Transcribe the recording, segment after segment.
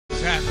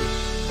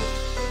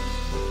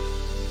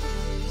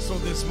So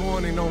this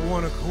morning on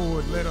one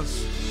accord, let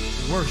us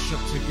worship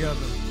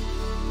together.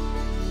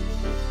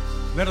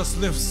 Let us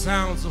lift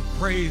sounds of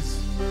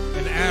praise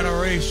and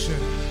adoration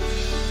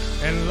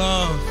and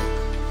love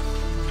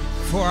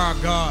for our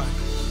God.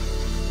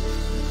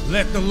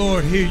 Let the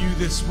Lord hear you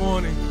this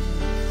morning.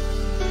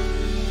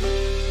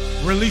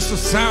 Release a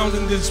sound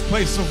in this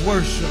place of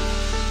worship.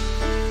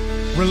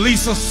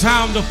 Release a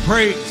sound of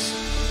praise.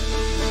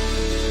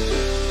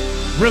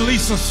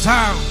 Release a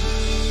sound.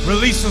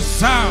 Release a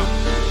sound.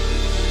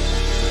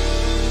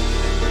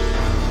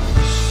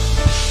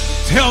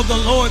 Tell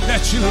the Lord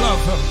that you love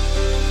him.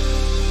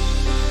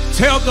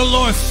 Tell the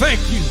Lord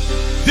thank you.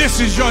 This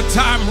is your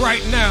time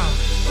right now.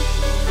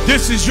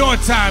 This is your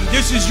time.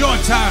 This is your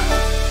time.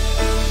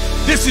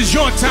 This is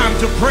your time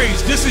to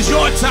praise. This is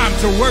your time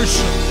to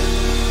worship.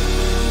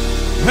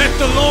 Let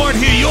the Lord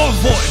hear your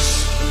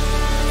voice.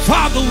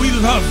 Father, we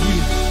love you.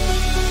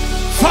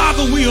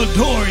 Father, we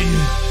adore you.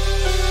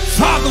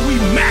 Father, we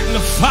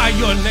magnify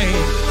your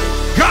name.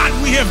 God,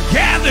 we have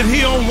gathered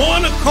here on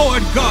one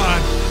accord,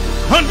 God,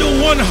 under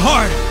one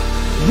heart,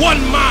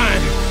 one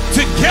mind,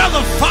 together,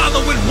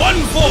 Father, with one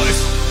voice.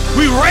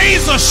 We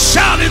raise a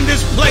shout in this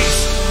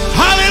place.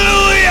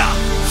 Hallelujah!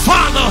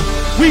 Father,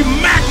 we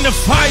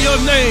magnify your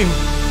name.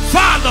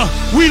 Father,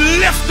 we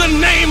lift the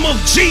name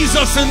of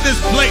Jesus in this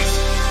place.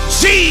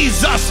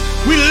 Jesus,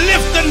 we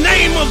lift the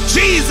name of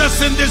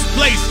Jesus in this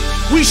place.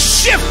 We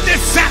shift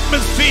this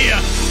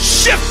atmosphere.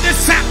 Shift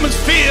this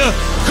atmosphere,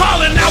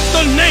 calling out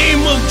the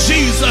name of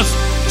Jesus.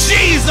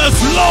 Jesus,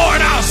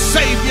 Lord, our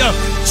Savior.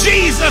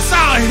 Jesus,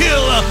 our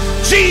healer.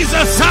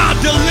 Jesus, our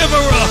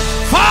deliverer.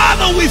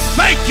 Father, we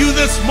thank you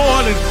this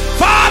morning.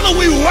 Father,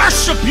 we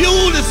worship you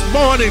this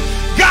morning.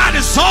 God,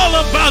 it's all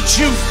about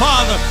you,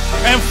 Father.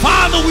 And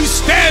Father, we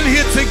stand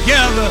here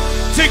together.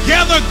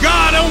 Together,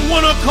 God, on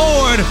one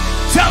accord,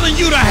 telling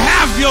you to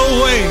have your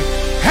way.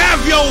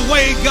 Have your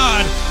way,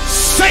 God.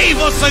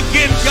 Save us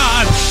again,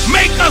 God.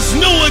 Make us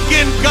new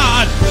again,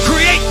 God.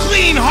 Create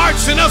clean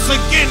hearts in us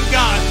again,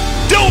 God.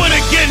 Do it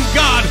again,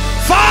 God.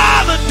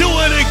 Father, do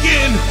it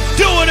again.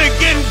 Do it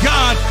again,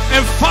 God.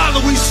 And Father,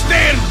 we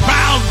stand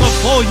bowed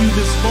before you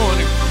this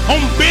morning,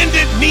 on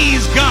bended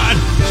knees, God,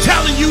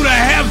 telling you to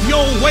have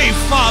your way,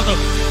 Father.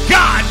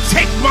 God,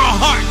 take my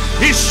heart.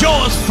 It's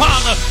yours,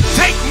 Father.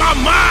 Take my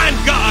mind,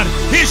 God.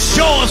 It's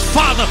yours,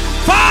 Father.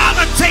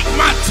 Father, take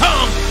my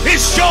tongue.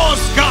 It's yours,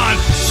 God.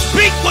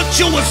 Speak what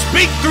you will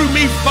speak through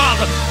me,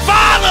 Father.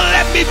 Father,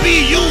 let me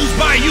be used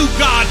by you,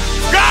 God.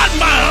 God,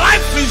 my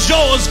life is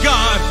yours,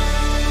 God.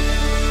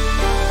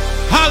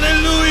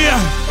 Hallelujah.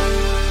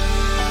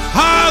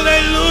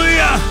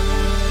 Hallelujah.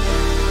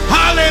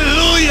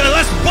 Hallelujah.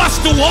 Let's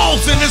bust the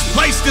walls in this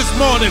place this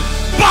morning.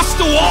 Bust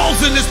the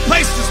walls in this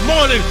place this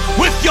morning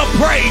with your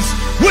praise,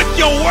 with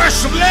your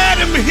worship. Let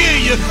him hear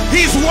you.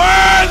 He's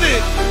worthy.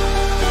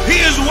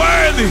 He is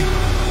worthy.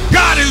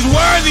 God is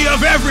worthy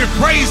of every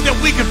praise that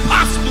we could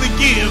possibly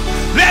give.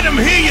 Let him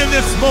hear you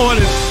this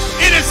morning.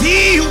 It is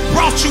he who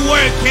brought you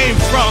where it came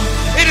from.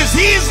 It is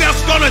he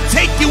that's going to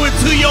take you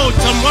into your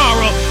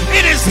tomorrow.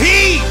 It is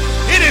he.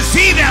 It is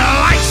he that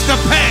lights the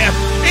path.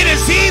 It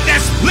is he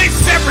that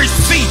splits every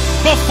sea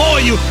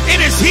before you. It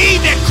is he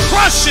that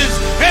crushes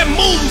and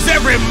moves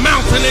every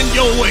mountain in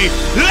your way.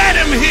 Let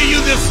him hear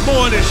you this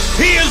morning.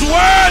 He is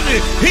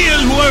worthy. He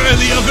is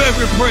worthy of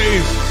every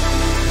praise.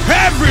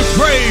 Every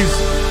praise.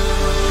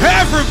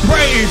 Every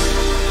praise.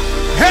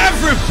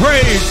 Every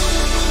praise.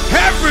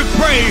 Every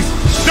praise.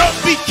 Don't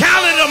be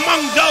counted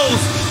among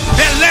those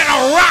that let a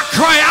rock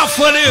cry out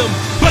for them.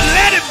 But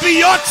let it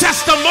be your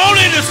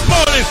testimony this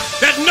morning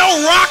that no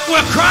rock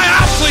will cry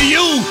out for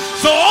you.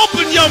 So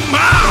open your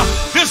mouth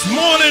this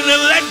morning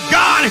and let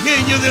God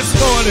hear you this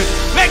morning.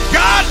 Let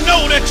God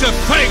know that you're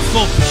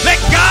thankful. Let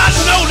God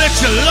know that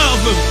you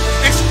love him.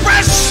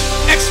 Express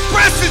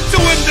it to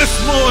him this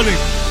morning.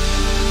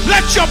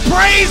 Let your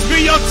praise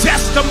be your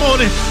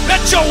testimony.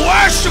 Let your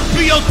worship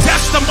be your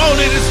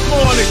testimony this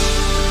morning.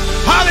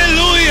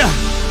 Hallelujah.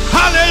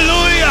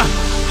 Hallelujah.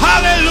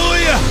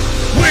 Hallelujah.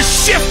 We're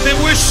shifting,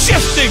 we're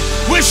shifting.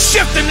 We're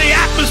shifting the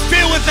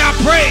atmosphere with our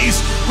praise.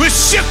 We're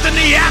shifting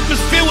the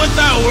atmosphere with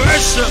our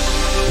worship.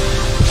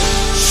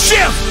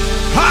 Shift,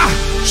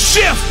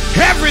 shift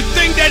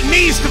everything that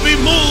needs to be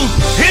moved.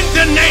 In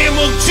the name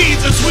of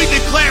Jesus, we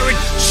declare it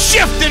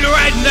shifted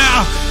right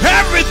now.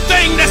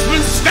 Everything that's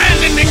been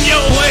standing in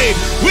your way,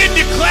 we're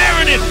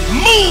declaring it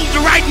moved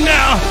right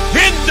now.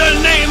 In the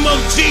name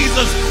of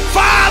Jesus.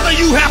 Father,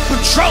 you have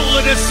control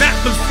of this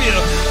atmosphere.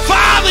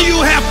 Father,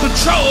 you have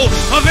control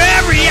of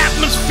every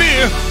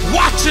atmosphere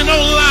watching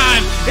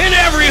online, in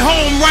every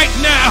home right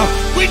now.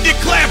 We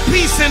declare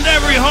peace in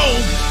every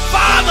home.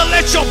 Father,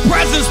 let your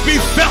presence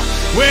be felt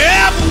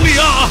wherever we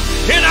are,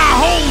 in our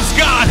homes,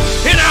 God,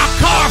 in our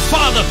car,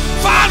 Father.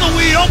 Father,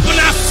 we open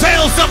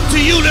ourselves up to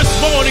you this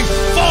morning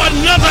for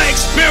another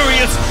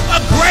experience,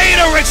 a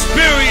greater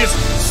experience.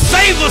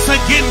 Save us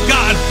again,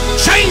 God.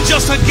 Change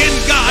us again,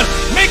 God.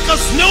 Make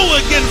us new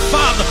again,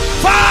 Father.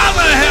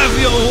 Father, have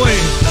your way.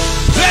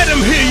 Let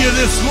him hear you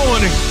this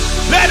morning.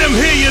 Let him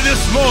hear you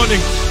this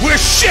morning.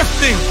 We're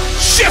shifting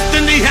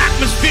the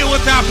atmosphere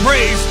with our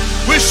praise.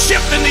 We're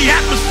shifting the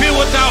atmosphere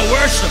with our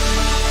worship.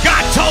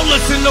 God told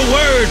us in the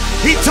word,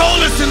 he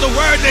told us in the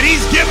word that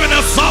he's given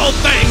us all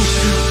things.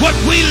 What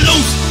we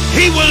loose,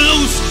 he will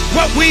loose.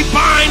 What we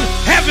bind,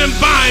 heaven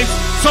binds.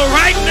 So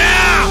right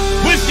now,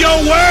 with your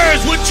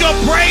words, with your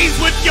praise,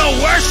 with your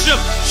worship,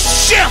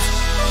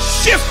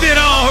 shift it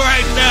all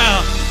right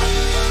now.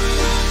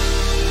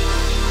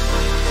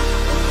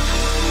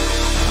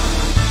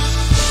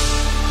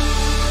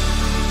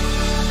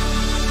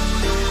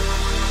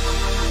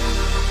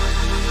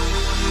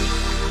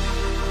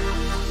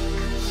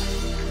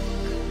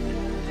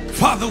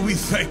 Father, we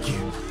thank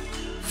you.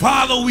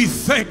 Father, we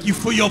thank you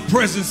for your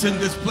presence in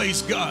this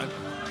place, God.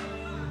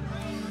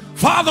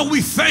 Father,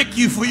 we thank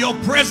you for your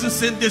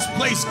presence in this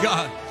place,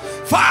 God.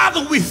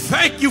 Father, we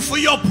thank you for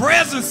your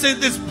presence in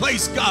this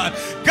place, God.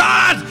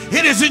 God,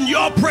 it is in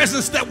your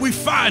presence that we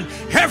find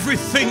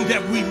everything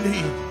that we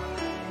need.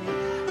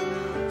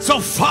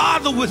 So,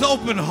 Father, with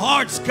open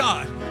hearts,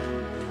 God,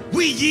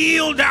 we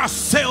yield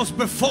ourselves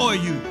before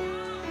you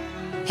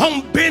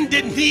on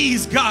bended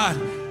knees, God.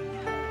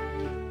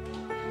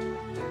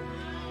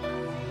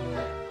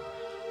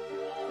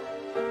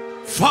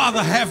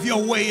 Father, have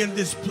your way in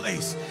this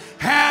place.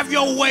 Have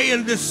your way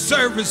in this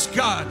service,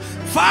 God.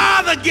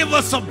 Father, give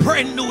us a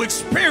brand new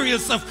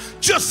experience of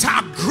just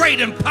how great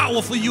and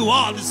powerful you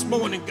are this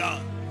morning,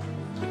 God.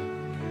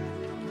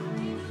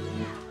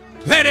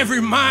 Let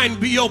every mind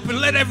be open.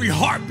 Let every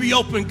heart be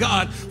open,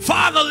 God.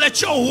 Father,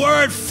 let your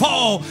word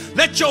fall.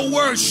 Let your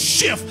word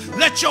shift.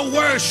 Let your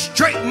word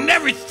straighten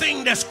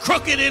everything that's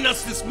crooked in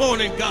us this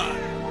morning, God.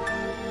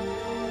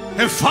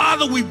 And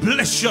Father, we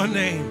bless your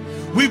name.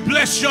 We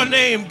bless your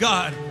name,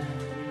 God.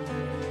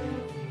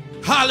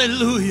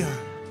 Hallelujah.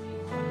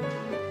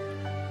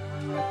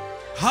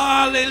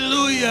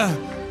 Hallelujah.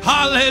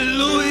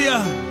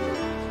 Hallelujah.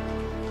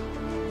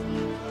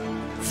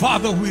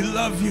 Father, we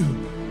love you.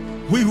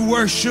 We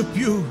worship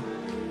you.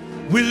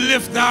 We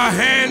lift our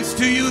hands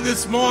to you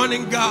this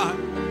morning, God.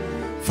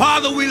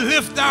 Father, we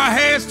lift our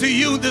hands to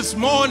you this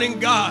morning,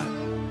 God.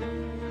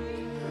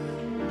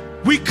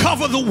 We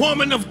cover the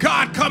woman of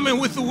God coming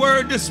with the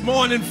word this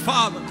morning,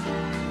 Father.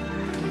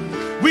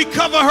 We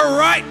cover her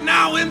right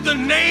now in the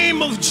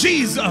name of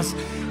Jesus.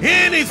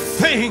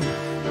 Anything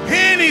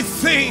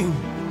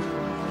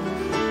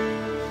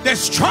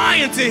that's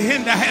trying to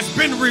hinder has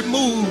been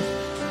removed.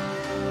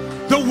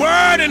 The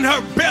word in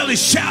her belly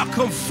shall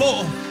come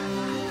forth.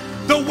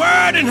 The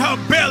word in her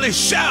belly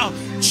shall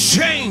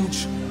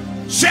change,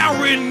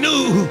 shall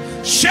renew,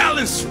 shall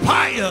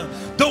inspire.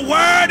 The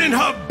word in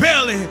her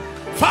belly.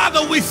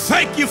 Father, we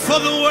thank you for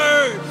the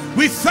word.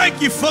 We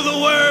thank you for the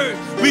word.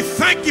 We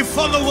thank you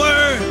for the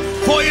word.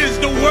 For it is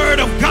the word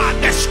of God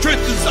that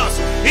strengthens us.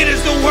 It is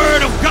the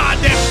word of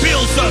God that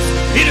builds us.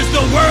 It is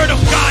the word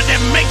of God that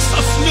makes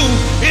us new.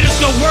 It is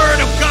the word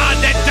of God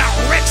that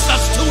directs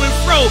us to and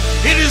fro.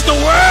 It is the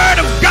word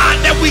of God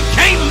that we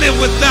can't live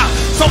without.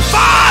 So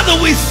Father,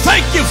 we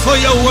thank you for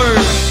your word.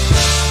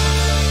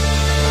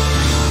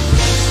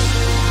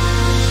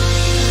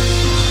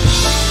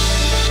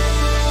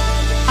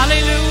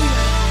 Hallelujah.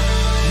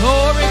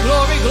 Glory,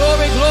 glory,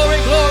 glory, glory,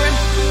 glory.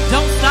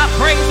 Don't stop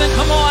praising.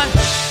 Come on.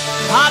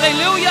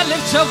 Hallelujah.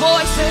 Lift your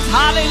voices.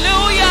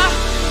 Hallelujah.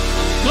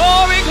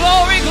 Glory,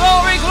 glory,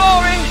 glory,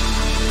 glory.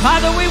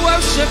 Father, we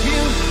worship you.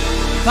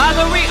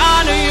 Father, we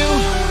honor you.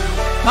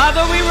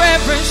 Father, we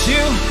reverence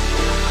you.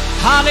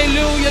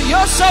 Hallelujah.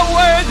 You're so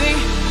worthy.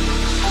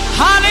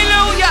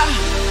 Hallelujah.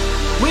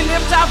 We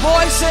lift our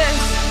voices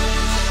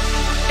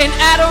in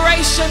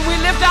adoration. We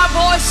lift our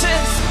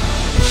voices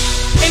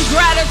in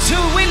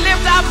gratitude. We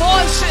lift our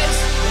voices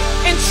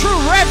in true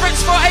reverence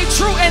for a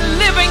true and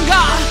living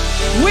God.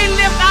 We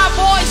lift our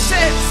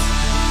voices.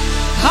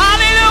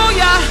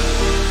 Hallelujah.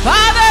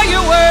 Father,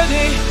 you're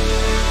worthy.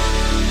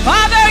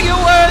 Father, you're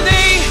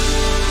worthy.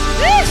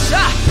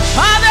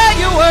 Father,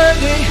 you're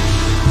worthy.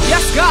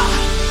 Yes, God.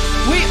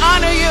 We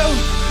honor you.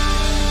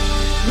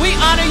 We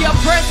honor your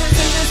presence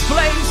in this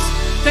place.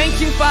 Thank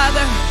you,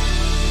 Father.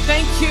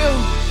 Thank you.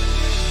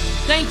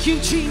 Thank you,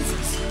 Jesus.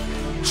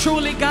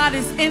 Truly, God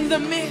is in the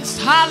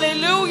midst.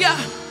 Hallelujah.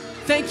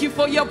 Thank you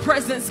for your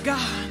presence,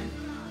 God.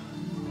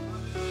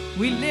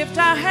 We lift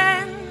our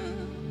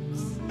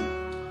hands.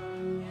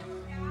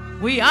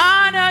 We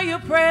honor your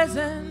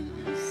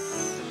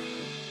presence.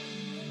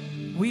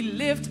 We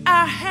lift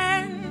our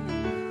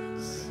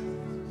hands.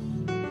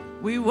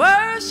 We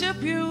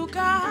worship you,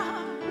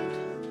 God.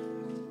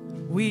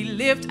 We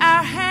lift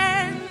our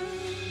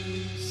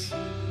hands.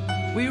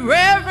 We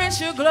reverence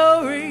your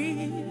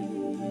glory.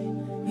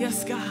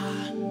 Yes, God.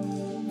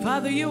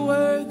 Father, you're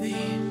worthy.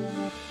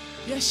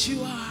 Yes,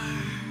 you are.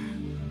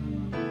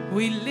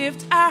 We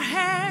lift our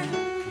hands.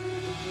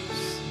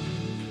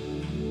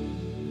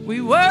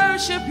 We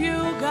worship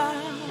you,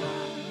 God.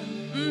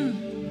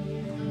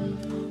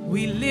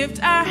 We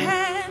lift our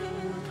hands.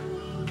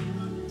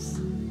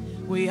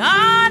 We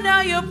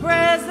honor your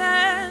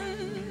presence.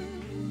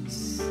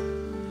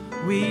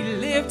 We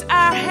lift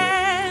our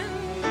hands.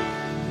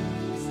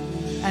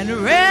 and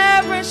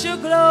reverence your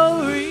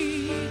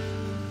glory.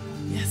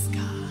 Yes,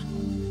 God.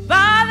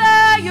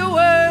 Father, you're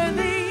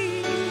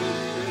worthy.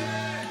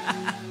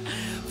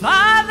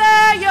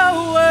 Father,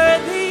 you're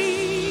worthy.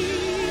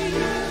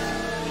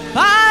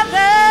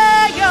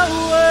 Father, you're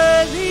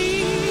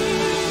worthy.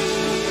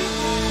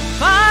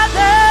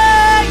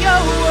 Father,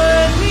 you're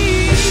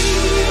worthy.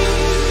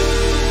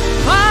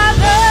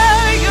 Father,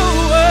 you're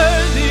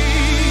worthy.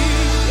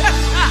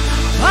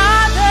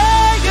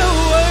 Father, you're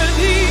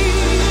worthy.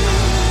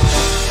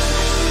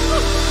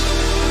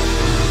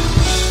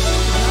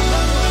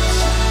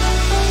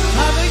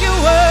 Father, you're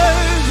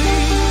worthy.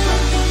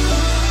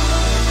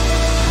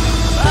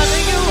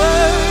 Father, you're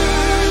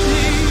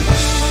worthy.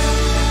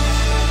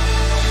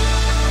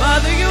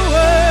 Father, you're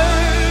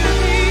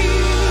worthy.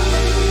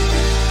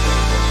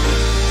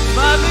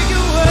 Father,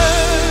 you're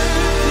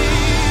worthy.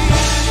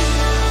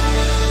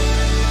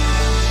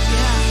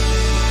 Yeah.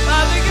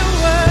 Father, you're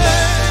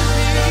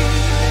worthy.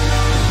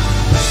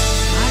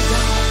 My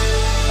God.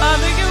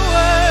 Father, you're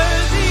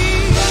worthy.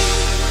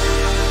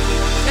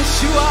 Yes,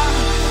 you are.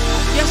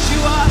 Yes,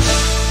 you are.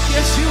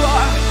 Yes, you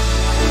are.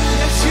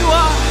 Yes, you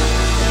are.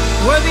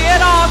 Worthy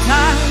at all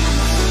times.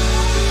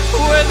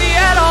 Worthy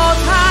at all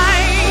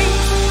times.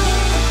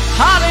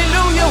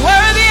 Hallelujah.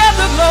 Worthy of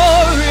the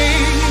glory.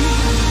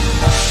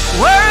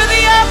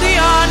 Worthy of the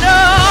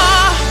honor.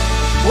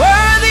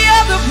 Worthy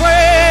of the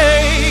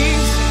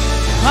praise.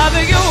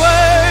 Father, you're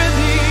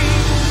worthy.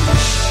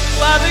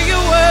 Father,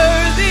 you're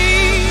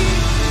worthy.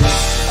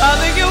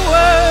 Father, you're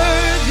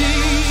worthy.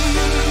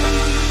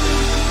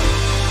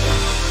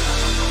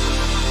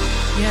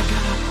 Yeah,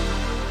 God.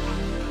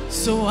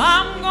 So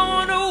I'm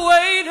gonna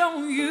wait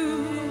on you.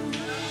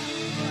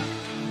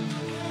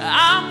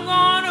 I'm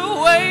gonna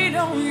wait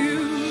on you.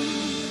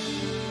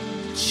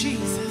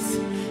 Jesus,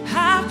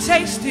 I've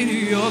tasted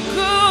your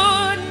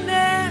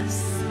goodness.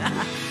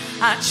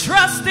 I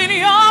trust in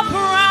your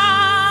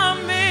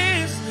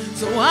promise.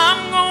 So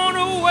I'm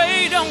gonna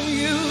wait on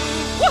you.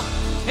 Woo!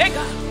 Hey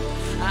God,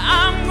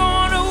 I'm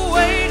gonna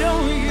wait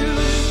on you.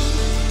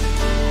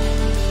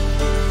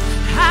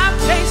 I've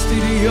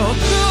tasted your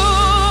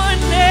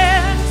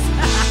goodness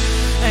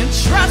and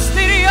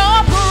trusted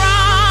your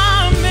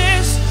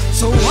promise.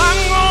 So I'm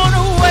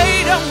gonna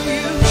wait on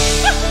you.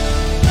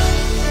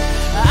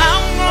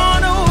 I'm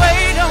gonna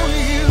wait on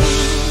you.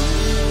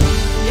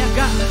 Yeah,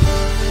 God,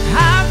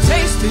 I've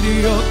tasted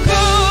your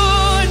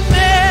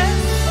goodness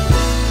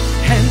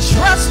and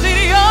trusted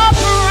your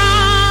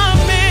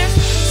promise.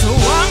 So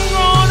I'm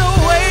gonna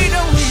wait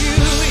on you.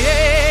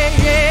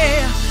 Yeah, yeah.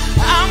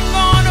 I'm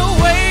gonna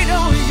wait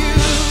on you.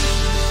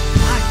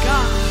 My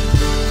God,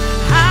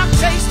 I've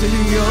tasted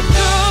your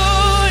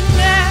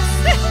goodness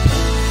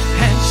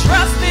and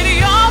trusted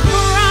your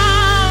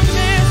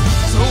promise.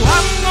 So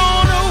I'm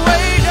gonna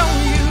wait on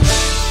you.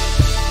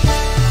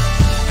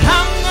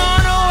 I'm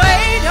gonna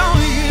wait on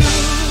you.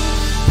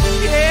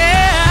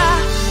 Yeah,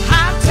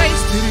 I've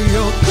tasted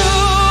your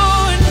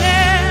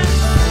goodness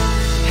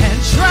and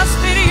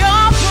trusted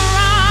your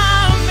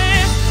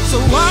promise. So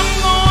I'm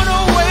gonna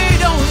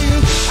wait on you.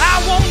 I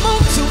won't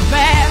move too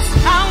fast.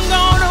 I'm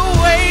gonna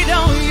wait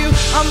on you.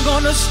 I'm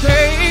gonna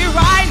stay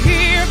right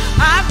here.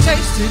 I've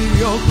tasted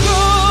your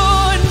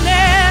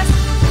goodness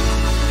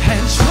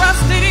and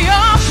trusted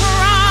your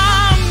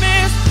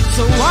promise.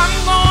 So I'm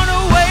gonna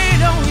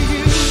wait on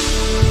you.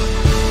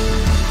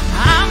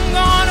 I'm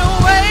gonna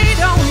wait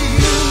on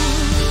you.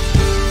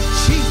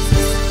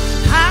 Jesus,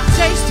 I've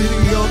tasted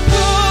your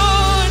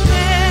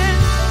goodness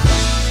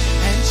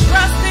and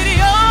trusted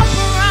your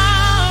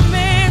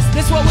promise.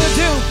 This is what we'll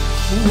do.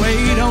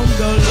 Wait on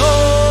the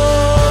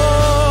Lord.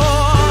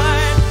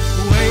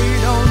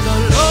 Wait on the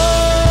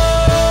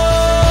Lord.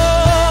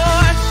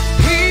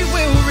 He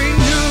will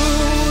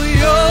renew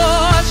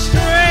your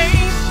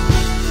strength.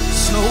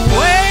 So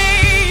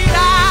wait,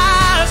 I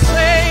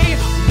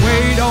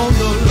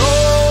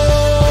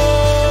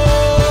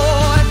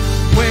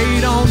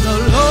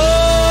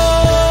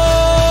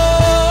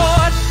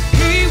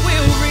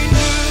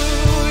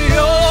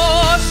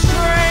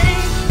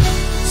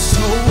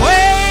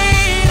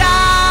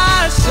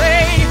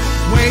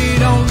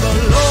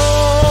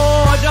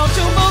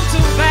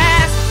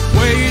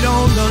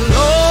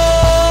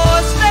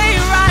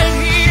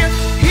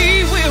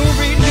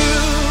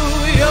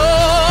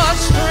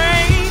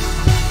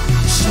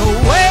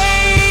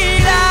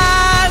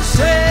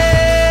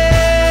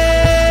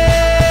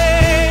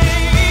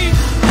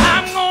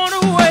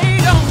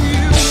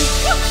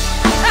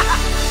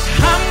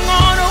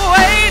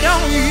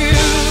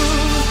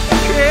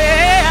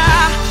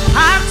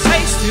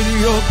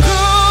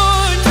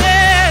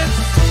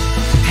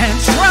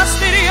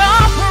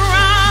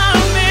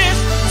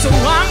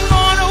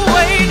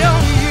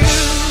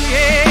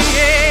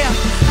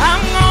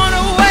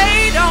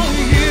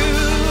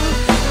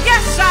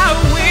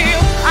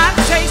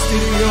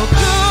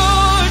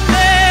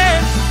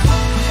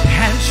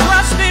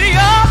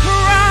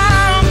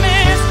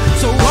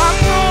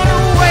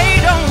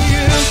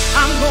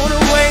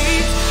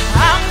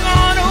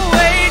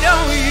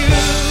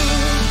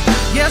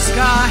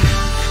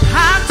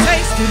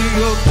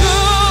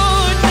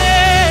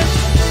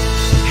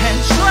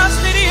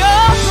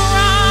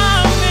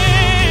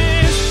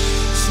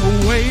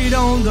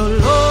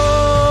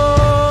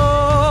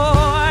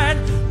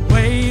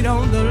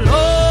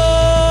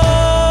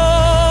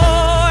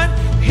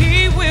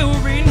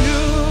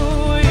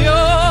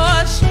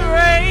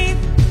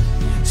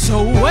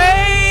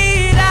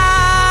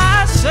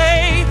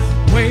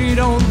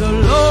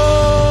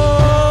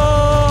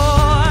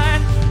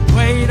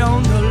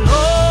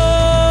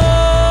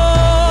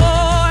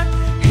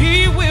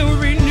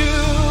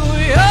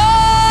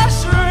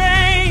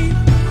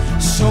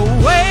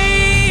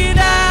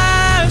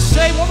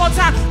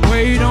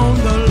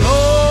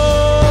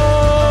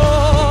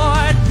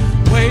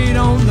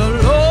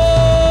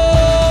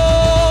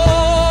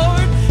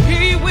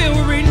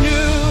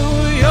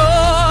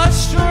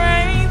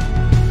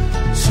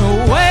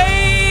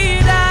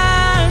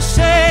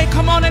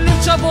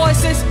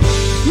voices.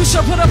 You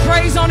should put a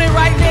praise on it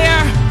right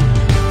there.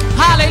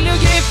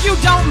 Hallelujah. If you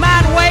don't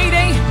mind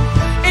waiting,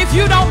 if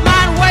you don't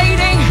mind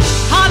waiting,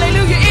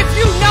 hallelujah. If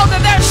you know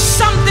that there's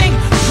something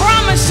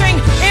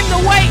promising in the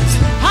wait,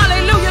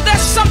 hallelujah.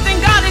 There's something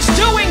God is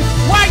doing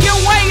while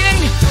you're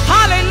waiting,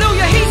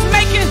 hallelujah. He's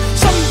making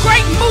some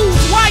great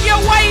moves while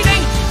you're waiting.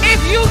 If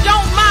you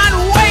don't mind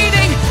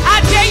waiting, I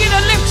dare you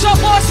to lift your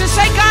voice and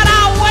say, God,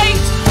 I'll wait,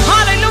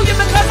 hallelujah,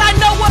 because I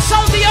know what's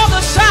on the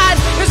other side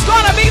is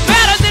going to be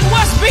better than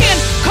what's being.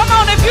 Come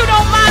on, if you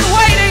don't mind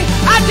waiting,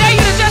 I dare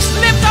you to just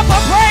lift up a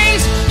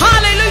praise,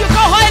 hallelujah.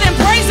 Go ahead and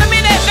praise him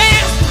in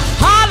advance,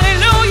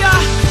 hallelujah,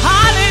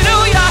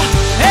 hallelujah.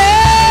 Hey,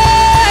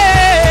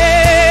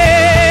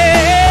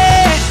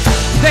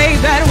 they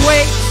that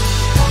wait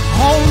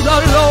on the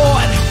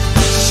Lord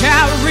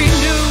shall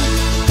renew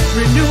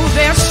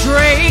their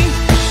strength.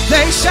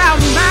 They shall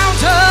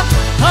mount up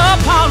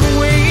upon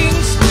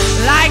wings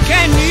like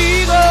an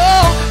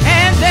eagle,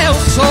 and they'll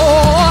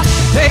soar.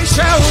 They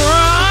shall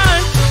run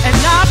and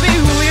not be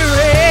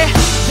weary.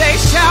 They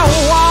shall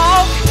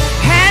walk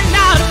and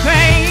not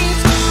faint.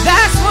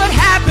 That's what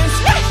happens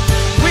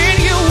when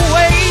you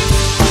wait.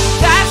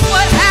 That's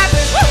what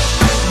happens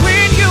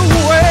when you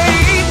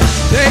wait.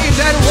 They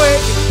that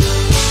wait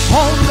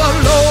on the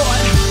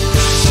Lord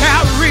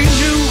shall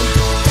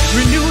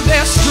renew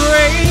their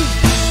strength.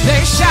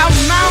 They shall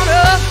mount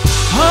up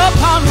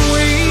upon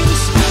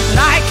wings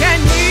like an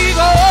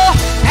eagle,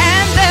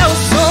 and they'll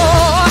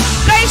soar.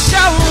 They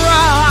shall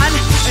run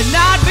and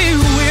not be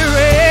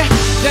weary.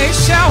 They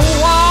shall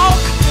walk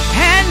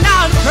and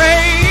not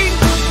faint.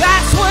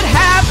 That's what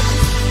happens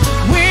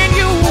when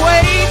you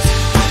wait.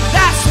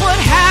 That's what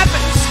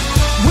happens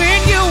when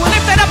you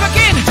lift it up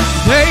again.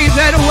 They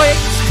that wait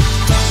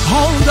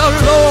on the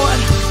Lord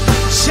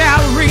shall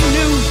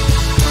renew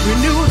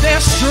their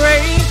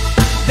strength.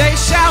 They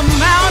shall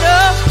mount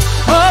up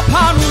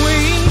upon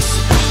wings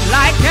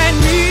like an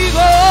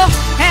eagle,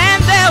 and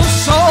they'll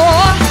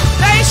soar.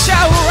 They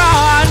shall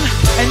run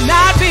and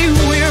not be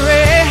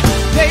weary.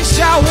 They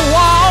shall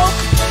walk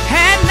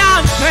and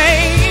not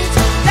faint.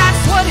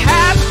 That's what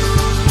happens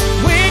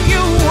when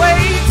you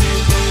wait.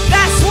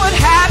 That's what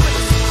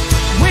happens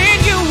when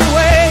you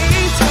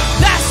wait.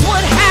 That's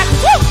what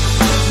happens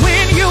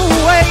when you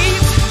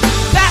wait.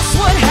 That's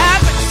what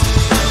happens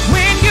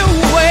when you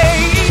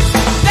wait.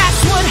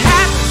 That's what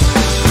happens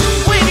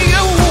when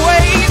you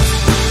wait.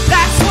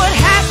 That's what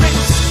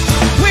happens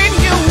when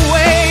you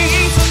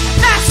wait.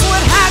 That's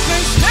what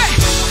happens.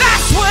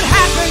 That's what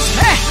happens.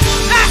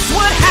 That's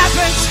what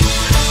happens.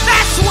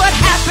 That's what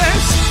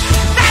happens.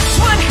 That's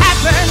what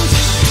happens.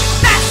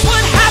 That's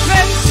what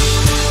happens.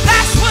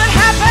 That's what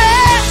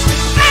happens.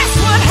 That's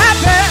what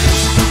happens.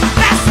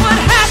 That's what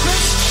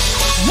happens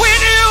when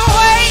you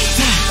wait.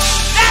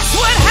 That's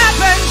what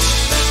happens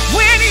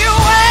when you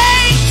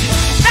wait.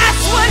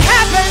 That's what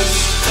happens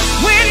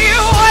when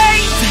you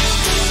wait.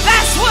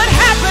 That's what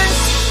happens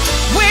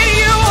when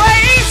you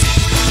wait.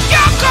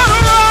 You're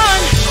gonna run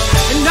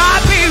and not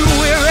be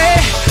weary.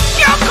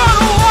 You're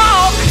gonna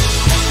walk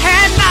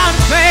and not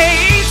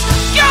faint.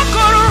 You're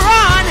gonna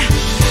run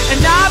and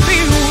not be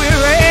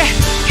weary.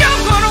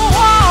 You're gonna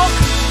walk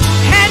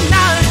and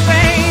not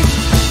faint.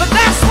 But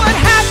that's what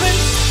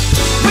happens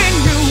when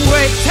you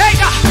wait.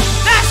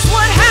 That's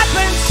what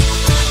happens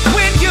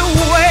when you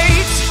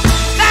wait.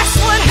 That's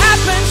what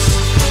happens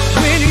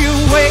when you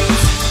wait.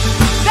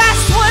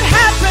 That's what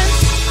happens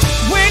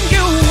when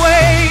you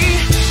wait.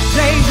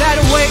 They that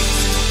wait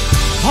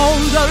on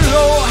the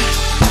Lord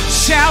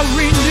shall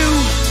renew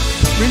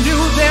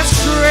their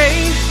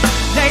strength.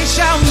 They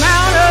shall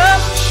mount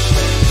up.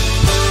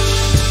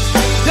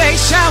 They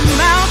shall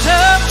mount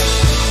up.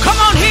 Come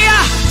on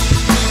here.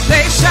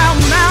 They shall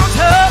mount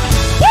up.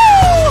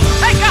 Woo!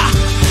 Hey God.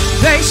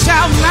 They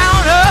shall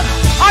mount up.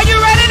 Are you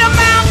ready to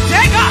mount?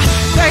 Hey God.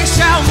 They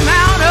shall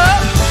mount up.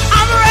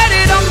 I'm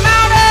ready to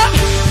mount up.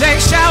 They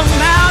shall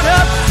mount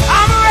up.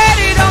 I'm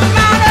ready to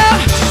mount up.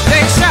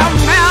 They shall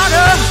mount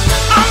up.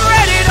 I'm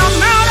ready to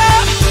mount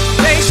up.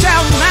 They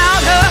shall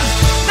mount up.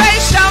 They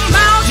shall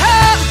mount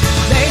up.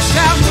 They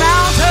shall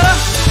mount up.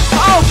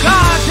 Oh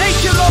God, thank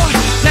you, Lord.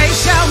 They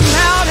shall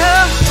mount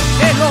up.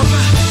 Hey, Lord.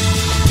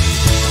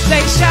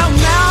 They shall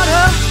mount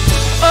up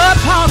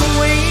upon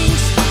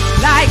wings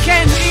like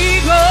an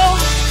eagle,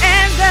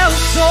 and they'll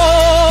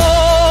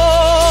soar.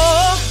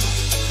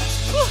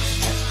 Whew.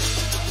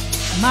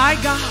 My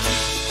God.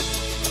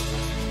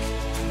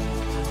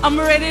 I'm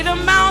ready to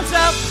mount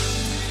up.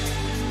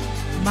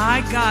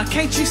 My God,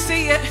 can't you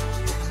see it?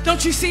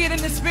 Don't you see it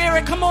in the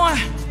spirit? Come on.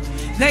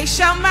 They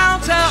shall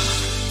mount up.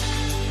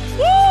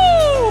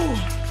 Woo!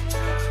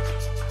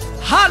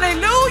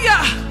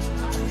 Hallelujah.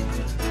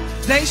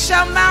 They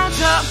shall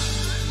mount up.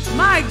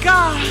 My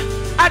God,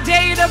 I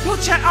dare you to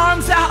put your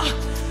arms out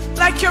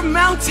like you're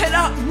mounted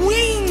up,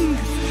 wings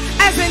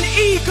as an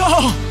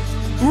eagle,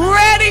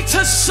 ready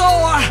to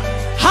soar.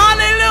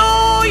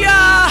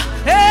 Hallelujah.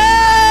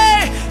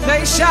 Hey,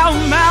 they shall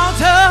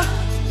mount up.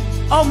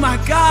 Oh my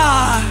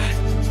God,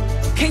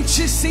 can't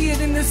you see it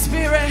in the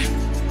spirit?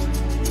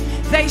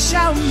 They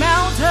shall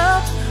mount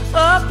up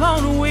up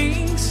on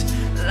wings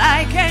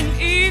like an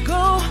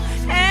eagle,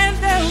 and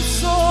they'll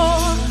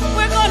soar.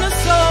 We're gonna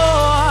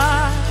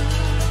soar.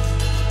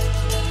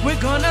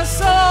 We're gonna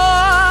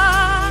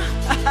soar.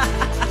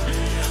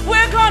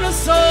 We're gonna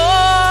soar.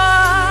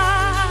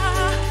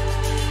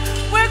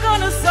 We're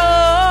gonna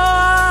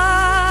soar.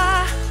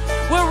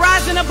 We're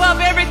rising above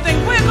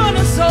everything. We're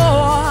gonna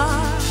soar.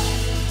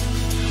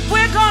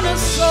 We're gonna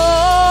soar.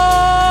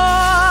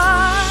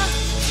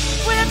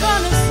 We're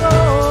gonna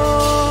soar.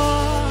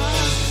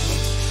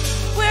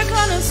 We're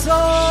gonna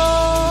soar.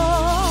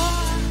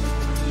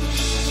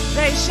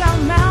 They shall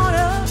mount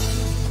up.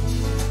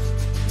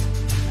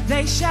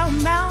 They shall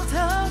mount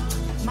up.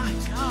 My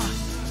God.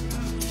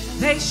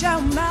 They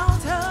shall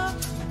mount up.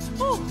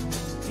 Ooh,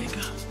 here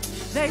God.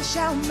 They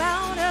shall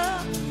mount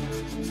up.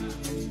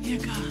 Here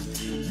God.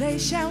 They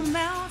shall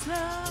mount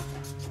up.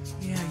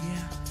 Yeah,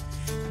 yeah.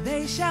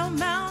 They shall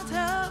mount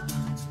up.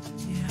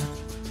 Yeah.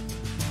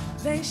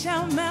 They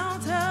shall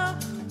mount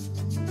up.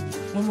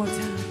 One more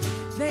time.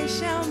 They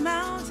shall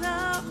mount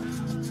up.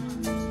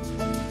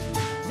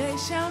 They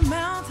shall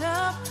mount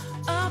up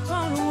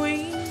on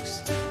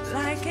wings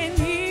like an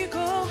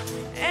eagle,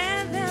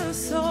 and they'll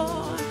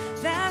soar.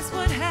 That's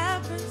what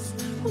happens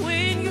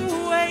when you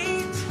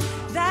wait.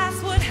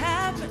 That's what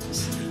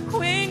happens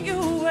when you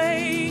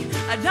wait.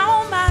 I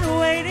don't mind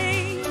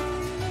waiting.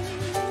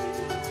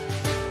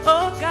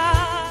 Oh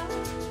God,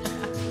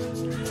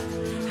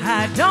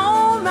 I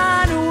don't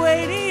mind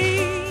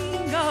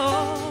waiting.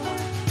 Oh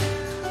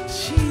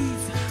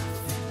Jesus,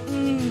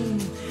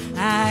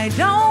 I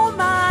don't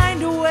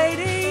mind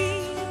waiting.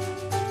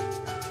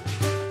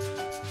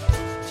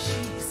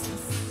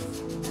 Jesus,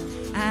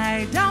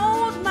 I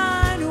don't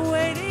mind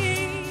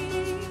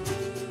waiting.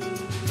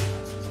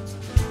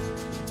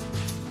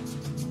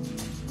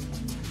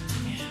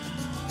 Yeah.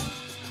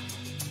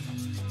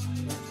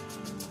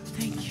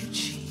 Thank you,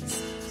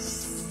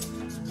 Jesus.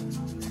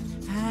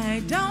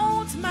 I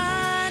don't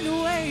mind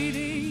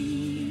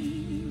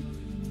waiting.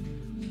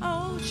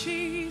 Oh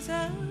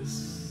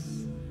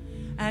Jesus,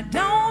 I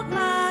don't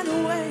mind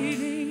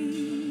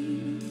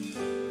waiting.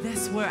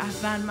 That's where I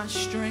find my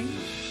strength.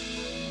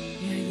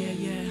 Yeah, yeah,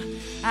 yeah.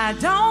 I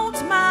don't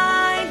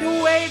mind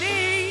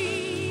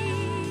waiting.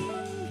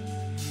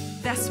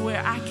 That's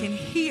where I can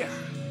hear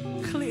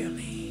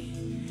clearly.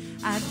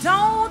 I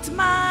don't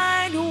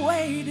mind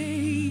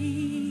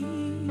waiting.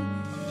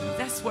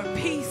 That's where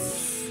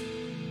peace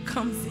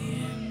comes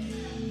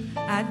in.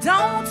 I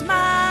don't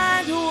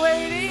mind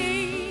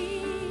waiting.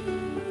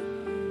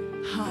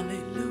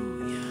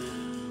 Hallelujah.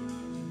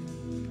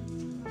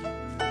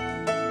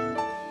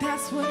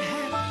 That's what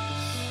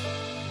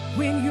happens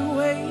when you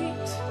wait.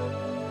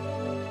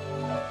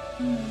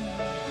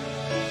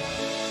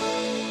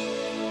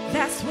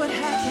 That's what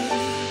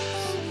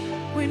happens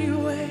when you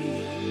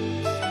wait.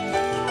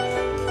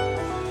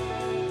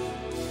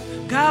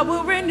 God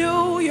will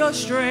renew your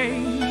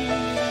strength.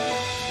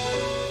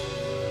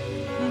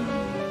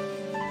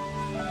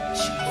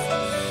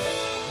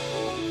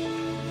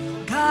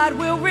 God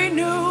will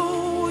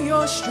renew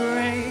your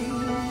strength.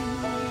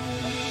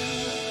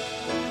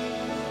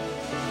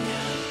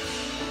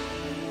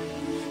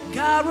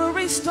 God will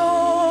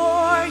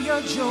restore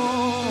your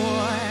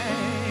joy.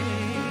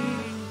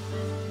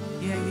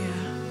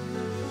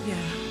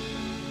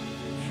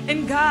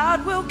 And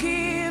God will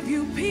give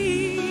you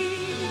peace.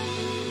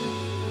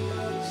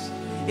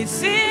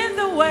 It's in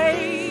the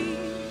wait.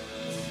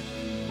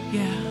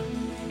 Yeah,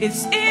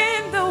 it's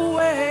in the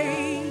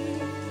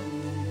wait.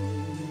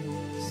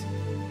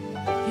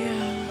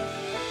 Yeah.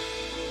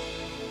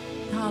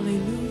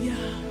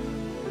 Hallelujah.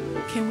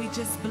 Can we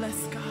just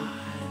bless God?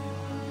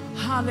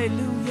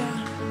 Hallelujah.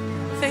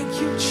 Thank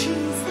you,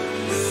 Jesus.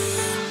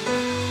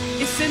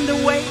 It's in the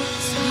wait.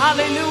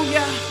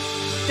 Hallelujah.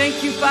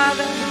 Thank you,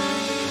 Father.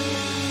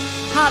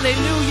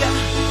 Hallelujah.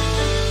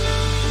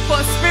 For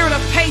a spirit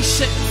of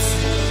patience.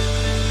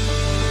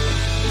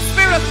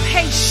 Spirit of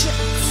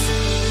patience.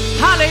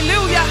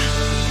 Hallelujah.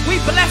 We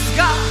bless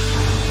God.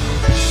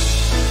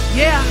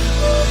 Yeah.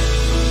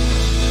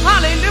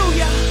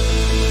 Hallelujah.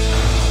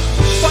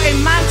 For a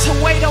mind to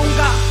wait on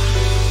God.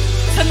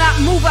 To not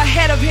move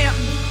ahead of Him.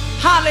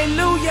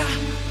 Hallelujah.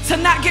 To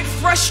not get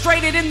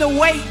frustrated in the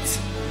wait.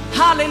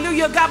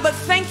 Hallelujah, God. But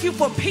thank you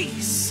for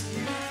peace.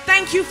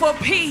 Thank you for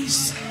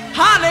peace.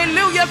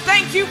 Hallelujah.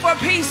 Thank you for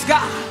peace,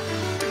 God.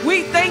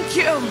 We thank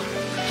you.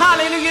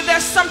 Hallelujah.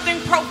 There's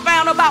something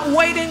profound about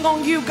waiting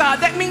on you, God.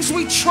 That means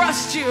we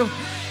trust you.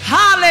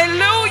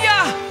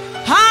 Hallelujah.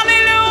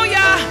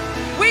 Hallelujah.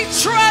 We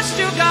trust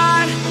you,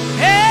 God.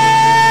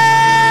 Hey.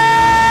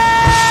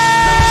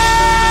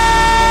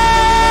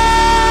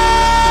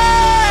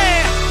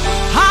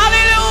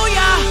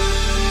 Hallelujah.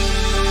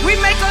 We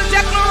make a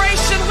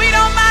declaration. We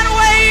don't mind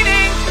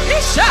waiting.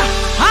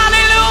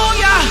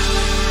 Hallelujah.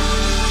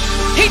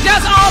 He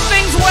does all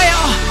things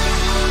well.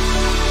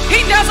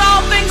 He does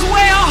all things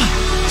well.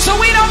 So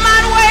we don't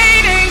mind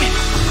waiting.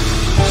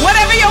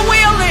 Whatever your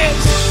will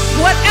is,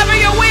 whatever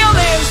your will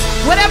is,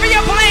 whatever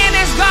your plan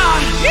is, God,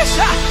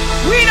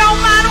 we don't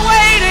mind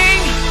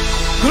waiting.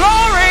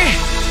 Glory.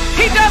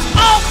 He does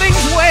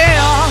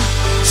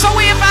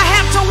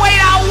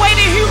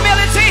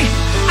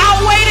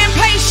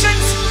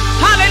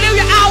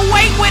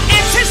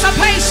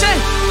anticipation,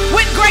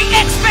 with great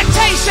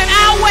expectation.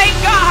 I'll wait,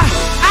 God.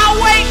 I'll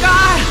wait,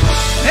 God.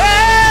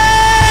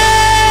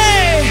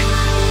 Hey!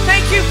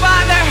 Thank you,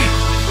 Father.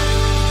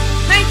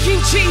 Thank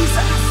you,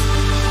 Jesus.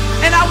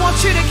 And I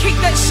want you to keep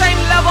that same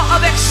level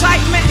of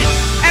excitement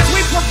as we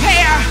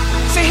prepare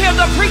to hear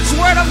the preached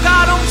word of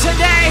God on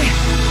today.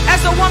 As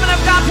the woman of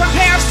God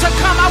prepares to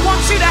come, I want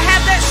you to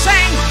have that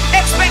same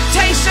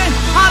expectation,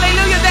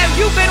 hallelujah, that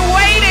you've been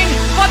waiting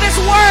for this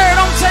word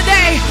on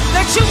today,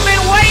 that you've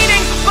been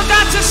waiting for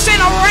God to send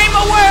a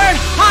rhema word,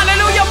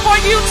 hallelujah, for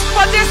you,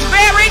 for this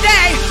very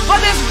day, for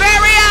this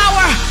very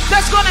hour,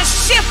 that's going to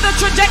shift the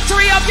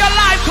trajectory of your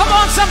life. Come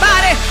on,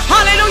 somebody,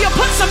 hallelujah,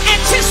 put some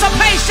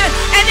anticipation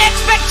and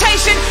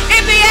expectation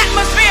in the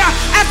atmosphere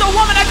as the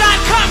woman of God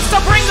comes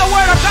to bring the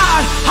word of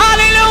God.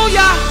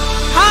 Hallelujah,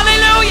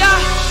 hallelujah.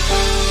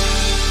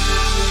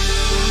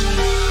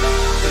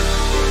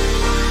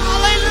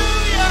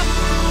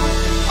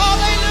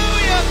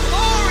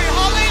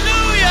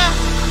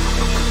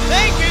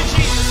 Thank you,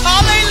 Jesus.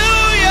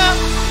 Hallelujah.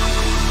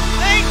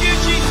 Thank you,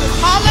 Jesus.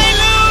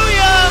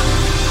 Hallelujah.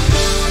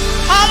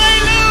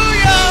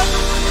 Hallelujah.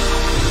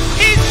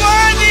 He's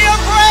worthy of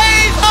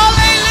praise.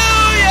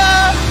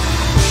 Hallelujah.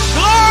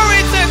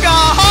 Glory to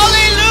God.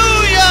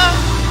 Hallelujah.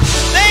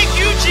 Thank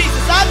you,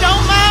 Jesus. I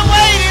don't mind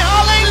waiting.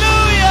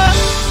 Hallelujah.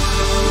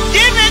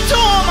 Give it to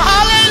him.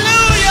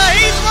 Hallelujah.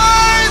 He's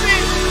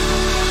worthy.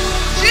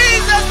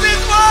 Jesus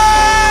is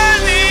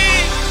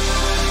worthy.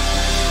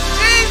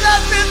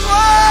 Jesus is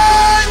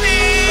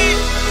worthy.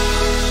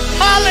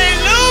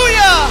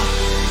 Hallelujah.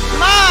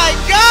 My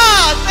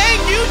God.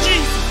 Thank you,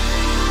 Jesus.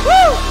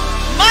 Woo.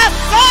 My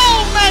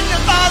soul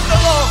magnifies the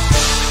Lord.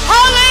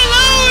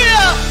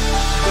 Hallelujah.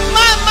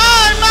 My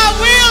mind, my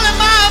will, and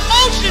my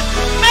emotions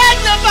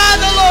magnify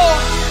the Lord.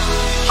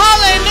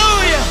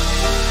 Hallelujah.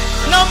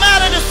 No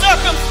matter the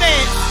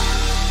circumstance,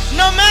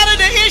 no matter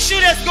the issue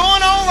that's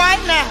going on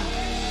right now,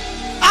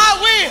 I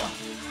will.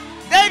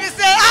 David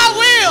said, I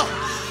will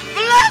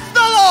bless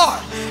the Lord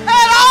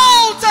at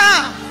all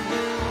times.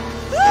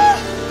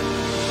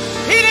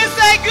 He didn't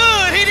say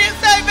good. He didn't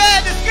say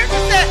bad. The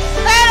scripture said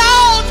at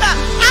all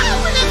times.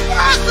 It's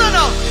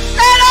personal.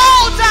 At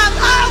all times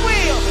I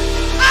will.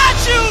 I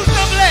choose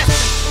to bless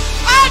him.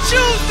 I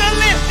choose to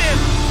lift him.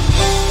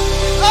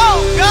 Oh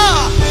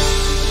God.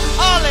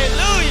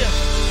 Hallelujah.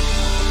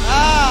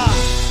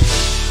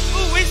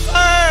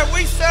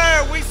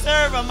 We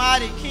serve a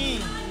mighty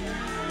King.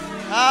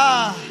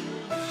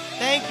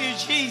 Thank you,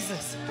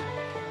 Jesus.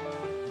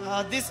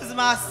 This is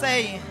my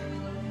saying.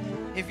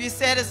 If you're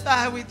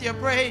satisfied with your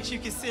praise, you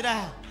can sit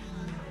down.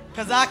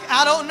 Because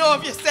I don't know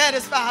if you're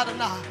satisfied or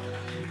not.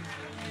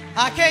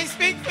 I can't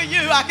speak for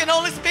you. I can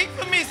only speak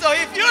for me. So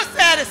if you're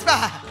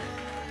satisfied,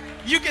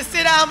 you can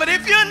sit down. But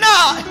if you're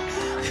not,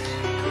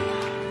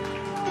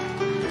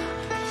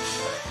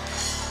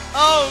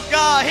 oh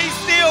God, he's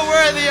still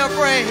worthy of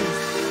praise.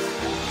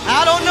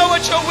 I don't know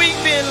what your week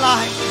been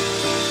like.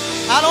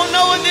 I don't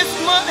know what this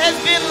month has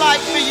been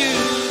like for you.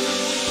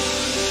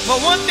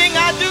 But one thing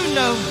I do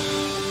know,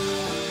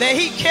 that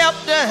he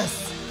kept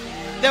us,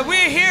 that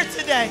we're here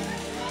today.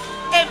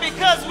 And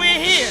because we're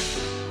here,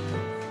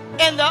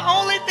 and the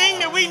only thing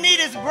that we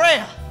need is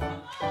breath.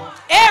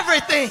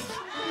 Everything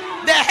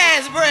that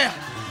has breath.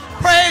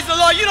 Praise the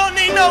Lord. You don't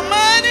need no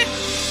money.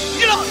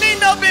 You don't need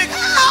no big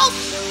house.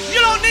 You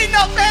don't need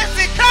no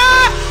fancy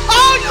car.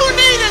 All you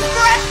need is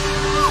breath.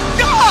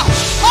 God,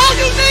 all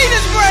you need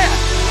is breath.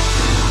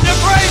 To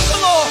praise the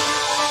Lord.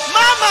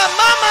 My.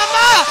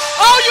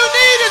 All you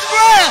need is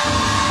breath.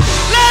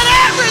 Let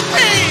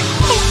everything,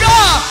 oh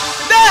God,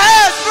 that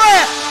has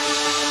breath,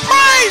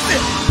 praise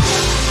him.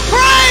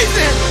 Praise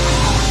him.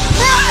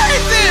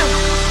 Praise him.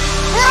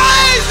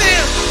 Praise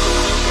him.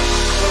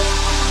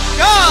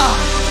 God.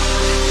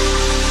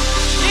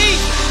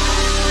 Jesus.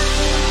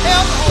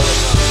 Help the Holy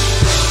Ghost.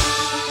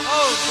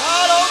 Oh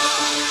God, oh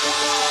God.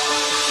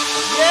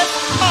 Yes,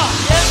 God.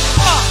 Yes,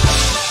 God.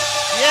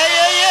 Yeah.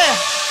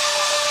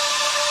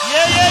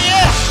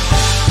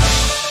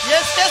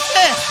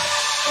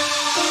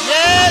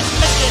 Yes.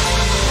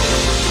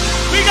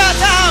 We got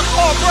time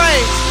for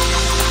praise.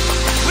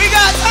 We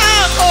got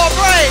time for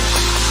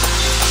praise.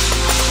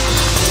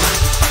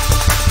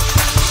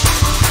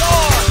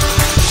 Lord.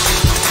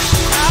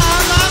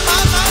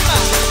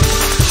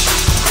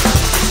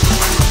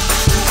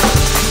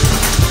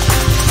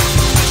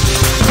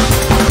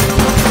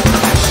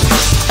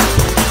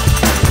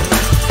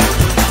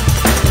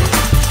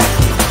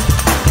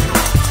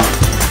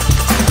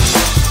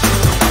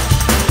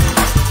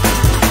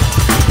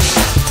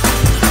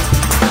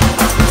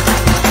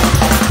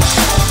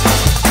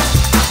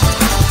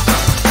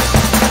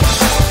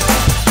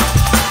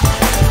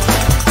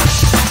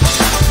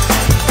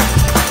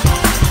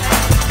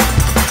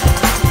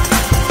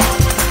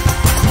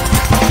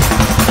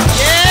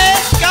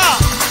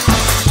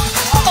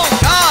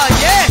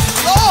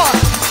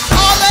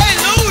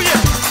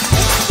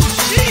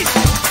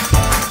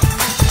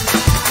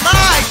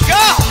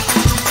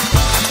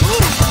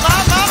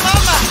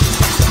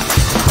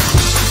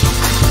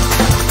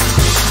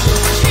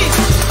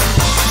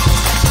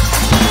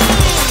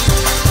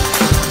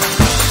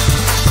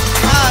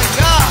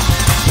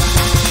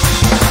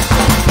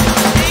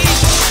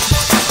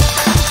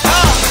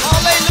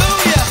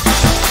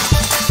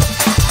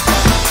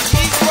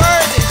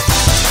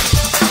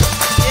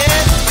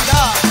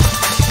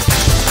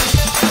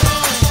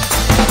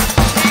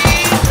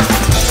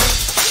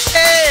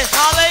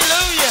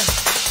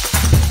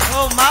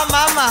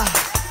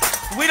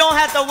 We don't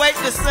have to wait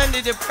till Sunday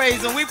to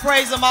praise him. We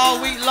praise him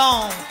all week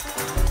long.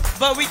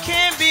 But we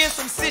can be in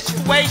some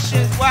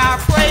situations where our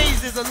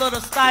praise is a little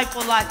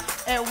stifled, like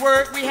at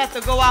work we have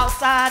to go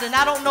outside, and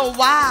I don't know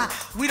why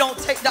we don't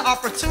take the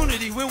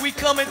opportunity when we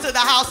come into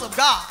the house of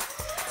God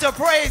to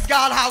praise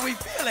God how we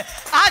feeling.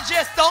 I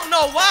just don't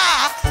know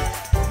why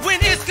when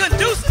it's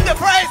conducive to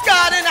praise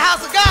God in the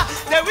house of God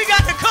that we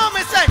got to come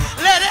and say,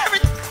 let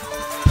me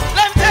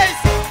tell you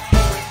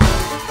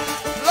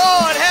something.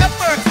 Lord have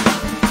mercy.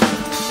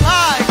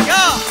 My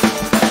God.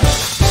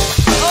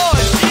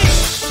 Lord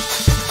Jesus.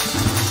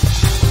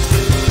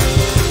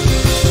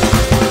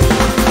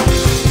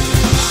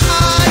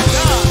 My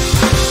God.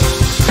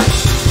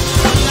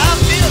 I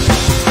feel it.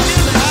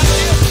 I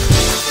feel it.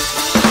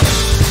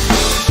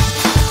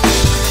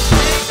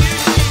 Thank you,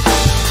 Jesus.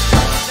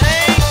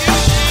 Thank you,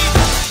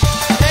 Jesus.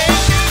 Thank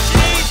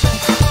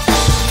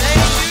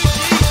you,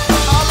 Jesus.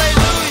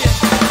 Hallelujah.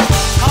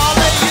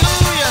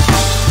 Hallelujah.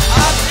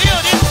 I feel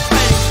this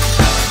faith.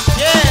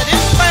 Yeah,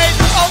 this faith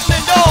is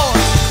opening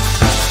doors.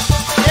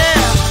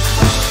 Yeah.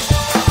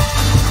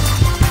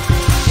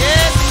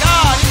 Yes,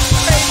 God. This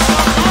faith is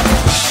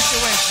unlocking the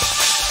situation.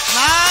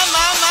 My.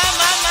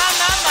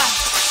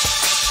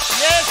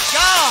 Yes,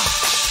 God.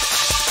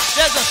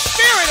 There's a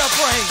spirit of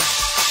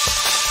praise.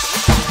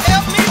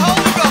 Help me,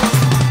 Holy Ghost.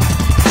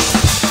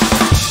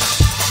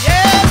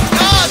 Yes,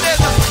 God,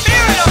 there's a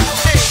spirit of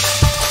praise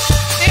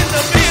in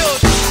the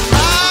building.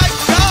 My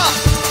God.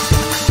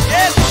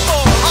 Yes,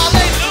 Lord.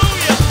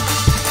 Hallelujah.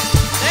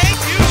 Thank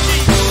you,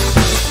 Jesus.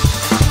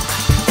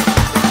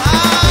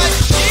 My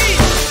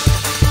Jesus.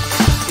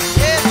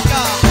 Yes,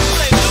 God.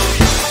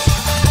 Hallelujah. My.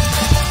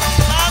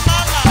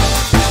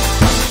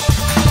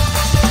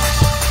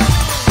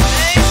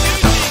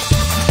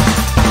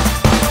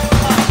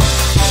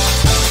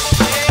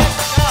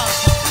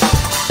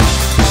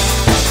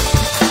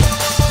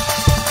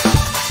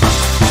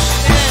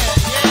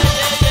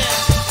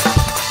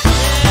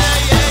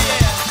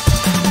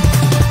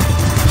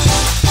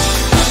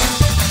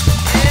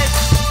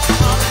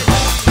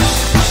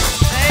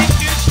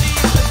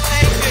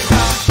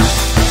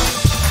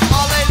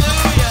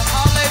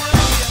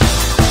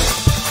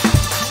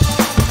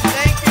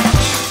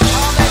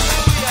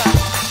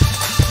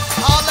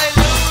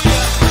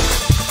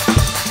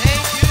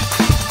 Thank you,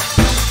 Jesus.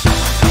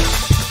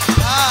 Yes,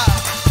 God.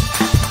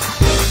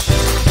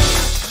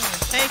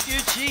 Thank you,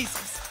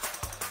 Jesus.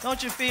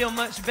 Don't you feel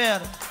much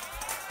better?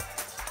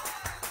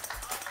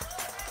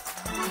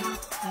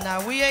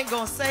 Now, we ain't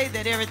going to say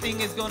that everything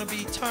is going to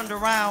be turned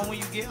around when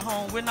you get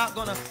home. We're not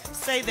going to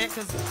say that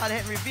because God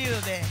had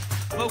revealed that.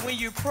 But when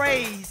you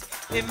praise,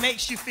 it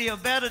makes you feel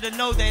better to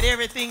know that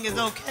everything is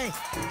okay.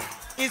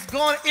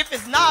 If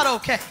it's not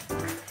okay,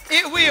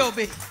 it will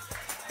be.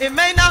 It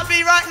may not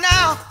be right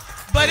now,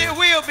 but it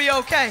will be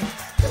okay.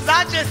 Because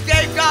I just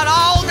gave God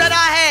all that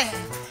I had.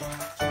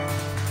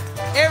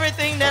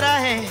 Everything that I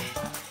had.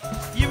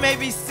 You may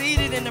be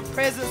seated in the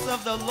presence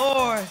of the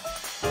Lord.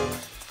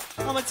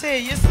 I'm going to tell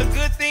you, it's a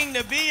good thing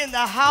to be in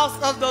the house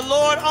of the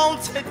Lord on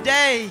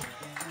today.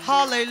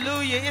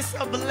 Hallelujah. It's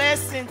a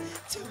blessing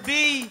to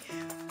be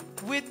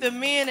with the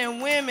men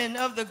and women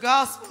of the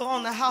gospel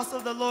on the house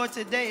of the Lord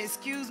today.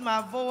 Excuse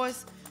my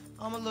voice.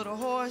 I'm a little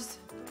hoarse.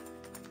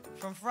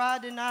 From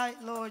Friday night,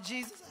 Lord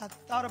Jesus, I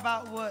thought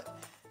about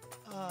what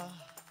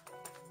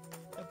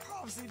the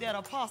prophecy that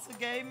Apostle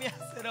gave me.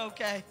 I said,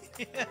 okay.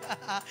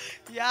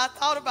 Yeah, I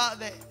thought about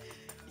that.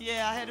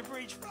 Yeah, I had to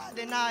preach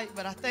Friday night,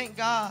 but I thank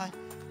God,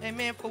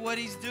 amen, for what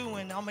he's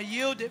doing. I'm a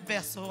yielded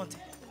vessel unto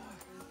the Lord.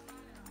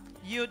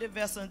 Yielded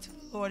vessel unto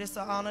the Lord. It's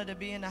an honor to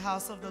be in the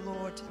house of the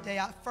Lord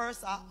today.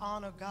 First, I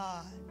honor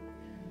God.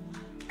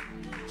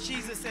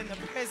 Jesus, in the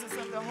presence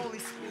of the Holy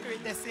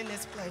Spirit that's in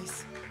this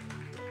place.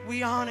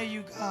 We honor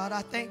you, God.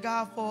 I thank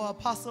God for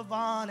Apostle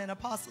Vaughn and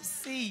Apostle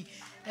C.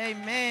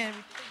 Amen.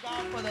 We thank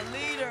God for the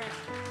leaders.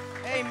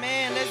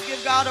 Amen. Let's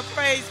give God a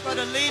praise for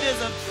the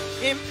leaders of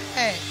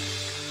Impact.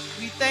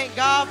 We thank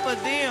God for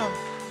them.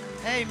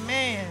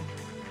 Amen.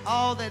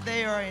 All that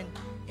they are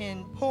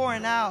in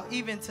pouring out,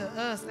 even to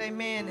us.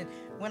 Amen. And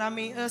when I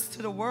mean us,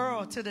 to the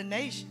world, to the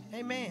nation.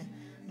 Amen.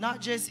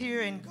 Not just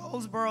here in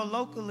Goldsboro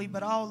locally,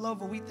 but all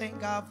over. We thank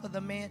God for the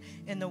man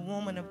and the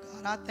woman of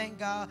God. I thank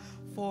God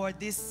for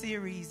this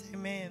series,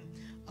 amen,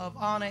 of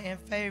honor and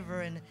favor.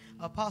 And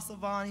Apostle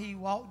Vaughn, he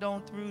walked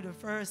on through the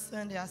first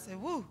Sunday. I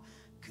said, woo,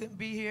 couldn't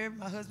be here.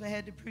 My husband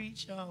had to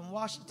preach in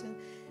Washington.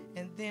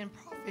 And then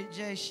Prophet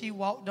Jay, she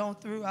walked on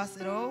through. I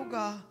said, oh,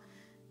 God,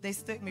 they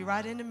stuck me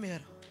right in the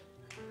middle.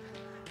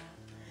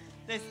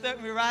 They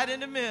stuck me right in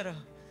the middle.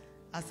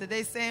 I said,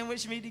 they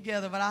sandwiched me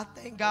together, but I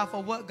thank God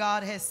for what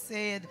God has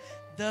said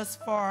thus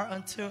far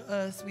unto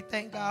us. We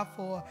thank God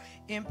for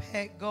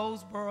Impact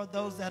Goldsboro,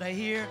 those that are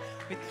here.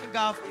 We thank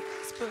God for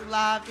Facebook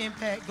Live,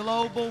 Impact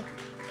Global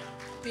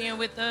being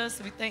with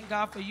us. We thank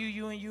God for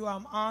you and you.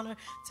 I'm honored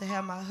to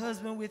have my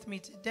husband with me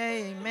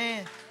today.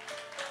 Amen.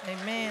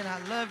 Amen. I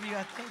love you.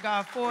 I thank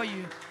God for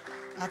you.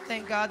 I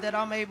thank God that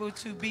I'm able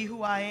to be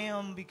who I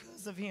am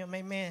because of him.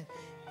 Amen.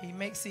 He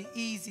makes it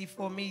easy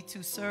for me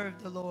to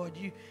serve the Lord.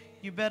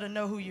 You better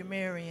know who you're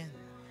marrying.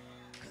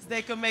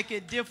 they can make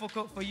it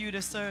difficult for you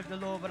to serve the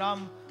Lord. But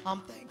I'm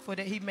thankful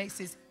that he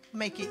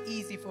make it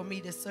easy for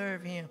me to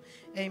serve him.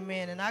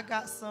 Amen. And I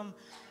got some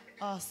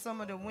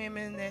of the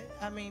women that,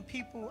 I mean,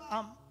 people,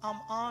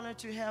 I'm honored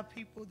to have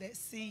people that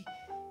see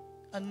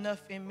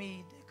enough in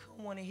me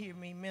that want to hear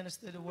me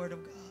minister the word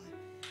of God.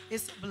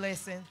 It's a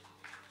blessing.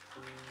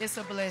 It's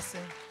a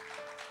blessing.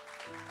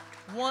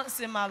 Once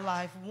in my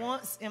life,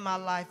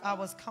 I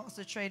was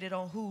concentrated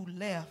on who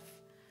left.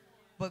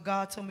 But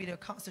God told me to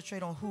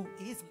concentrate on who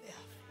is left.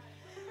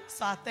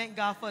 So I thank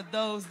God for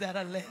those that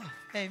are left.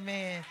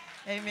 Amen.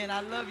 Amen.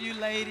 I love you,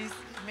 ladies.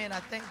 Amen. I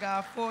thank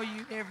God for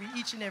you,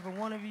 each and every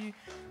one of you.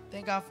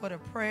 Thank God for the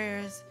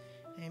prayers.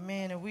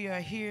 Amen. And we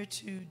are here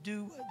to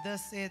do what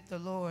thus saith the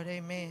Lord.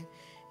 Amen.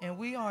 And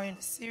we are in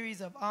a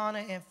series of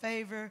honor and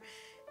favor.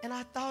 And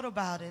I thought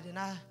about it, and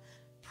I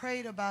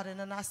prayed about it,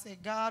 and I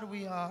said, God,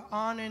 we are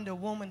honoring the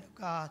woman of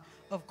God,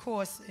 of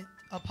course,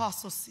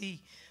 Apostle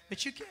C.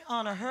 But you can't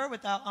honor her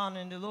without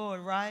honoring the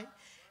Lord, right?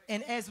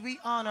 And as we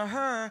honor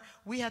her,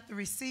 we have to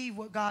receive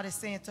what God is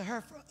saying to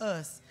her for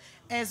us.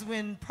 As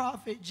when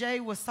Prophet Jay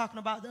was talking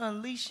about the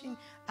unleashing,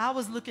 I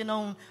was looking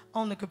on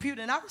the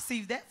computer, and I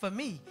received that for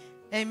me.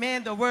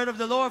 Amen, the word of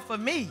the Lord for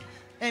me.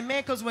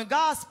 Amen, because when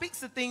God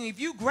speaks a thing, if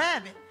you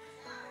grab it,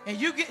 and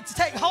you get to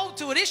take hold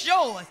to it, it's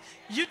yours.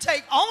 You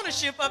take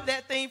ownership of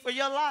that thing for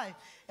your life.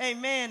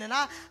 Amen. And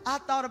I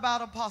thought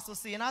about Apostle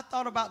C, and I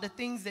thought about the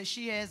things that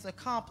she has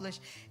accomplished.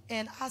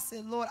 And I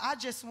said, Lord, I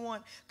just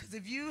want, because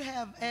if you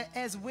have,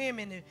 as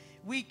women,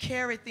 we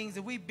carry things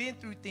and we've been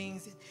through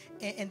things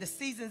and the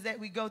seasons that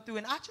we go through,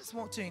 and I just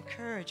want to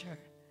encourage her.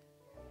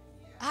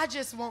 I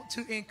just want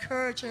to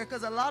encourage her,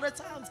 because a lot of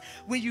times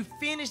when you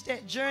finish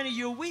that journey,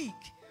 you're weak.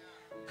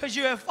 Because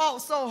you have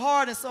fought so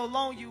hard and so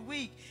long, you're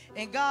weak.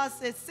 And God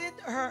said, send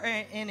her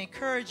an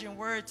encouraging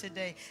word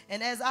today.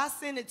 And as I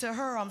send it to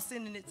her, I'm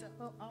sending it to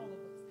all of us.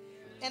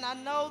 And I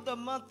know the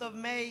month of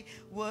May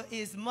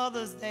is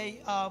Mother's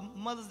Day.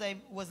 Mother's Day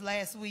was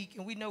last week,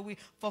 and we know we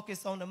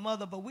focus on the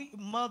mother, but we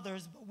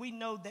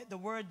know that the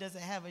word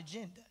doesn't have a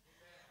gender.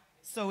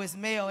 So it's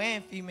male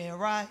and female,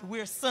 right?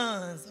 We're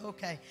sons.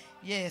 Okay.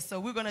 Yeah, so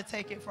we're going to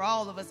take it for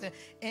all of us.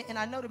 And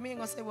I know the men are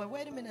going to say, well,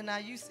 wait a minute now,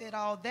 you said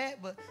all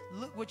that, but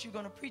look what you're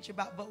going to preach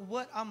about. But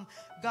what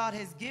God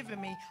has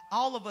given me,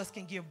 all of us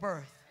can give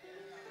birth.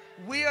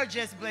 We are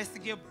just blessed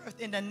to give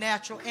birth in the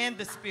natural and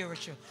the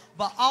spiritual.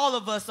 But all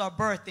of us are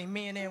birthing,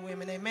 men and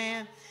women.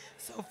 Amen.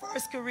 So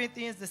 1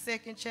 Corinthians, the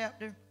 2nd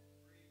chapter.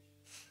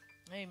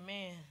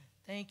 Amen.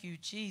 Thank you,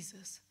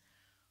 Jesus.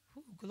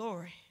 Ooh,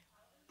 glory.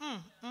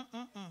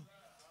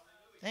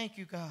 Thank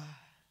you, God.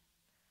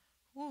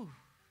 Woo.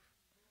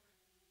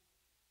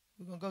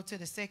 We're going to go to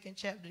the 2nd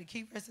chapter. The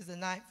key verse is the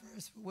 9th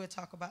verse, but we'll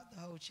talk about the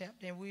whole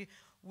chapter. And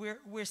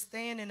we're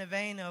staying in the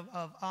vein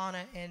of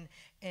honor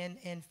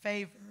and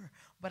favor.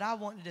 But I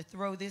wanted to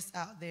throw this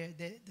out there,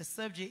 that the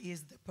subject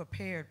is the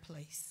prepared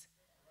place.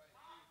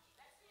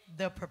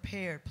 The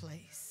prepared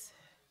place.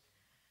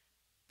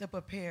 The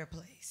prepared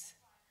place.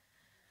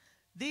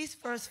 These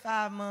first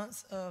 5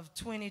 months of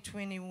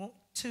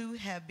 2022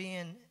 have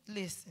been,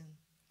 listen,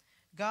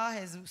 God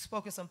has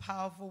spoken some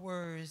powerful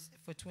words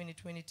for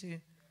 2022.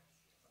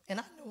 And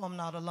I know I'm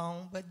not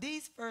alone, but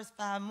these first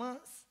 5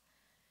 months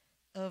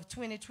of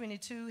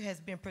 2022 has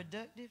been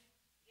productive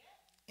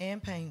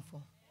and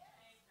painful.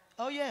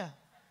 Oh, yeah.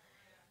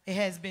 It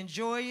has been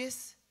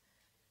joyous,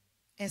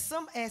 and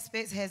some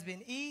aspects has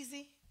been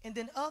easy, and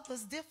then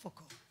others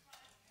difficult.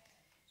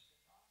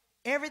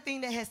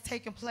 Everything that has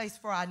taken place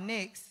for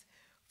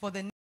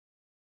the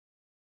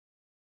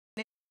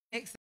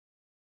next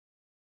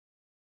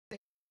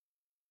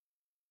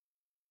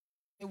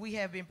that we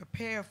have been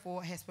prepared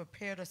for has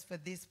prepared us for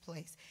this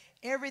place.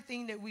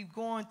 Everything that we've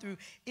gone through,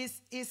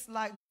 it's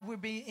like we're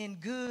being in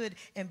good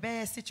and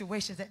bad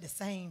situations at the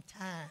same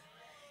time.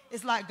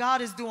 It's like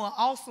God is doing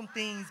awesome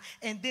things,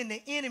 and then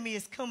the enemy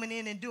is coming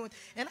in and doing.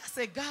 And I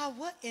said, God,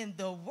 what in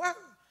the world?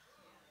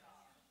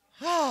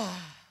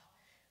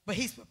 But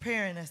he's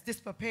preparing us, this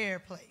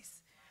prepared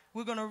place.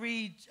 We're going to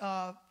read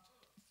 1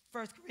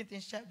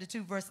 Corinthians chapter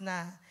 2, verse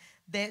 9.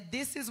 That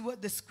this is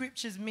what the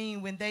scriptures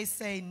mean when they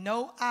say,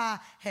 no eye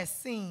has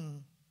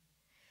seen,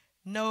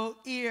 no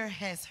ear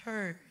has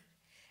heard,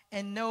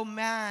 and no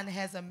mind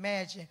has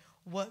imagined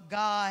what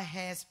God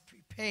has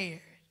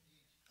prepared,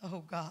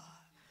 oh God,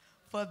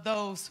 for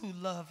those who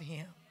love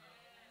him.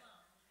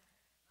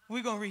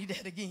 We're going to read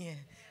that again.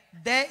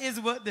 That is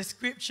what the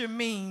scripture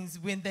means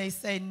when they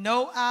say,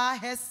 no eye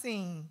has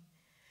seen,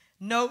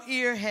 no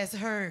ear has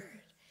heard,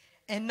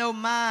 and no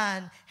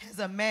mind has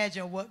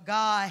imagined what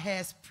God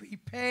has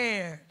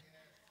prepared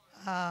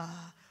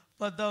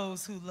for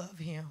those who love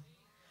him.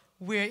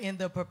 We're in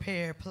the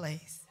prepared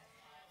place.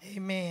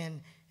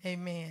 Amen.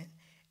 Amen.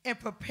 And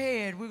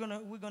prepared, we're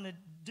gonna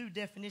do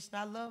definitions.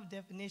 I love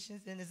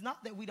definitions, and it's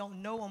not that we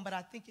don't know them, but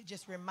I think it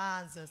just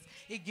reminds us.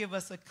 It gives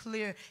us a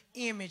clear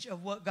image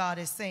of what God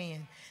is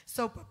saying.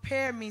 So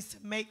prepare means to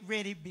make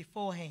ready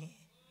beforehand.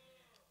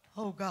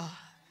 Oh God,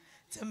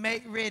 to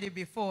make ready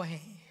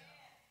beforehand.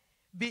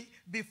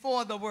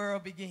 Before the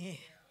world began.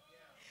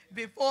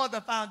 before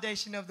the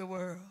foundation of the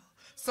world.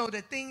 So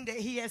the thing that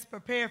he has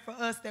prepared for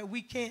us that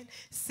we can't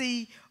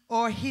see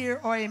or hear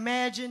or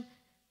imagine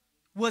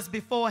was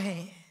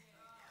beforehand.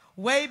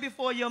 Way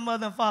before your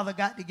mother and father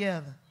got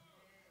together.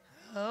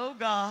 Oh,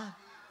 God.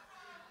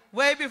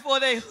 Way before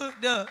they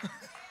hooked up.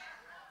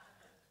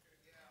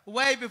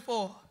 Way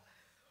before.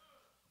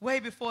 Way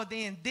before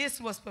then,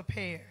 this was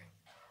prepared.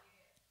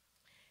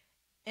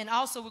 And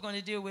also we're going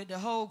to deal with the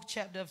whole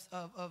chapter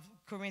of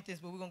Corinthians,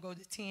 but we're going to go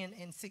to 10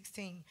 and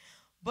 16.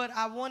 But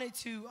I wanted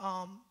to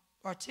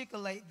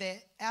articulate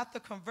that after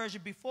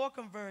conversion, before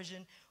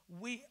conversion,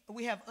 we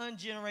have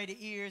ungenerated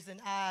ears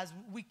and eyes.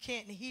 We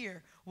can't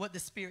hear what the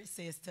Spirit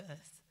says to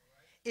us.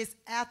 It's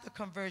after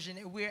conversion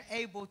that we're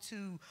able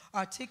to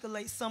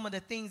articulate some of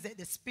the things that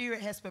the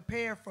Spirit has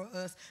prepared for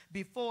us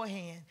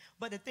beforehand.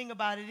 But the thing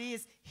about it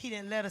is, he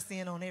didn't let us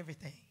in on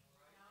everything.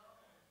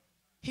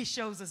 He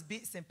shows us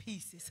bits and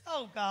pieces.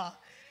 Oh, God.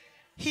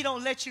 He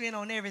don't let you in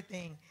on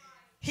everything.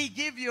 He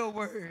give you a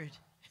word.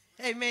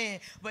 Amen.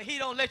 But he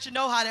don't let you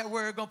know how that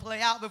word going to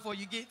play out before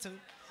you get to it.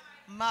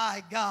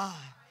 My God.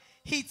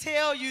 He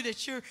tell you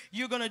that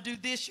you're going to do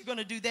this, you're going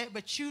to do that,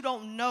 but you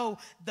don't know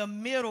the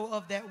middle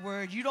of that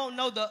word. You don't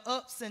know the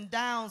ups and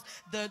downs,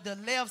 the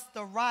lefts,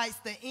 the rights,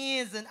 the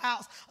ins and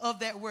outs of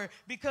that word.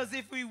 Because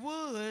if we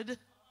would,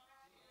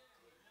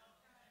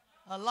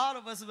 a lot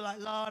of us would be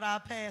like, Lord, I'll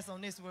pass on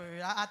this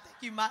word. I think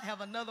you might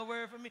have another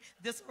word for me.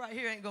 This right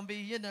here ain't going to be,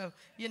 you know,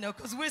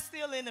 because we're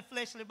still in the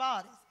fleshly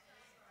bodies.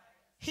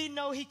 He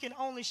know he can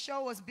only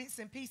show us bits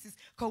and pieces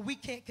because we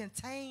can't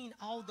contain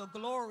all the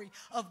glory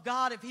of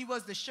God if he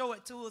was to show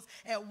it to us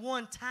at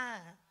one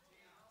time.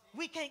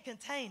 We can't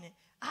contain it.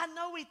 I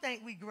know we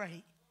think we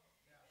great.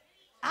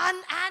 I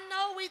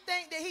know we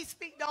think that he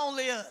speak to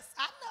only us.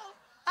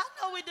 I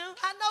know we do.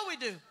 I know we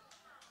do.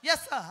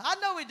 Yes, sir. I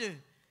know we do.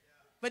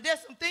 But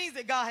there's some things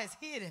that God has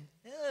hidden,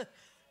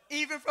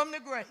 even from the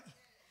great.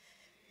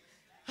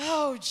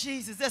 Oh,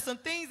 Jesus. There's some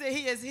things that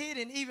he has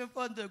hidden even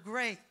from the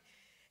great.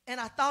 And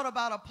I thought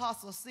about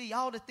Apostle C,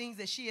 all the things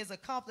that she has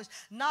accomplished,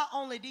 not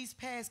only these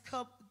past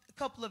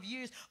couple of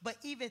years, but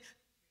even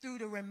through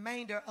the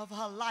remainder of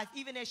her life,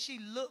 even as she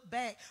looked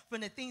back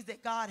from the things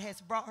that God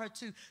has brought her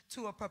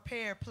to a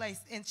prepared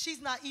place. And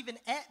she's not even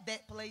at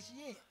that place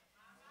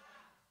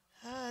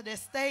yet.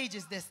 There's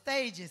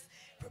stages.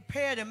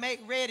 Prepare to make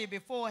ready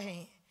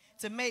beforehand.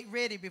 To make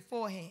ready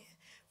beforehand.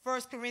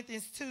 1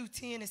 Corinthians 2,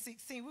 10 and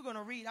 16. We're going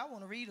to read. I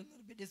want to read a little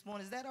bit this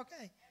morning. Is that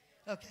okay?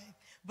 Okay.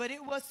 But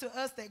it was to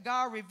us that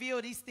God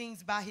revealed these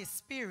things by his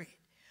Spirit.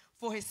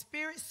 For his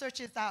Spirit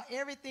searches out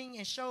everything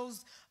and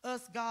shows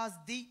us God's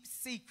deep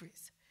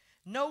secrets.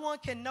 No one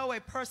can know a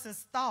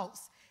person's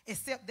thoughts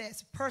except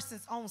that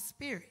person's own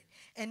spirit.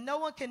 And no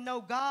one can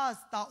know God's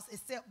thoughts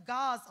except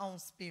God's own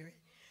spirit.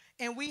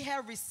 And we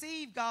have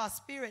received God's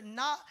Spirit,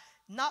 not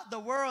the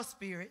world's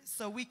spirit,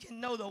 so we can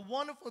know the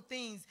wonderful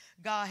things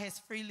God has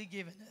freely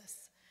given us.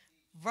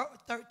 Verse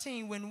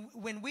 13,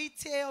 when we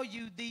tell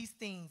you these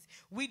things,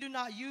 we do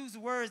not use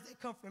words that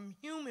come from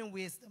human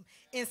wisdom.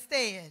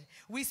 Instead,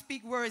 we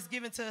speak words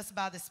given to us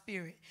by the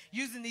Spirit,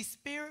 using these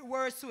spirit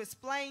words to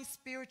explain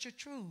spiritual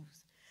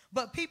truths.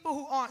 But people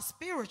who aren't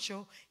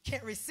spiritual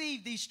can't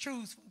receive these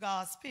truths from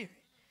God's Spirit.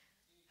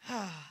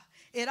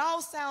 It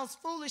all sounds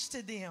foolish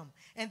to them,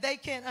 and they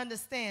can't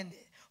understand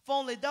it. For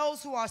only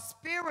those who are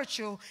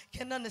spiritual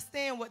can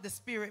understand what the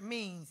Spirit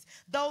means.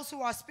 Those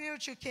who are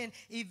spiritual can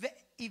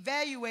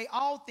evaluate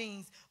all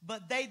things,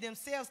 but they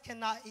themselves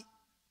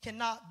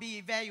cannot be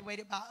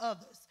evaluated by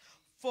others.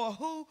 For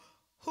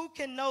who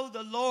can know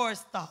the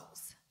Lord's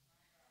thoughts?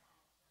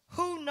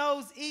 Who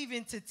knows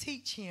even to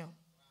teach him?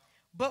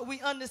 But we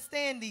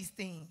understand these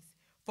things,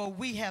 for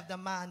we have the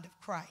mind of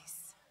Christ.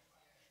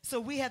 So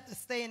we have to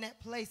stay in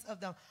that place of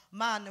the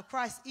mind of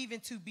Christ, even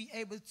to be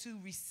able to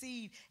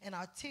receive and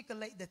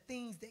articulate the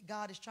things that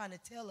God is trying to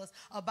tell us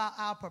about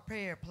our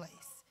prepared place.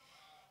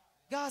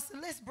 God said,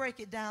 let's break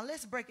it down.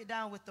 Let's break it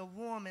down with the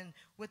woman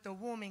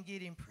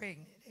getting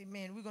pregnant.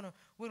 Amen.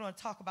 We're gonna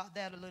talk about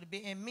that a little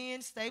bit. And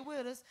men, stay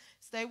with us.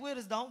 Stay with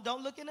us.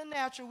 Don't look in the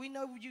natural. We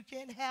know you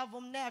can't have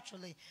them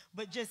naturally,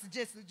 but just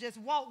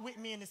walk with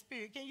me in the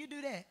Spirit. Can you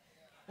do that?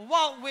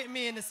 Walk with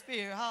me in the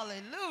Spirit.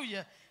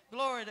 Hallelujah.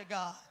 Glory to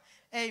God.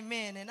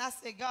 Amen. And I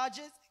said, God,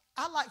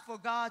 I like for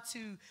God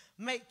to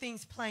make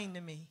things plain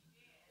to me.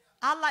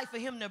 I like for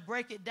him to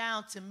break it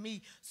down to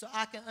me so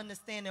I can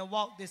understand and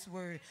walk this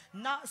word.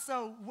 Not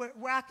so where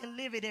I can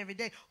live it every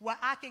day, where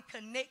I can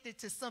connect it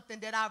to something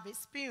that I've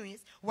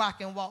experienced, where I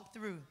can walk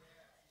through.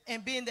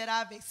 And being that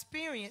I've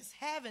experienced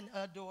having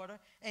a daughter,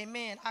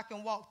 amen, I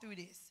can walk through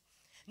this.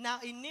 Now,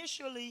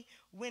 initially,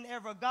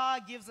 whenever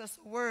God gives us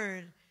a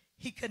word,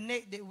 he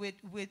connected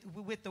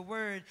with the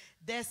word.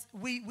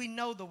 We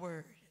know the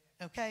word.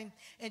 Okay?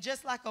 And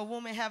just like a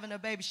woman having a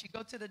baby, she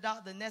go to the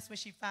doctor, and that's when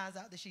she finds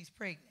out that she's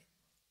pregnant.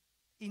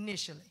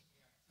 Initially.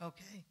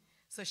 Okay?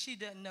 So she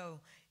doesn't know.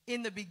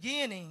 In the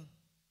beginning,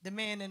 the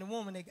man and the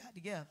woman, they got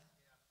together.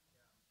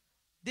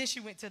 Then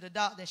she went to the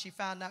doctor, and she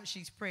found out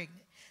she's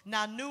pregnant.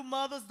 Now, new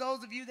mothers,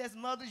 those of you that's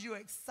mothers, you're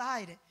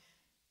excited.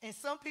 And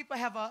some people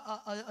have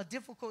a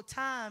difficult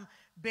time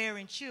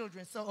bearing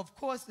children. So, of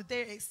course,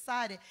 they're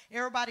excited.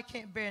 Everybody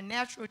can't bear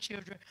natural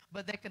children,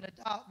 but they can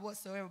adopt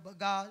whatsoever. But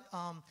God,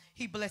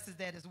 he blesses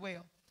that as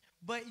well.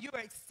 But you're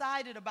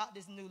excited about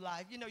this new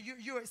life. You know,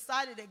 you're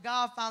excited that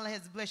God finally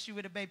has blessed you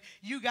with a baby.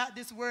 You got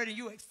this word, and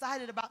you're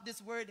excited about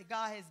this word that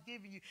God has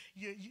given you.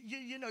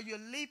 You know, you're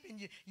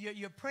leaping,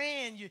 you're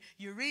praying,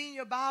 you're reading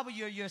your Bible,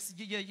 you're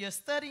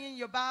studying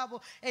your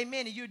Bible,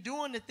 amen, and you're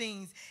doing the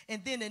things.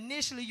 And then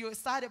initially you're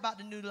excited about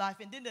the new life,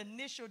 and then the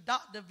initial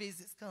doctor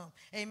visits come,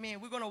 amen.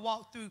 We're going to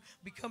walk through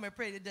becoming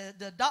pregnant.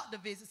 The doctor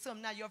visits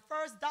come. Now, your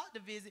first doctor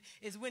visit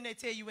is when they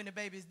tell you when the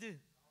baby's due.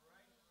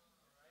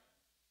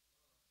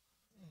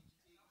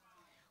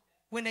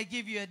 When they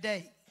give you a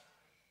date.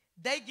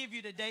 They give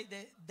you the date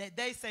that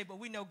they say, but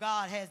we know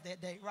God has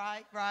that date,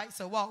 right? Right?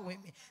 So walk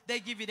with me. They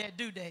give you that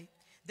due date.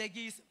 They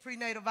give you some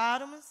prenatal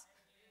vitamins.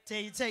 Tell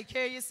you to take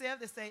care of yourself.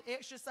 They say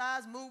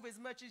exercise, move as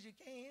much as you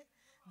can.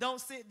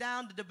 Don't sit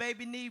down. The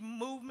baby need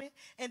movement.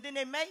 And then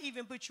they may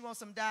even put you on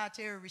some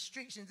dietary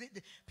restrictions. It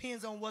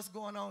depends on what's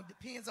going on.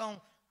 Depends on,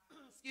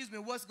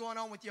 what's going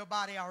on with your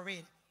body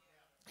already.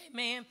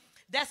 Amen.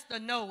 That's the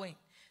knowing.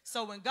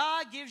 So when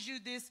God gives you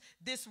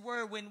this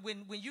word,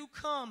 when you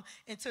come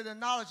into the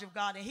knowledge of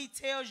God and he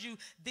tells you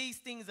these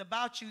things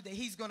about you that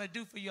he's going to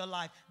do for your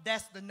life,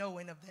 that's the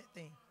knowing of that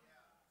thing.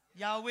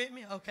 Y'all with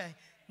me? Okay.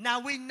 Now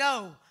we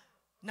know.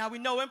 Now we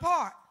know in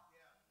part.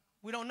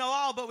 We don't know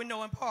all, but we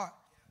know in part.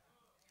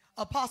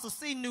 Apostle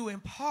C knew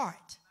in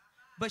part,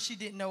 but she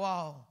didn't know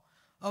all.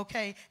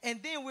 Okay.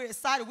 And then we're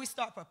excited. We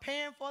start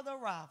preparing for the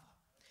arrival.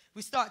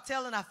 We start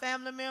telling our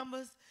family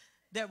members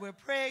that we're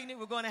pregnant,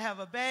 we're going to have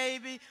a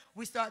baby.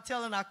 We start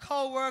telling our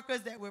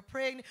co-workers that we're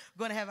pregnant.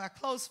 We're going to have our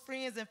close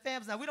friends and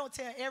families. Now, we don't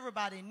tell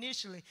everybody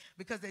initially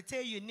because they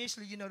tell you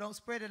initially, don't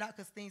spread it out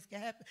because things can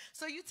happen.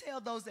 So you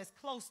tell those that's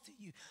close to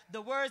you.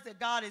 The words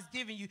that God has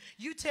given you,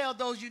 you tell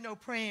those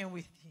praying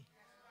with you.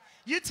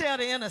 You tell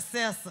the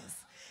intercessors.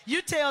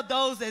 You tell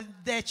those that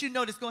that's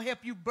going to help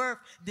you birth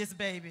this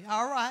baby.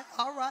 All right.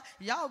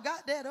 Y'all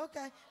got that?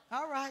 Okay.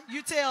 All right.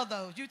 You tell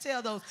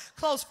those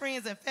close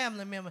friends and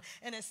family members.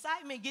 And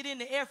excitement get in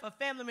the air for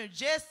family members,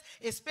 just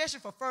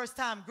especially for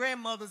first-time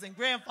grandmothers and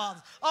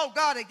grandfathers. Oh,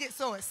 God, they get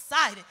so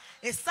excited.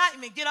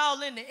 Excitement get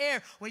all in the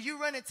air. When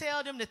you run and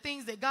tell them the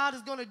things that God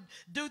is going to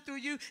do through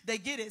you, they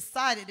get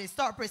excited. They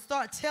start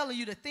telling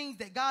you the things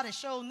that God has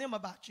shown them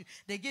about you.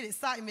 They get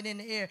excitement in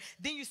the air.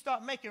 Then you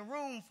start making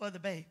room for the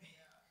baby.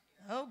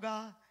 Oh,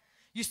 God.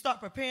 You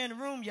start preparing the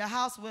room, your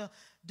house. Well,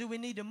 do we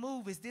need to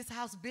move? Is this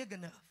house big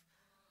enough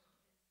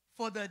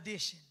for the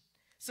addition?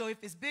 So if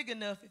it's big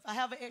enough, if I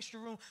have an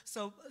extra room,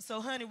 so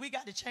honey, we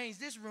got to change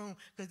this room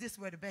because this is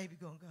where the baby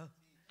going to go.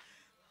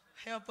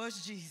 Help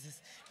us, Jesus.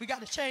 We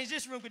got to change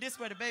this room because this is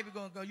where the baby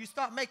going to go. You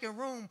start making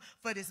room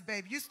for this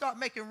baby. You start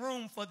making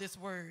room for this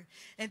word.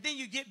 And then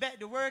you get back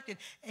to work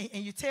and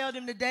you tell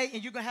them the date,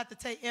 and you're going to have to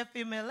take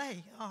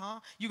FMLA.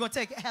 You're going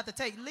to have to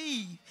take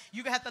leave.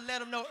 You're going to have to let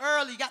them know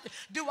early. You got to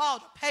do all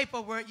the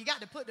paperwork. You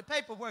got to put the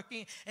paperwork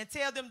in and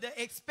tell them the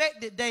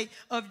expected date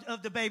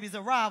of the baby's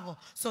arrival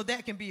so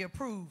that can be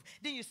approved.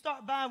 Then you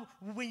start buying.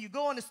 When you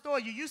go in the store,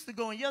 you used to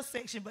go in your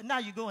section, but now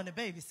you go in the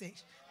baby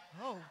section.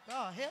 Oh,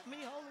 God, help me,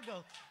 Holy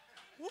Ghost.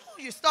 Woo,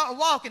 you start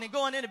walking and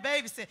going in the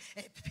baby section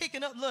and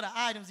picking up little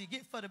items you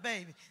get for the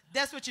baby.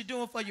 That's what you're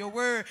doing for your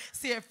word.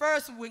 See, at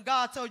first when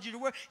God told you the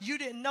word, you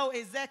didn't know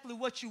exactly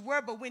what you were,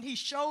 but when he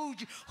showed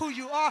you who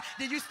you are,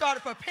 then you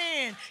started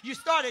preparing. You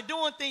started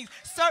doing things,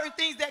 certain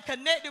things that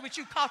connected with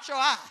you caught your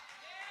eye.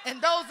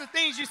 And those are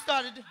things you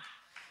started doing.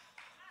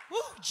 Woo,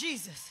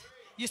 Jesus.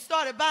 You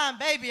started buying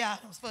baby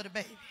items for the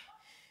baby.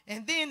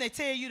 And then they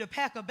tell you to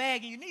pack a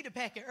bag, and you need to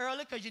pack it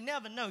early because you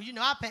never know.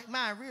 I packed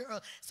mine real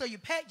early. So you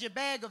packed your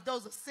bag of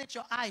those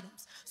essential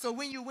items. So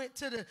when you went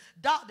to the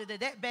doctor,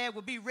 that bag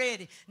would be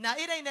ready. Now,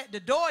 it ain't at the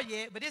door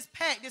yet, but it's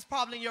packed. It's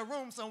probably in your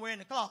room somewhere in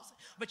the closet.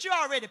 But you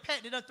already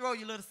packed it up, throw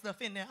your little stuff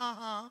in there.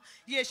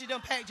 Yes, you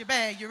done packed your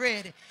bag. You're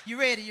ready. You're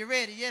ready. You're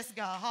ready. Yes,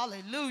 God.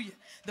 Hallelujah.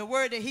 The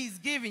word that he's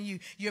giving you,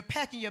 you're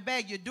packing your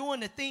bag. You're doing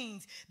the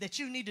things that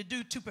you need to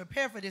do to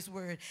prepare for this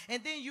word.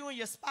 And then you and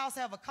your spouse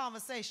have a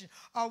conversation.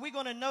 Are we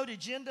going to know the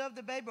gender of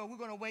the baby, or we're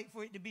going to wait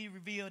for it to be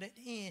revealed at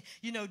the end?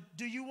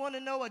 Do you want to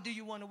know, or do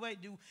you want to wait?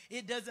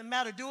 It doesn't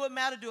matter. Do it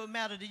matter? Do it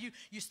matter to you?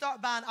 You start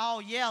buying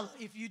all yellow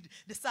if you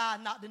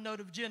decide not to know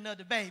the gender of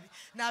the baby.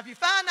 Now, if you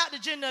find out the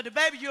gender of the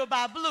baby, you'll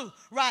buy blue.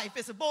 Right. If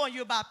it's a boy,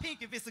 you'll buy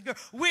pink. If it's a girl,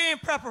 we're in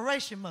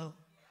preparation mode.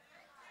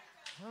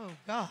 Oh,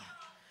 God.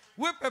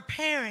 We're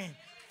preparing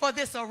for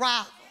this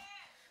arrival.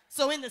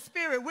 So in the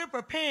spirit, we're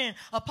preparing.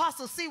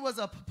 Apostle C was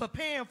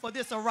preparing for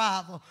this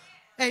arrival.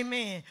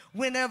 Amen.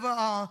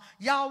 Whenever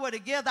y'all were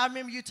together, I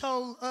remember you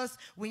told us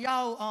when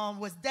y'all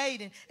was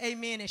dating,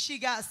 amen, and she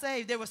got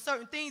saved, there were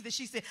certain things that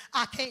she said,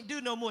 I can't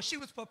do no more. She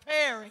was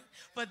preparing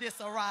for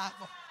this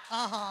arrival.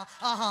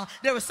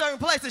 There were certain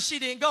places she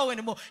didn't go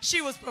anymore.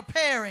 She was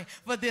preparing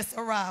for this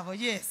arrival.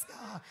 Yes,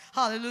 God.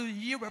 Hallelujah.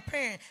 You're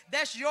preparing.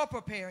 That's your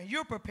preparing.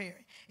 You're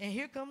preparing. And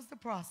here comes the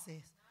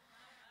process.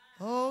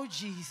 Oh,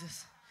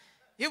 Jesus.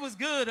 It was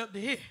good up to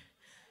here.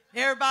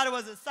 Everybody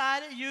was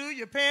excited. You,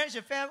 your parents,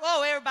 your family.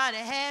 Oh, everybody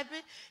happy.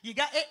 You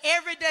got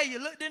every day you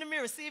looked in the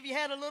mirror, see if you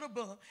had a little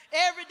bump.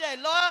 Every day,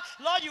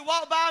 Lord, you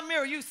walk by a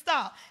mirror, you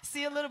stop,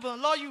 see a little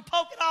bump. Lord, you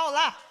poke it all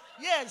out.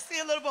 Yeah, see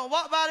a little bump.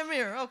 Walk by the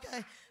mirror.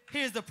 Okay,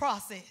 here's the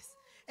process.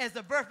 As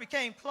the birth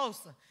became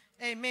closer,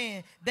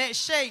 amen. That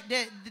shape,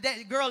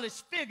 that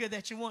girlish figure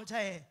that you want to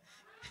have,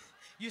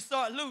 you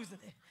start losing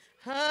it.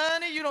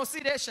 Honey, you don't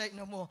see that shape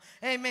no more.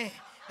 Amen.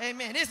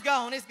 Amen. It's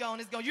gone. It's gone.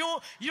 It's gone. You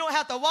don't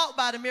have to walk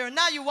by the mirror.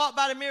 Now you walk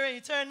by the mirror and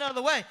you turn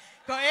another way.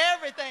 Because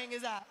everything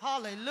is out.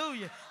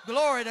 Hallelujah.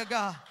 Glory to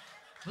God.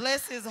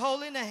 Bless his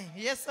holy name.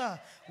 Yes, sir.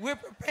 We're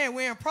preparing.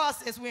 We're in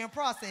process. We're in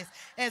process.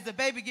 As the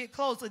baby get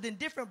closer, then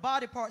different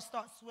body parts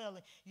start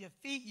swelling. Your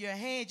feet, your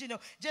hands,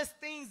 just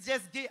things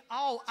just get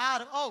all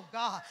out of, oh,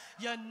 God.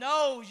 Your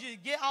nose, you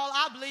get all,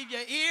 I believe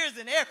your ears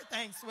and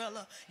everything swell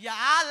up. Your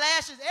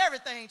eyelashes,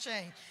 everything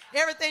change.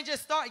 Everything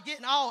just start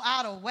getting all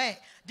out of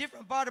whack.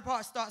 Different body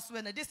parts start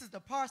swelling. This is the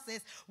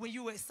process when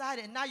you were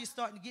excited, and now you're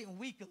starting to get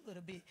weak a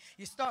little bit.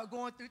 You start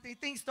going through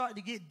things start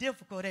to get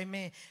difficult.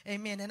 Amen.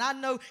 Amen. And I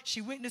know she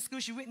went to school.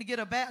 She went to get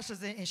her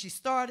bachelor's, and she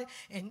started.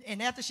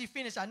 And after she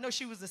finished, I know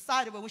she was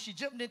excited. But when she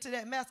jumped into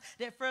that mess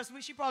that first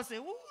week, she probably said,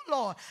 "Ooh,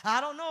 Lord, I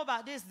don't know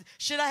about this.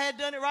 Should I have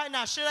done it right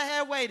now? Should I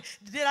have waited?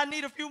 Did I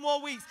need a few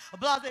more weeks?"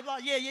 Blah, blah, blah.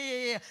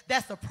 Yeah.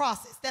 That's the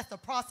process. That's the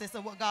process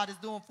of what God is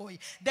doing for you.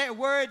 That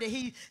word that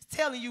he's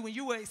telling you when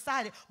you were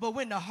excited, but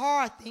when the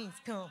hard things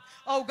come,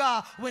 oh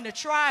God, when the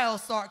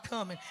trials start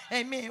coming,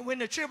 amen, when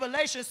the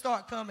tribulations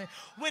start coming,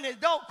 when it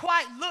don't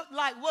quite look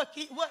like what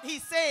he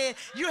said,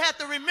 you have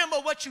to remember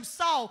what you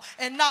saw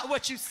and not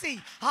what you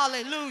see.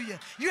 Hallelujah.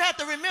 You have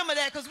to remember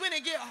that, because when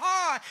it get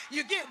hard,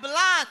 you get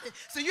blinded.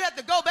 So you have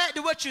to go back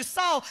to what you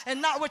saw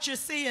and not what you're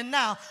seeing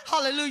now.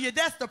 Hallelujah.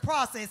 That's the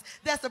process.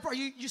 That's the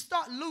you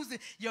start losing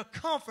your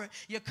comfort.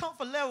 Your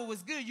comfort level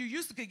was good. You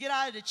used to could get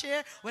out of the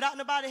chair without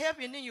nobody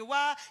helping you, and then your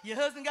wife, your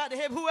husband got to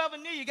help. Whoever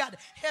knew you got to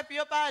help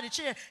you up out of the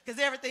chair, because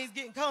everything's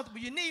getting comfortable.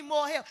 You need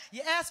more help.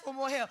 You ask for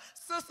more help.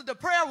 Sister, the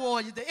prayer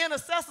warriors, the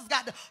intercessors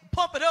got to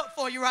pump it up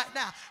for you right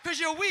now, because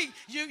you're weak.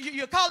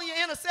 You're calling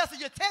your intercessors.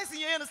 You're texting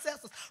your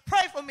intercessors.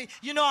 Pray for me.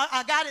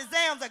 I got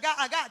exams.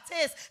 I got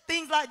tests.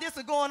 Things like this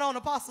are going on,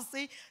 Apostle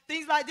C.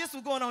 Things like this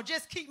are going on.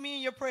 Just keep me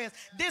in your prayers.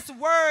 This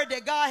word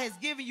that God has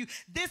given you,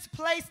 this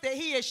place that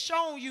he has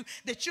shown you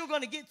that you're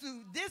going to get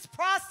through, this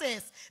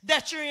process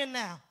that you're in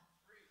now.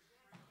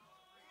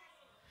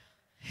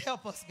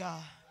 Help us,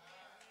 God.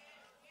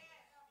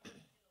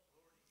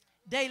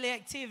 Daily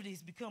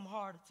activities become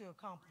harder to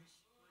accomplish.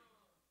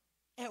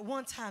 At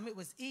one time, it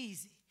was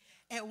easy.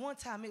 At one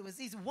time, it was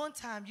easy. One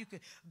time, you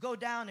could go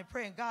down and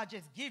pray, and God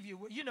just give you,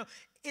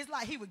 it's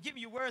like he would give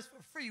you words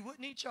for free,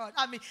 wouldn't he, Charles?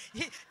 I mean,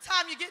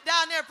 time you get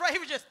down there and pray, he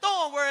was just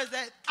throwing words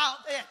out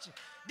at you.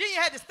 Then you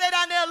had to stay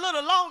down there a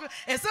little longer,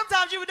 and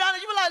sometimes you were down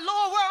there, you were like,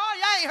 "Lord, where are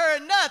you? I ain't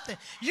heard nothing.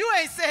 You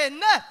ain't said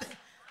nothing.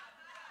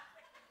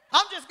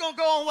 I'm just going to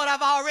go on what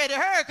I've already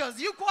heard, because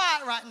you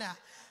quiet right now."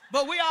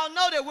 But we all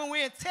know that when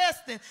we're in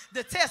testing,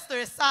 the tester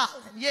is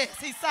silent. Yes,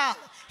 he's silent.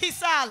 He's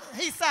silent.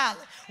 He's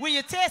silent. When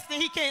you're testing,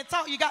 he can't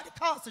talk. You got to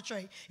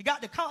concentrate. You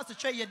got to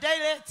concentrate. Your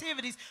daily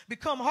activities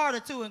become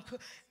harder to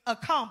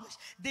accomplish.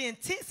 The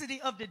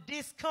intensity of the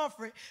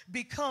discomfort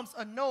becomes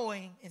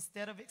annoying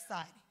instead of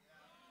exciting.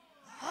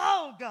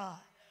 Oh, God.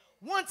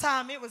 One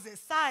time it was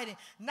exciting.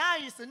 Now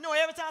it's annoying.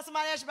 Every time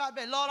somebody asks you about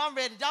baby, "Lord, I'm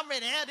ready to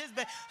have this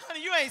baby."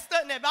 Honey, you ain't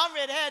studying that, but I'm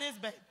ready to have this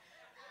baby.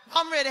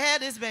 I'm ready to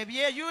have this baby.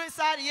 Yeah, you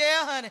excited?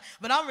 Yeah, honey.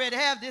 But I'm ready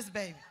to have this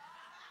baby.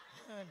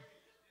 Honey.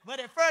 But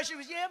at first she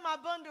was, "Yeah, my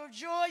bundle of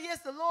joy. Yes,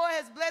 the Lord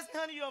has blessed me."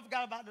 Honey, you don't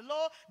forgot about the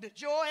Lord, the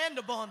joy, and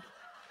the bundle.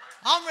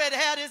 I'm ready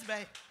to have this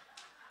baby.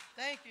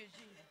 Thank you,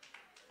 Jesus.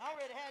 I'm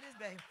ready to have this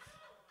baby.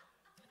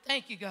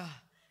 Thank you, God.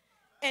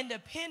 And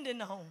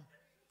depending on,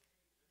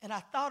 and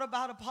I thought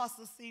about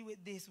Apostle C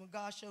with this when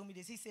God showed me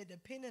this. He said,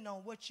 depending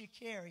on what you're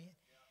carrying,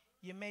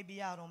 you may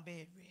be out on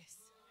bed rest.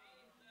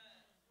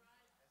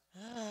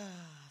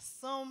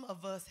 Some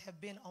of us have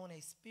been on a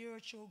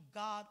spiritual,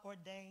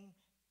 God-ordained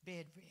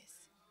bed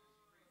rest.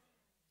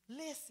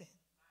 Listen,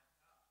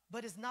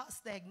 but it's not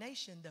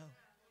stagnation, though.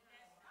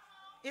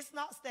 It's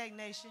not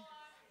stagnation.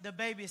 The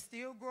baby is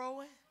still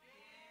growing.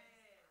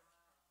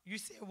 You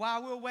said,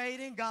 while we're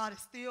waiting, God is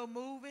still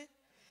moving.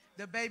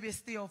 The baby is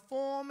still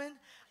forming.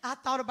 I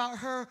thought about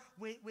her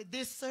with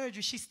this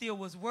surgery. She still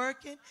was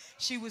working.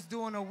 She was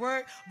doing her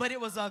work, but it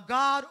was a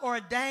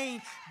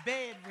God-ordained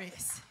bed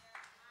rest.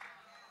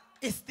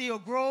 It's still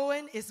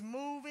growing. It's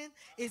moving.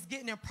 It's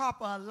getting in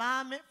proper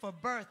alignment for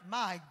birth.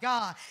 My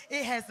God.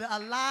 It has to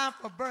align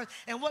for birth.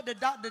 And what the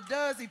doctor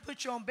does, he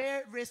puts you on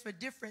bed rest for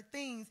different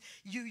things.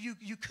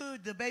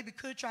 The baby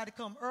could try to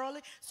come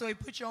early, so he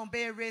put you on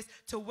bed rest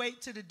to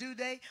wait to the due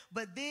date.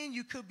 But then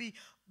you could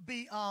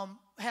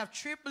have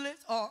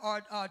triplets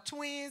or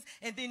twins,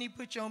 and then he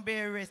put you on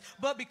bed rest.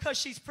 But because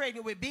she's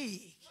pregnant with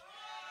Big,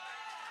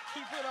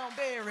 he put on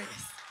bed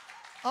rest.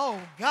 Oh,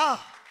 God.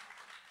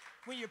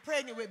 When you're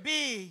pregnant with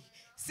Big,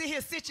 see,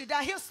 he'll sit you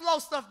down. He'll slow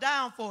stuff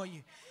down for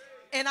you.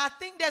 And I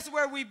think that's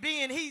where we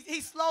been. He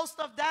slows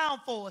stuff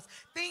down for us.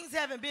 Things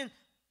haven't been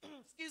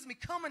excuse me,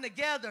 coming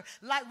together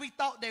like we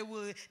thought they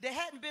would. They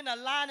hadn't been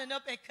aligning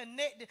up and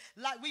connected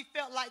like we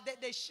felt like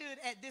that they should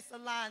at this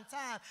aligned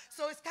time.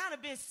 So it's kind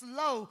of been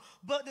slow.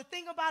 But the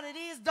thing about it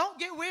is, don't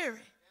get weary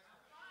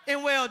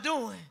in well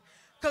doing.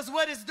 Because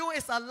what it's doing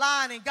is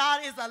aligning.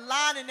 God is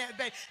aligning that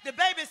baby. The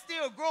baby's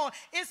still growing.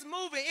 It's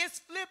moving. It's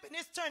flipping.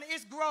 It's turning.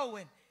 It's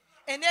growing.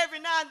 And every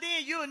now and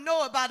then you'll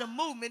know it by the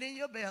movement in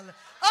your belly.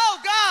 Oh,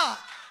 God.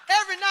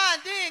 Every now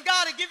and then,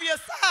 God will give you a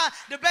sign,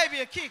 the baby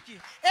will kick you.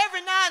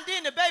 Every now and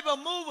then, the baby will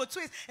move or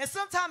twist. And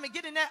sometimes it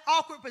get in that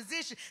awkward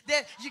position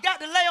that you got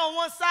to lay on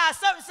one side.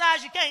 Certain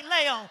sides you can't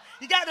lay on.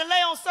 You got to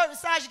lay on certain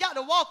sides. You got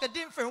to walk a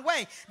different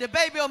way. The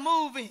baby will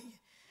move in you.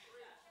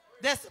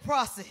 That's the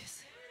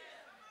process.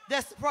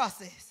 That's the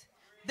process.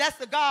 That's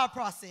the God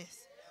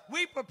process.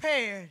 We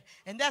prepared,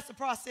 and that's the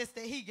process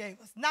that he gave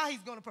us. Now he's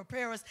going to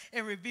prepare us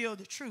and reveal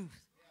the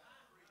truth.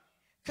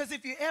 Because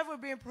if you ever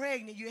been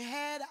pregnant, you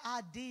had an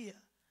idea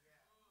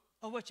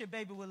of what your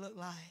baby would look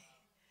like.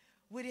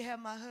 Would he have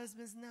my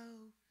husband's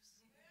nose?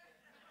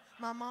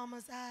 My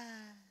mama's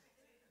eyes?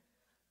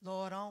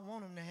 Lord, I don't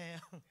want him to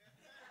have.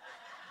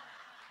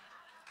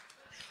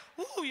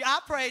 Ooh, I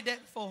prayed that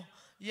before.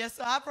 Yes,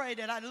 sir, I prayed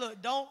that.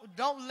 Look,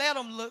 don't let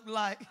them look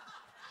like.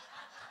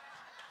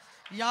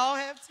 Y'all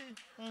have to.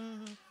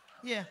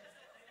 Yeah.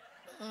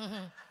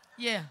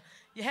 Yeah.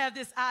 You have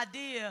this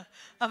idea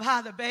of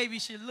how the baby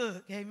should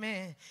look.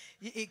 Amen.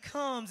 It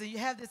comes and you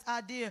have this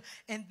idea.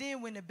 And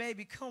then when the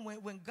baby comes,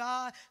 when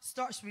God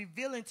starts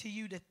revealing to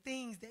you the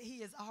things that he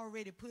has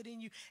already put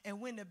in you,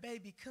 and when the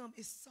baby comes,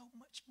 it's so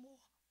much more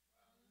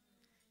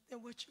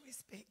than what you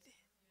expected.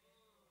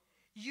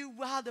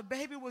 While the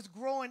baby was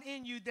growing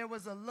in you, there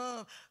was a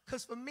love.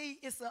 Because for me,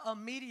 it's an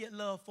immediate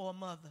love for a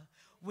mother.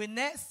 When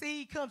that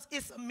seed comes,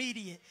 it's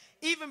immediate.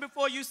 Even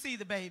before you see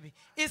the baby,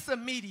 it's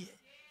immediate.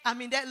 I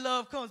mean, that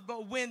love comes.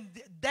 But when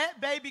that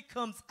baby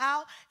comes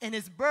out and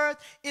is birthed,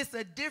 it's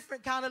a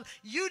different kind of.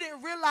 You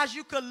didn't realize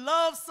you could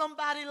love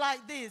somebody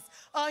like this,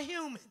 a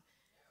human.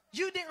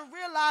 You didn't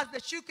realize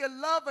that you could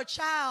love a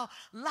child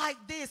like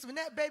this. When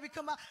that baby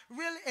come out,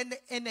 really,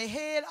 and the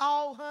head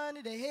all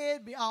honey, the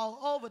head be all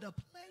over the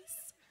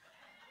place.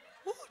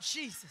 Oh,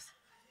 Jesus.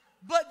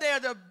 But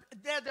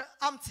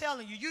I'm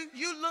telling you,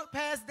 you look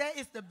past that,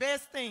 it's the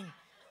best thing.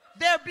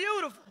 They're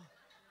beautiful.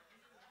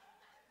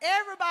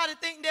 Everybody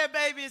think their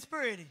baby is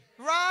pretty.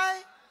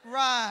 Right?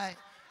 Right.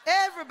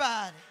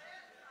 Everybody.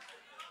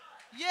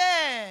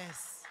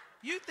 Yes.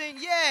 You think,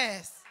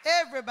 yes.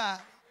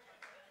 Everybody.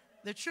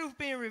 The truth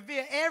being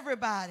revealed,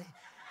 everybody.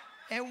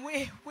 And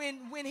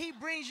when he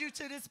brings you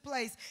to this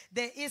place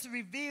that it's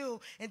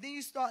revealed, and then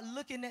you start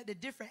looking at the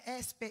different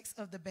aspects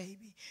of the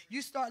baby.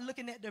 You start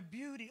looking at the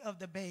beauty of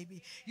the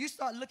baby. You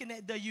start looking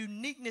at the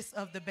uniqueness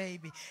of the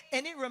baby.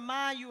 And it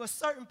reminds you of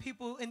certain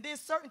people, and then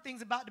certain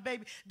things about the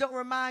baby don't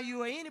remind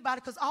you of anybody,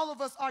 because all of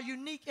us are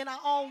unique in our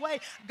own way.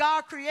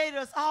 God created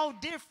us all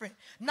different.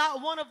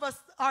 Not one of us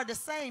are the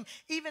same.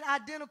 Even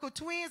identical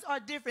twins are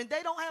different.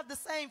 They don't have the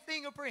same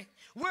fingerprint.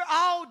 We're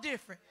all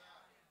different.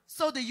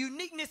 So the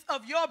uniqueness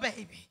of your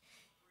baby,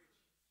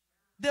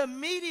 the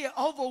immediate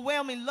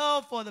overwhelming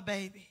love for the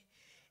baby.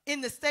 In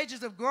the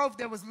stages of growth,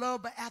 there was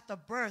love, but after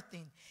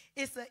birthing,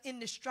 it's an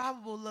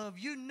indescribable love.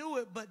 You knew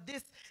it, but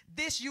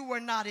this you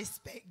were not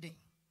expecting.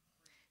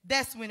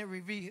 That's when it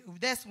revealed.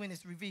 That's when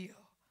it's revealed.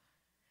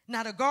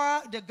 Now the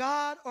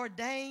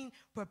God-ordained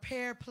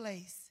prepared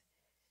place.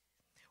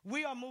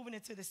 We are moving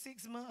into the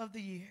 6th month of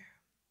the year.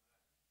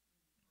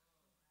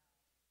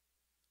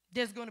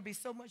 There's going to be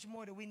so much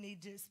more that we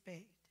need to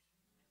expect.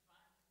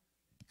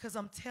 Because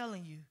I'm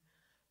telling you,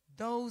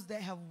 those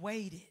that have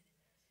waited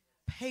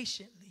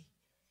patiently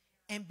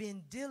and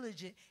been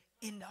diligent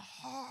in the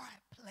hard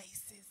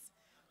places,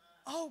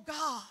 oh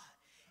God,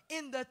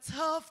 in the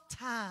tough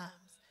times,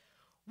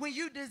 when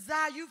you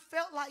desire, you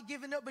felt like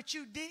giving up, but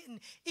you didn't.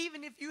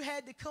 Even if you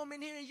had to come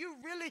in here and you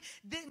really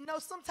didn't know.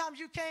 Sometimes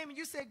you came and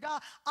you said, God,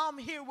 I'm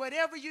here.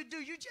 Whatever you do,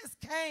 you just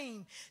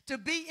came to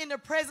be in the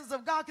presence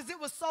of God because it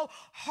was so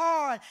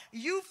hard.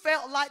 You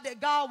felt like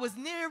that God was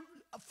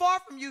far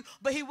from you,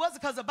 but he wasn't,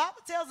 because the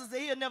Bible tells us that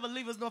he'll never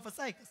leave us nor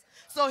forsake us.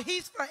 So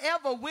he's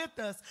forever with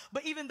us.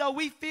 But even though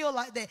we feel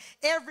like that,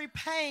 every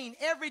pain,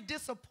 every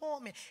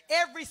disappointment,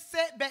 every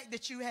setback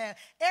that you have,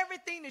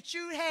 everything that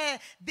you had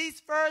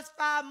these first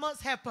 5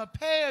 months have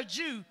prepared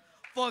you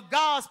for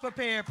God's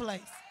prepared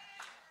place.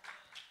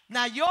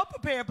 Now your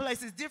prepared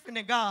place is different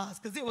than God's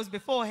because it was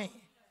beforehand.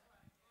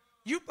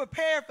 You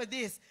prepared for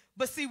this.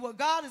 But see, what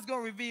God is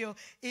going to reveal,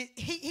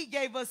 he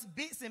gave us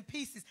bits and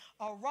pieces,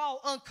 a raw,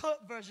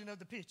 uncut version of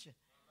the picture.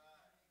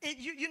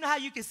 You know how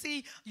you can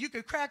see, you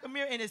can crack a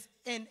mirror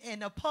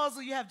and a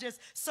puzzle, you have just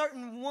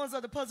certain ones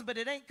of the puzzle, but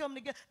it ain't coming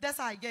together. That's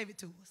how he gave it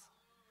to us.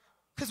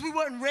 Because we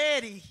weren't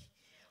ready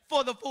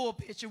for the full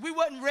picture. We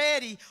wasn't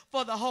ready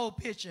for the whole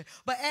picture.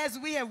 But as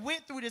we have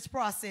went through this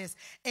process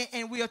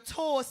and we are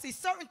told, see,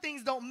 certain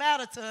things don't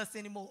matter to us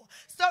anymore.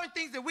 Certain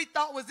things that we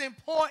thought was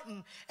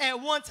important at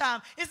one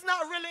time, it's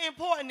not really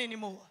important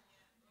anymore.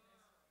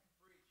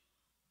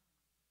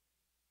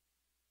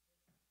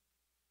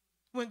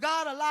 When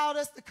God allowed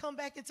us to come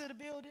back into the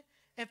building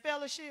and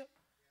fellowship,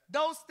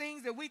 those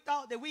things that we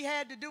thought that we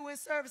had to do in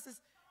services,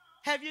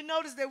 have you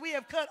noticed that we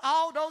have cut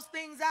all those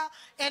things out?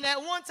 And at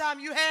one time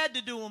you had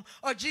to do them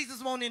or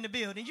Jesus won't in the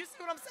building. You see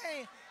what I'm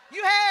saying?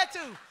 You had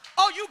to.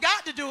 Oh, you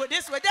got to do it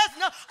this way. That's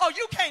no. Oh,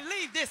 you can't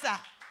leave this out.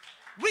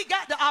 We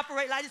got to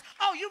operate like this.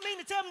 Oh, you mean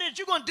to tell me that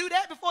you're going to do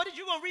that before that?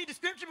 You're going to read the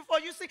scripture before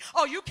you see?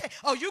 Oh, you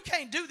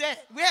can't do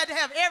that. We had to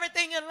have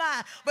everything in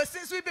line. But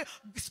since we've been,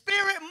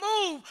 Spirit,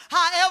 move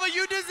however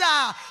you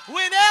desire,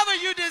 whenever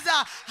you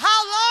desire,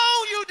 how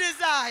long you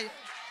desire.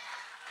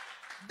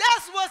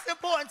 That's what's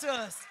important to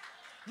us.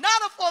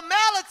 Not a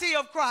formality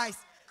of Christ,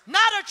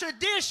 not a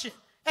tradition,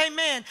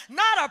 amen,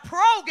 not a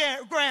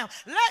program.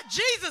 Let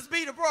Jesus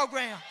be the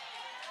program.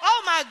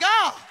 Oh, my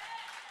God.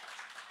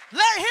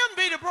 Let him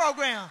be the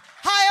program,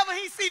 however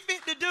he see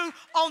fit to do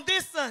on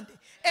this Sunday.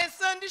 And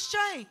Sundays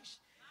change.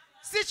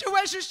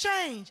 Situations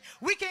change.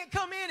 We can't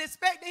come in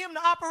expecting him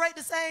to operate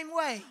the same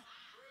way.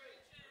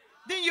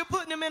 Then you're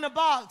putting him in a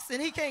box,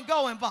 and he can't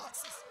go in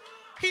boxes.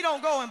 He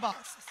don't go in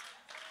boxes.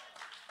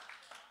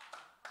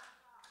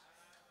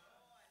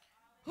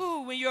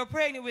 When you're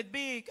pregnant with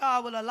big,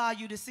 God will allow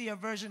you to see a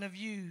version of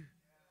you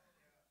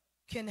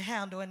can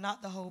handle and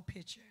not the whole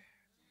picture.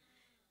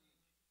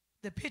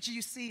 The picture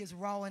you see is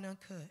raw and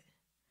uncut.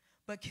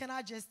 But can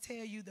I just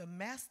tell you the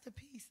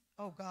masterpiece,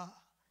 oh God,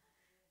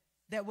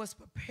 that was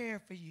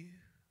prepared for you?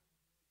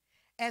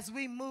 As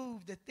we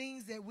move, the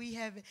things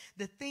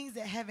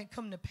that haven't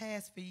come to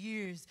pass for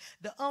years,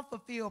 the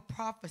unfulfilled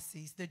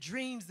prophecies, the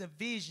dreams, the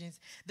visions,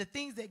 the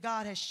things that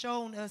God has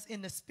shown us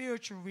in the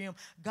spiritual realm,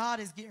 God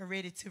is getting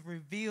ready to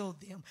reveal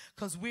them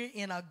because we're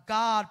in a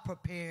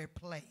God-prepared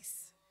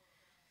place.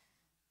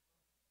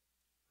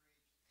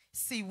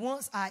 See,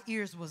 once our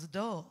ears was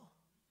dull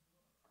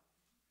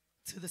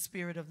to the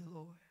Spirit of the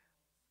Lord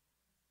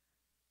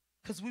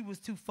because we was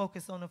too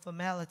focused on the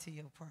formality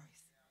of Christ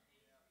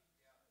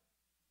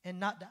and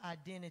not the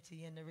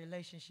identity and the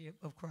relationship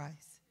of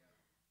Christ.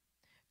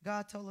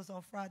 God told us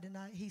on Friday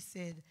night, he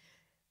said,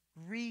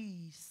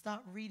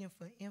 stop reading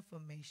for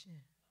information,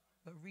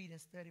 but read and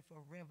study for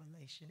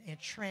revelation and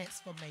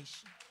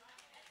transformation.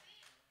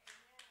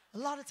 A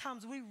lot of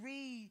times we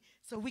read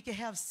so we can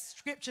have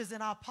scriptures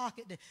in our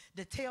pocket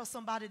to tell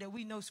somebody that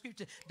we know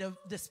scripture,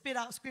 to spit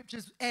out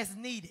scriptures as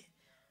needed.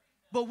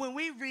 But when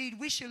we read,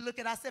 we should look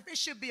at ourselves. It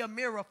should be a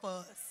mirror for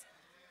us.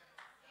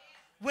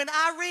 When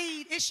I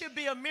read, it should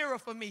be a mirror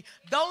for me.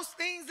 Those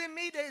things in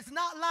me that is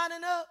not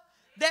lining up,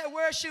 that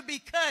word should be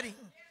cutting.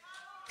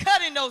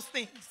 Cutting those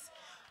things.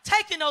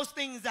 Taking those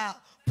things out.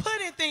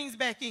 Putting things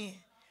back in.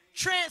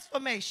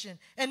 Transformation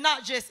and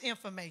not just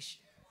information.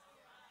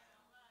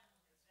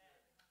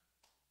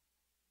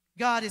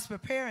 God is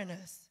preparing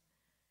us.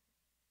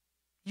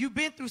 You've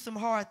been through some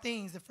hard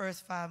things the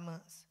first 5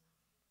 months.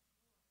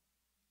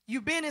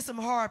 You've been in some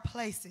hard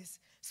places,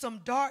 some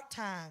dark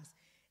times,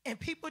 and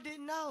people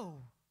didn't know.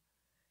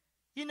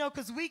 You know,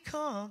 because we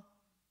come,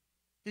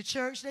 the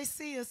church, they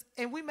see us,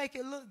 and we make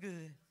it look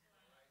good.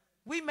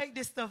 We make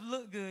this stuff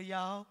look good,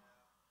 y'all.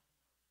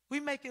 We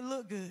make it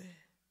look good.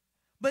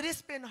 But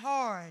it's been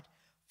hard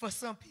for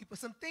some people.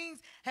 Some things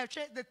have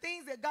changed. The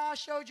things that God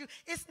showed you,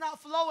 it's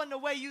not flowing the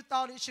way you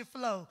thought it should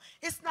flow.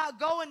 It's not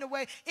going the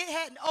way, it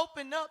hadn't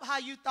opened up how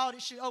you thought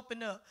it should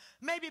open up.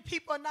 Maybe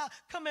people are not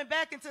coming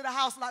back into the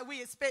house like we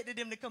expected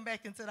them to come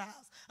back into the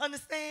house.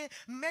 Understand?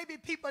 Maybe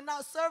people are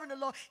not serving the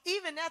Lord.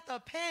 Even after a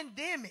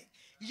pandemic,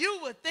 you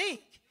would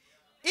think,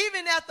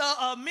 even after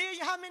a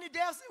million, how many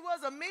deaths it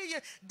was? 1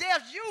 million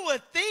deaths, you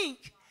would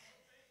think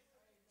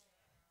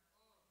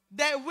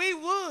that we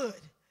would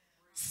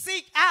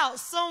seek out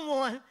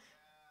someone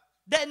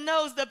that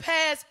knows the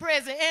past,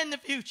 present, and the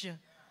future.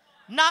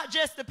 Not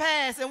just the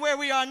past and where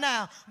we are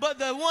now, but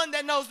the one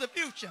that knows the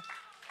future.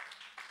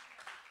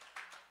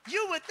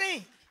 You would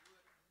think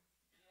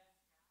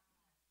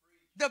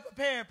the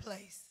prepared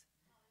place.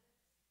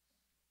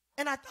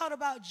 And I thought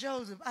about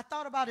Joseph. I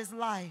thought about his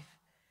life,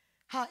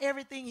 how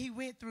everything he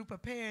went through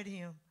prepared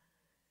him.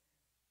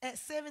 At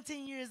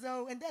 17 years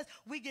old, and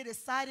we get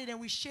excited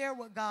and we share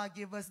what God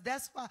give us.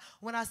 That's why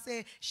when I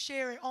say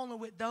share it only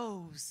with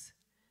those,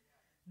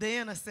 the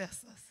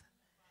intercessors.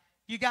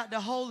 You got to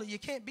hold it. You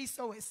can't be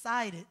so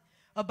excited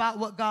about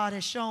what God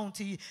has shown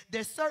to you.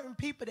 There's certain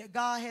people that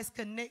God has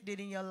connected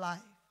in your life.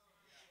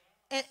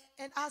 And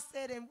I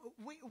said, and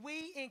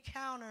we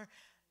encounter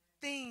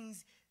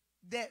things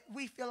that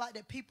we feel like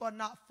that people are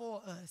not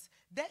for us.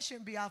 That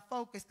shouldn't be our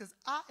focus, because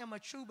I am a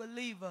true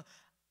believer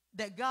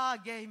that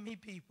God gave me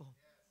people.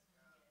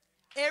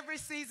 Every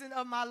season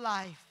of my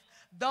life,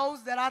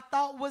 those that I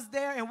thought was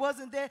there and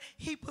wasn't there,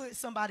 he put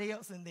somebody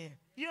else in there.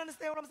 You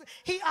understand what I'm saying?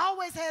 He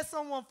always has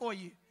someone for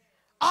you.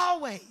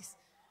 Always.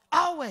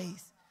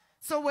 Always.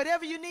 So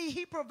whatever you need,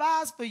 he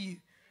provides for you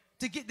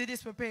to get to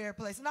this prepared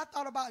place. And I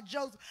thought about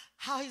Joseph,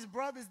 how his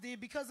brothers did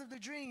because of the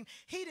dream.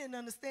 He didn't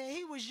understand.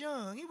 He was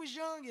young. He was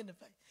young in the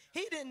faith.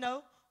 He didn't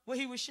know what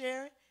he was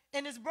sharing,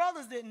 and his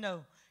brothers didn't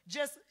know.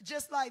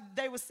 Just like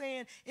they were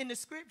saying in the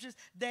scriptures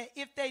that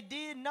if they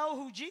did know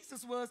who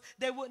Jesus was,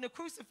 they wouldn't have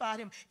crucified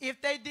him.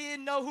 If they did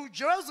know who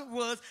Joseph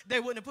was, they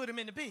wouldn't have put him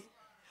in the pit.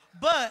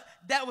 But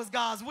that was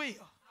God's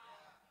will.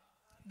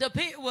 The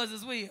pit was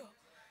his will.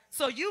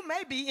 So you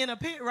may be in a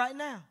pit right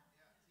now.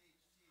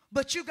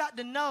 But you got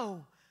to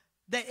know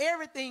that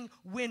everything,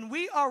 when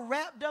we are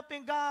wrapped up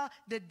in God,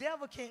 the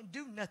devil can't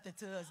do nothing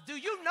to us. Do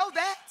you know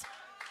that?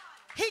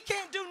 He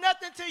can't do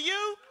nothing to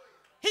you.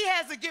 He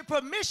has to get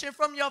permission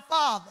from your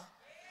Father.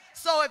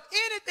 So if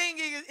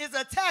anything is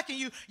attacking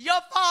you, your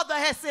Father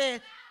has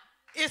said,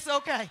 it's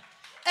okay.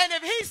 And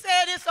if he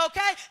said it's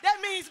okay, that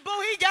means, boo,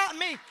 he got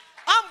me.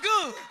 I'm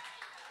good.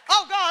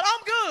 Oh, God,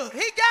 I'm good.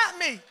 He got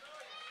me.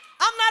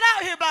 I'm not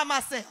out here by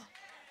myself.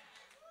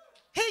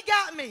 He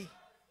got me.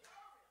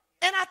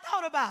 And I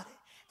thought about it.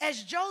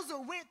 As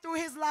Joseph went through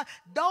his life,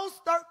 those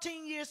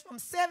 13 years from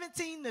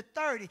 17 to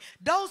 30,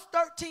 those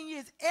 13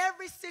 years,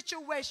 every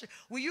situation,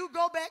 when you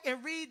go back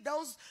and read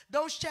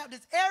those chapters,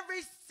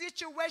 every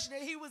situation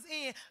that he was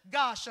in,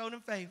 God showed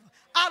him favor.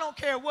 I don't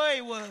care where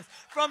he was,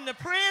 from the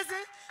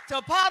prison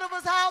to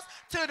Potiphar's house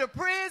to the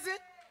prison.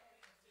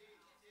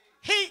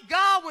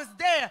 God was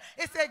there.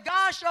 It said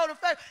God showed him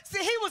favor. See,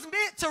 he was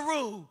meant to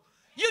rule.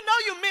 You know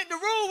you're meant to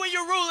rule when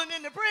you're ruling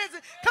in the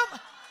prison. Come on.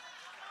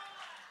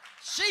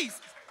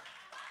 Jesus.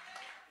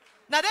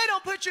 Now, they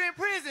don't put you in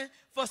prison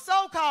for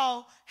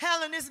so-called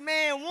handling this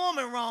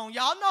man-woman wrong.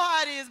 Y'all know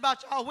how it is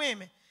about y'all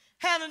women.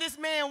 Handling this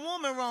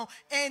man-woman wrong.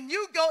 And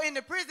you go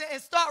into prison and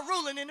start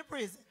ruling in the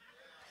prison.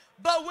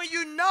 But when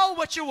you know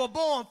what you were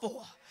born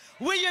for,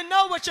 when you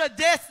know what your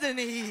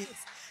destiny is,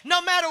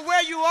 no matter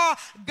where you are,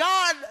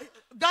 God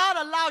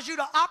allows you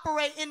to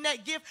operate in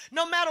that gift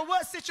no matter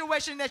what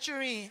situation that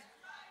you're in.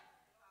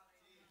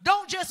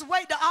 Don't just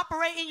wait to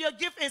operate in your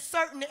gift in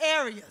certain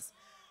areas.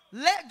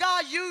 Let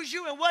God use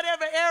you in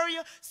whatever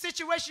area,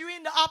 situation you're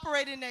in to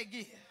operate in that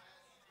gift.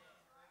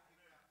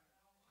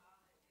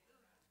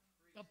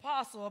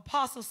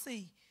 Apostle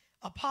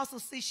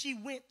C, she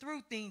went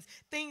through things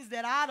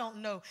that I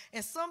don't know.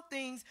 And some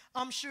things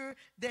I'm sure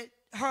that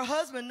her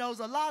husband knows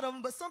a lot of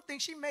them, but some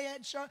things she may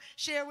not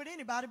share with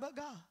anybody but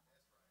God.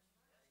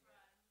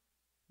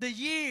 The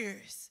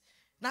years.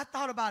 And I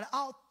thought about it,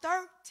 all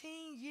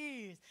 13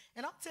 years.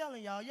 And I'm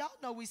telling y'all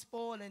know we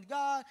spoiled, and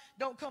God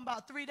don't come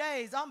about 3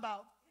 days. I'm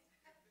about.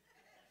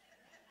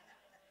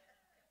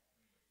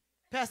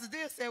 Pastor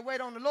Dill said, wait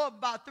on the Lord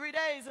about 3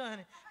 days,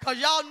 honey. Because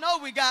y'all know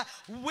we got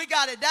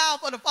it down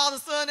for the Father,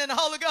 Son, and the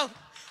Holy Ghost.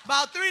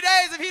 About 3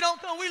 days, if he don't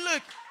come, we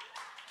look.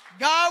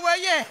 God, where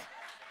you at?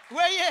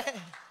 Where you at?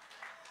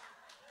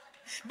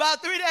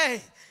 About 3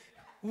 days.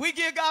 We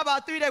give God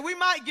about 3 days. We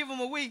might give him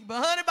a week.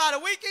 But, honey, by the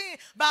weekend,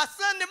 by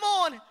Sunday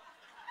morning.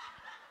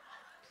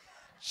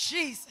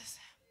 Jesus.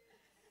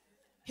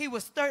 He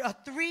was a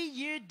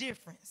 3-year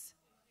difference.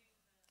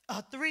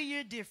 A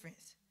 3-year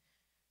difference.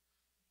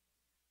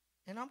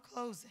 And I'm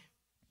closing.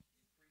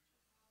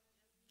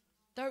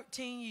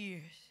 13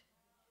 years.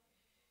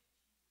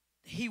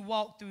 He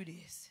walked through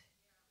this.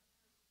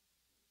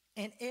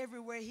 And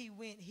everywhere he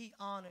went, he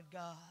honored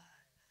God.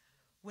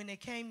 When they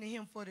came to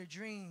him for the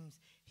dreams,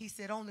 he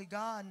said, only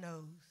God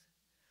knows.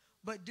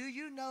 But do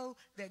you know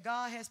that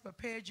God has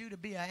prepared you to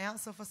be an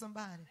answer for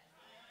somebody?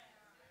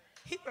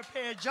 He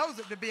prepared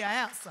Joseph to be an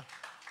answer.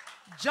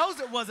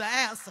 Joseph was an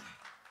answer.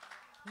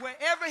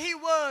 Wherever he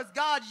was,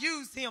 God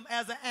used him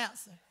as an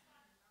answer.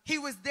 He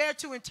was there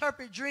to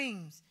interpret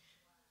dreams.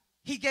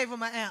 He gave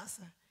him an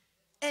answer.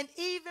 And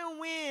even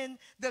when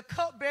the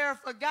cupbearer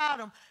forgot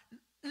him,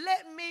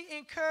 let me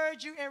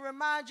encourage you and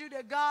remind you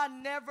that God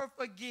never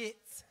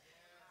forgets.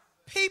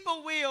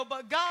 People will,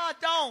 but God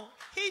don't.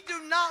 He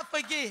do not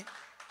forget.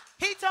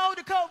 He told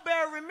the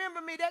cupbearer,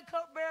 remember me. That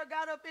cupbearer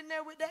got up in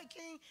there with that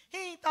king.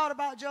 He ain't thought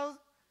about Joseph.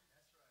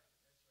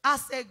 I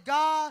said,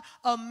 God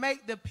will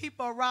make the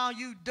people around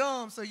you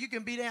dumb so you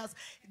can be the answer.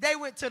 They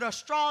went to the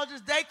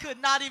astrologers. They could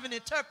not even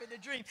interpret the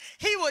dream.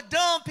 He would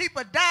dumb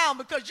people down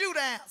because you the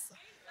answer.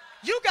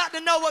 You got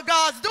to know what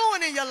God's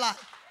doing in your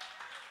life.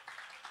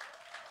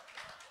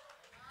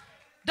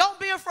 Don't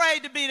be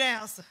afraid to be the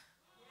answer.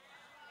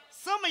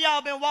 Some of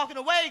y'all been walking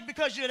away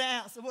because you're the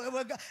answer.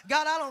 Well,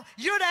 God,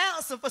 you're the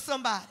answer for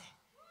somebody.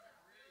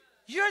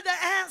 You're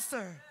the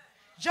answer.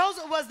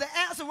 Joseph was the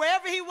answer.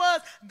 Wherever he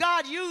was,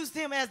 God used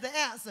him as the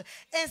answer.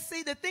 And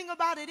see, the thing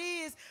about it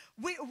is,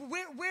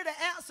 we're the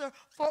answer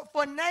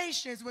for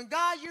nations. When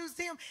God used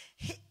him,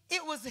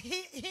 it was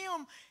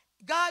him.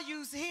 God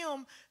used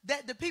him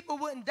that the people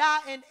wouldn't die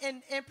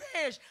and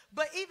perish.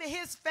 But even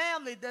his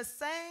family, the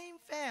same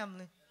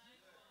family.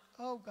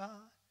 Oh, God.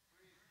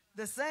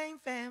 The same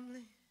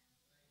family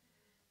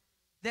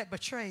that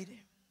betrayed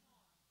him.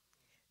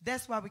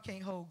 That's why we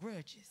can't hold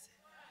grudges.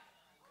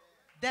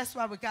 That's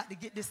why we got to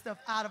get this stuff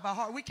out of our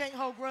heart. We can't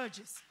hold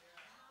grudges.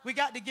 We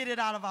got to get it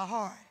out of our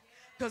heart.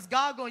 Because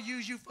God going to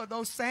use you for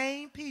those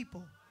same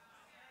people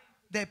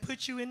that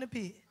put you in the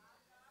pit.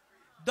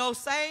 Those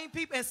same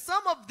people. And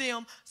some of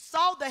them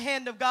saw the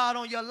hand of God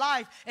on your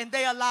life and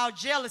they allowed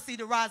jealousy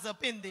to rise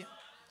up in them.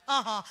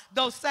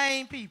 Those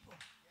same people.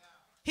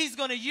 He's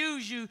going to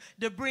use you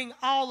to bring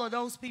all of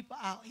those people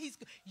out.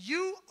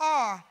 You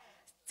are,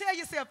 tell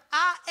yourself,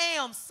 I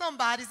am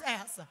somebody's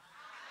answer.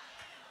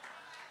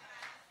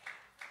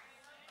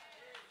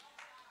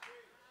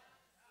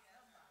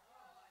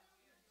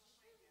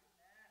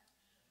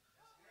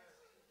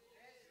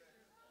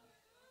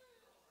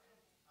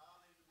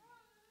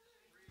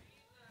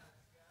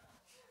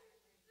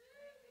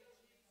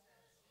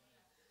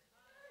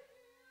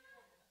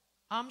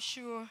 I'm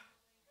sure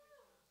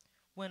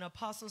when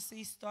Apostle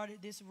C started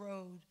this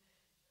road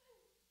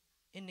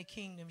in the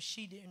kingdom,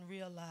 she didn't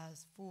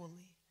realize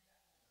fully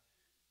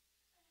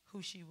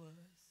who she was.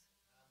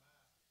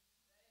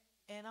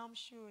 And I'm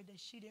sure that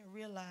she didn't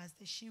realize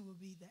that she would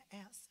be the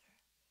answer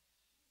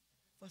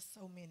for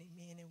so many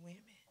men and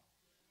women.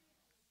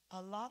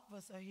 A lot of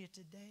us are here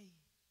today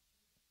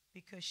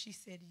because she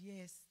said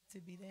yes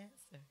to be the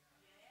answer.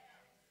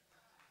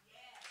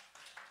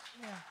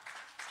 Yeah.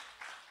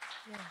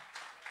 Yeah.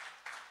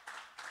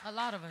 A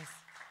lot of us.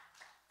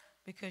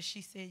 Because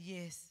she said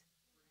yes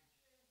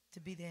to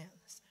be the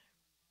answer.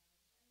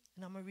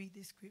 And I'm going to read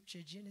this scripture,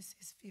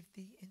 Genesis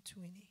 50 and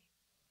 20.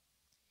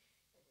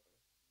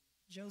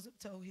 Joseph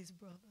told his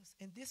brothers,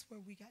 and this is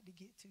where we got to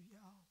get to,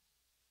 y'all.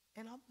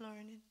 And I'm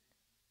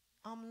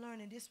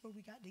learning this is where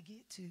we got to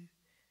get to.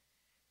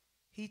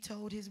 He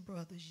told his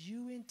brothers,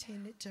 you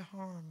intended to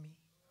harm me,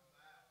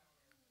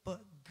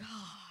 but God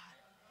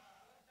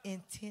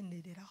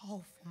intended it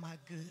all for my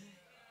good.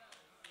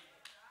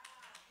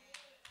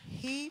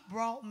 He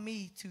brought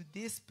me to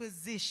this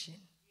position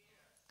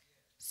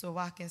so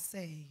I can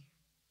save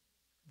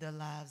the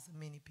lives of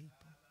many people.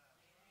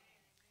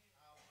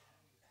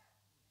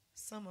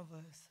 Some of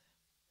us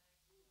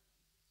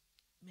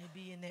may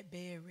be in that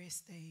bed rest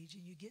stage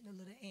and you're getting a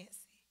little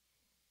antsy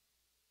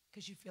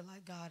because you feel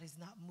like God is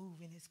not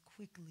moving as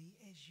quickly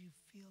as you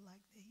feel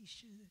like that he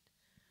should.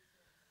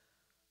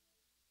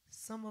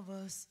 Some of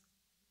us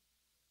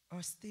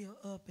are still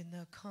up in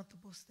the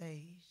comfortable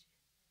stage,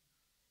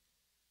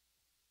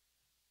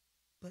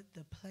 but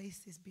the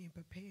place is being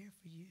prepared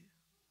for you.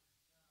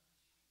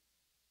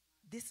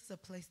 This is a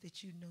place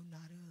that you know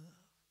not of.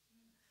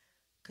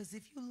 Because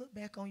if you look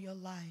back on your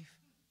life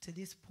to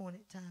this point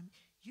in time,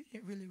 you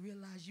didn't really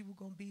realize you were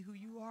going to be who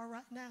you are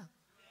right now.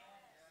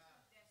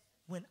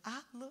 When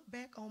I look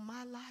back on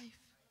my life,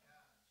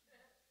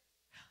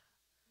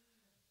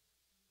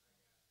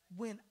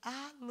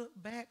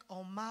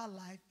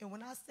 and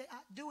when I say I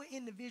do it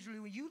individually,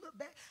 when you look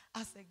back,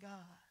 I say, God,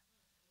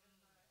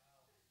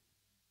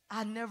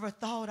 I never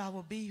thought I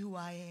would be who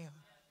I am.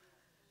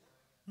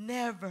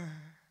 Never.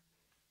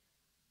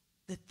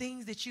 The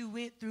things that you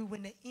went through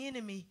when the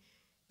enemy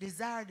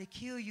desired to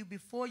kill you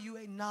before you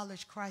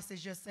acknowledged Christ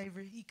as your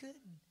Savior, he couldn't.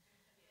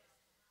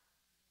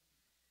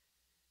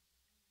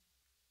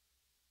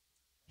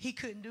 He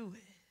couldn't do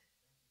it.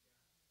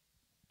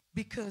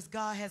 Because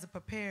God has a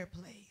prepared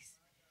place.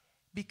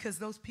 Because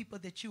those people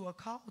that you are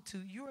called to,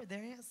 you're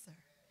their answer.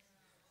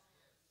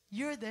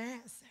 You're their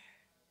answer.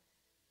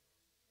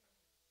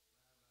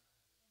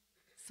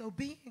 So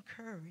be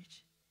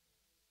encouraged.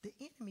 The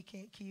enemy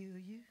can't kill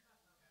you.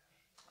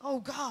 Oh,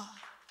 God.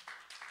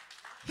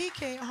 He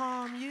can't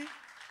harm you.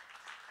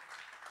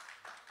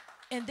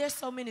 And there's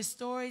so many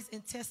stories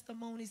and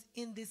testimonies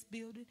in this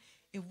building.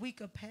 If we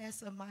could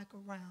pass a mic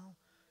around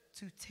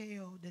to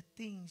tell the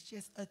things,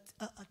 just a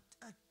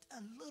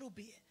little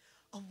bit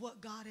of what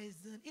God has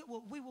done,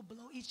 we will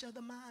blow each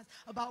other's minds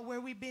about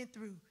where we've been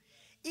through.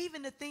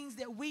 Even the things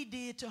that we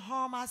did to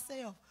harm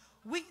ourselves.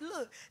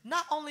 Look,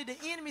 not only the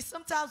enemy,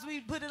 sometimes we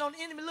put it on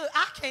the enemy. Look,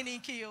 I can't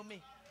even kill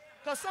me.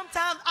 Because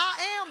sometimes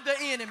I am the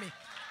enemy.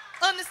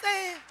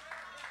 Understand?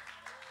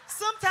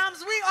 Sometimes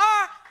we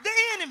are the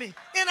enemy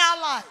in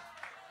our life.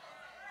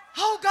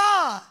 Oh,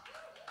 God.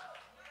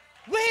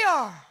 We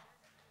are.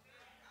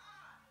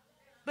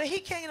 But he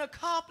can't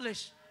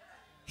accomplish.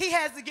 He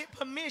has to get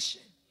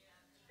permission.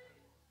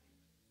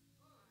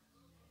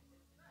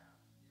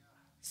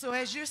 So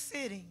as you're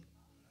sitting,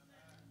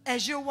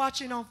 as you're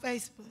watching on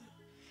Facebook,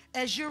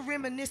 as you're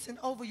reminiscing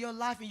over your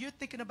life and you're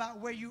thinking about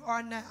where you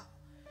are now,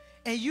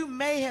 and you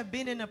may have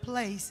been in a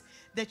place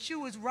that you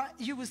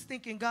was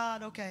thinking,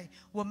 God, okay,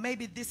 well,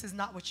 maybe this is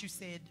not what you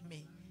said to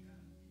me.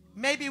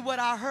 Maybe what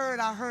I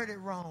heard it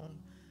wrong.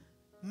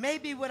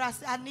 Maybe what I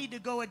said, I need to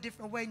go a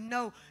different way.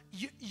 No,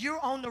 you're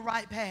on the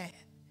right path.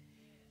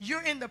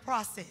 You're in the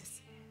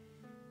process.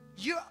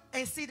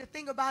 And see, the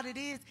thing about it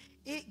is,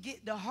 it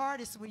get the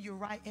hardest when you're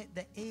right at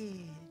the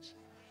edge.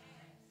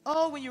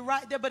 Oh, when you're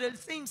right there, but it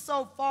seems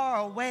so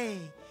far away.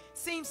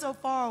 Seems so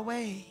far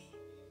away.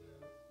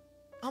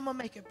 I'm going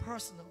to make it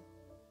personal.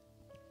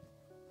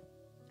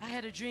 I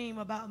had a dream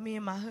about me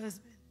and my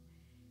husband,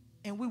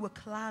 and we were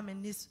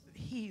climbing this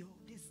hill,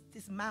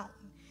 this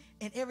mountain.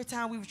 And every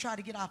time we would try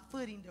to get our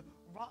footing, the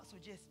rocks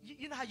would just,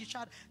 you know how you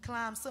try to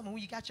climb something,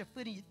 when you got your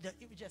footing,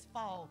 it would just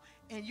fall.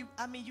 And you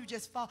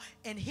just fall.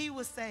 And he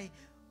would say,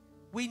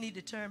 we need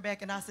to turn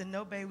back. And I said,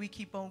 no, babe, we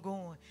keep on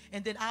going.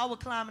 And then I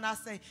would climb and I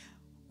say,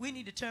 we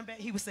need to turn back.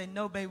 He would say,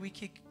 no, babe, we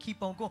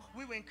keep on going.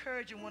 We were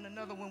encouraging one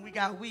another when we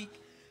got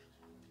weak.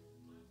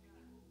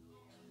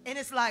 And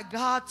it's like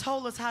God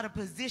told us how to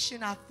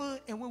position our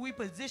foot. And when we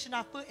positioned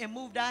our foot and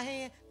moved our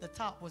hand, the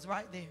top was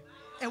right there.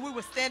 And we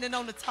were standing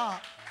on the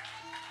top.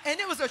 And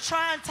it was a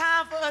trying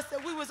time for us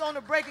that we was on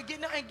the break of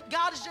getting up. And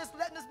God is just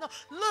letting us know,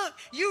 look,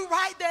 you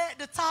right there at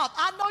the top.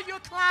 I know you're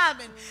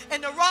climbing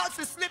and the rocks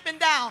are slipping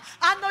down,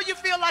 I know you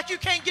feel like you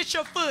can't get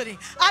your footing.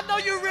 I know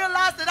you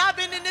realize that I've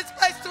been in this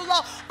place too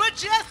long, but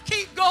just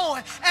keep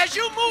going. As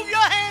you move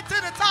your hand to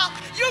the top,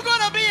 you're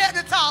going to be at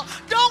the top.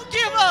 Don't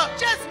give up.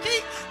 Just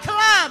keep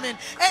climbing.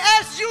 And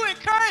as you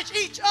encourage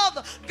each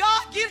other,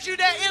 God gives you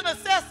that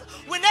intercessor.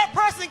 When that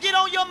person get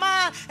on your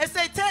mind and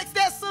say, text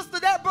that sister,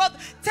 that brother,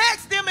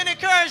 text them and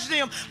encourage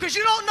them, because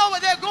you don't know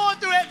what they're going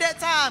through at that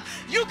time.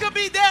 You could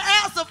be their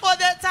answer for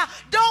that time.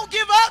 Don't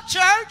give up,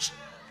 church.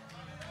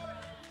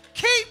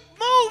 Keep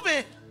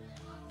moving.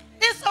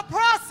 It's a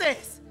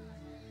process.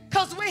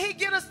 Because when he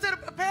get us to the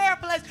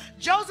prepared place,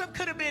 Joseph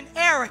could have been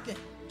arrogant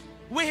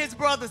when his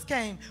brothers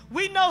came.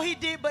 We know he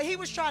did, but he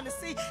was trying to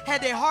see,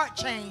 had their heart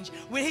changed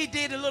when he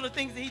did the little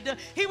things that he did.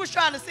 He was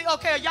trying to see,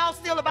 okay, are y'all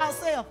still about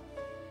self?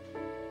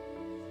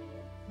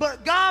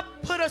 But God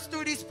put us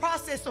through these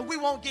processes so we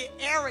won't get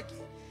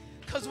arrogant.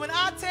 Because when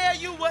I tell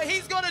you what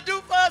he's going to do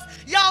for us,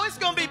 y'all, it's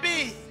going to be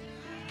big.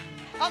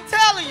 I'm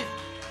telling you,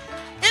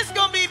 it's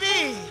going to be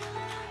big.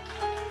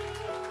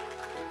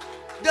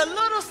 The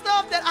little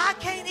stuff that I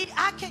can't eat,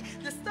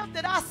 the stuff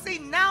that I see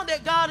now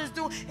that God is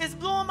doing is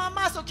blowing my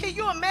mind. So can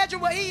you imagine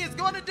what he is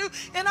going to do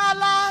in our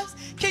lives?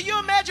 Can you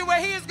imagine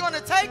where he is going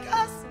to take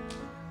us?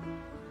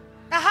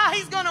 And how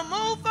he's going to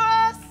move for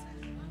us?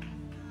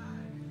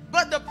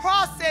 But the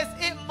process,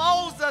 it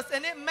molds us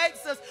and it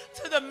makes us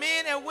to the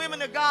men and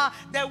women of God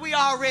that we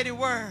already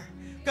were.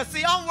 Because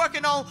see, I'm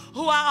working on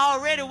who I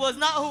already was,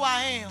 not who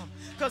I am.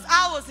 Because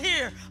I was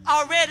here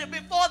already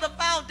before the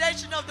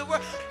foundation of the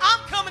world. I'm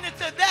coming into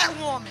that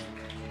woman.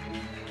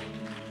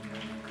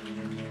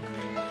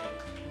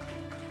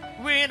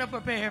 We're in a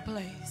prepared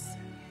place.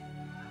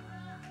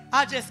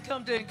 I just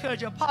come to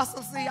encourage you.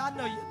 Apostle C, I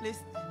know you're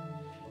listening.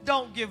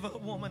 Don't give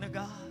up, woman of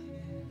God.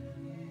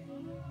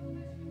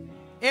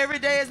 Every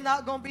day is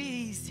not going to be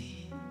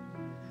easy.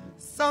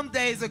 Some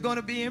days are going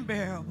to be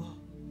unbearable.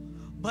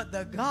 But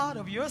the God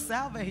of your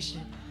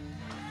salvation,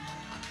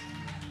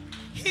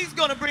 he's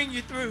going to bring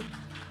you through.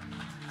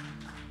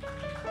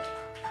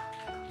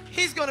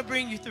 He's going to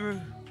bring you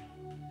through.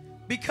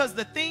 Because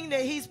the thing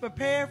that he's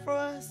prepared for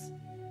us,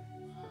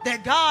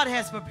 that God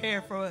has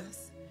prepared for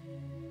us,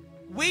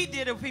 we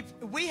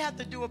have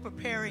to do a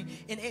preparing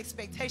in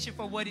expectation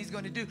for what he's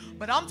going to do.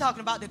 But I'm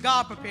talking about the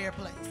God prepared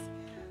place.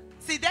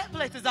 See, that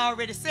place is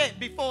already set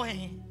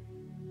beforehand.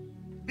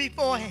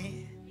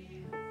 Beforehand.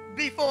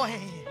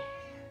 Beforehand.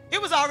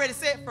 It was already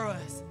set for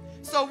us.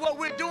 So what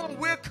we're doing,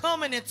 we're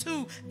coming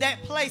into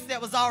that place that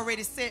was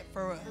already set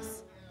for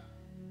us.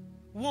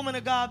 Woman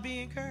of God, be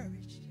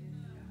encouraged.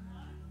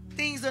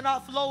 Things are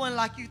not flowing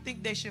like you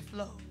think they should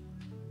flow.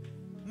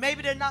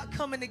 Maybe they're not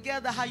coming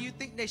together how you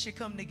think they should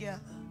come together.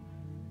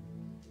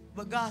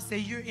 But God said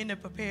you're in a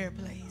prepared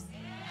place.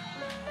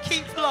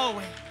 Keep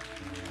flowing.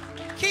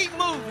 Keep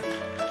moving.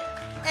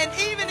 And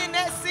even in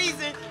that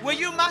season where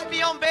you might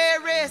be on bed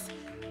rest,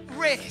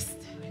 rest.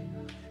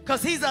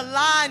 Because he's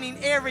aligning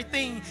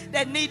everything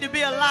that need to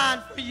be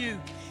aligned for you.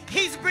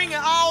 He's bringing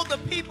all the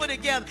people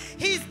together.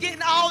 He's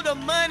getting all the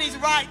monies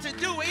right to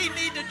do what he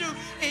needs to do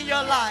in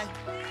your life.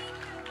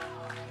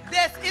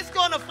 It's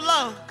going to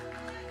flow.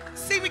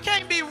 See, we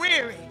can't be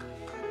weary.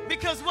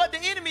 Because what the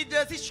enemy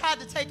does, he's trying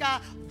to take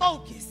our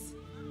focus.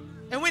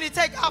 And when he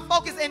takes our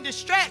focus and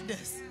distract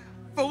us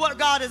for what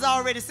God has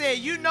already said,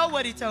 you know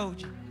what he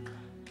told you.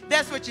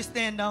 That's what you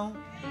stand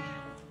on.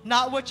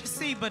 Not what you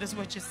see, but it's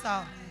what you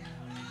saw.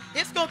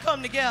 It's going to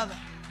come together.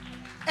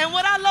 And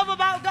what I love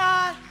about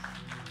God,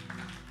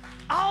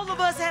 all of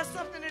us have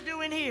something to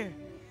do in here.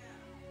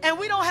 And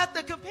we don't have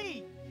to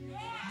compete.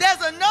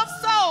 There's enough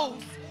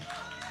souls.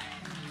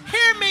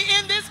 Hear me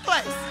in this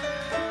place.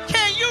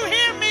 Can you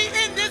hear me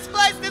in this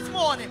place this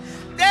morning?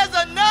 There's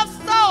enough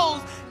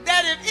souls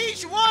that if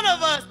each one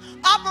of us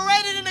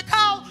operated in the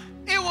call,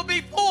 it will be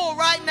full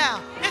right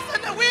now.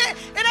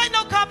 It ain't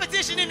no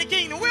competition in the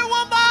kingdom. We're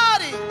one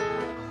body.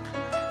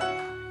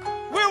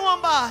 We're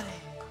one body.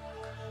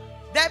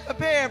 That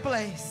prepared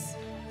place.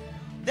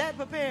 That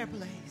prepared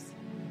place.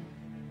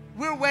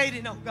 We're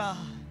waiting on God.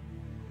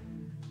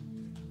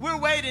 We're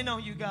waiting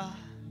on you, God.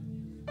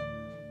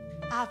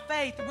 Our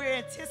faith, we're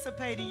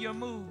anticipating your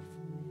move.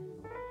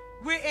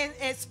 We're in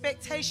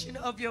expectation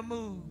of your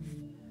move.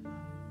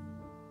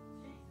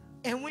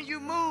 And when you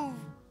move,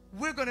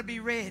 we're going to be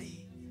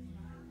ready.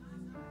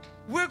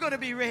 We're going to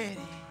be ready.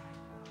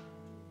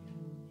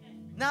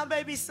 Now,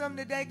 maybe some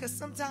today, because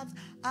sometimes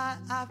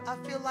I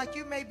feel like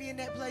you may be in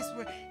that place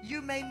where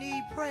you may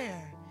need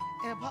prayer.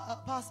 And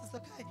apostles,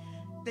 okay,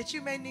 that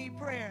you may need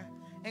prayer.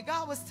 And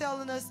God was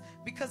telling us,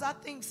 because I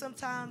think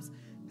sometimes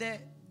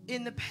that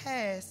in the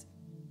past,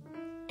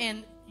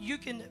 and you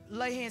can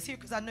lay hands here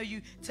because I know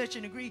you touch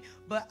and agree,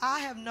 but I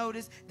have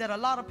noticed that a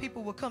lot of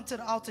people will come to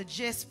the altar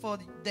just for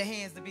the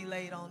hands to be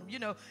laid on them. You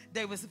know,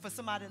 they was for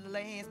somebody to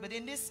lay hands. But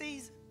in this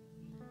season,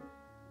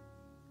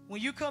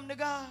 when you come to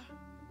God,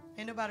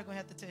 ain't nobody going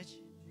to have to touch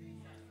you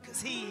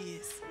because he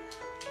is.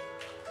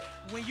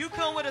 When you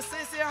come with a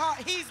sincere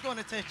heart, he's going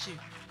to touch you.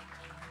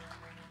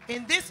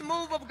 in this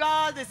move of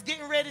God that's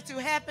getting ready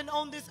to happen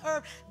on this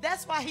earth,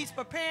 that's why he's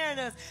preparing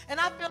us. And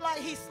I feel like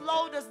he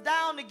slowed us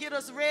down to get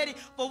us ready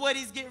for what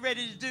he's getting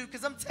ready to do.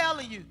 Because I'm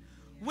telling you,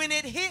 when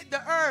it hit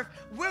the earth,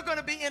 we're going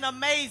to be in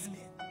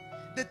amazement.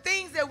 The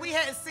things that we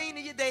hadn't seen,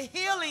 the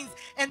healings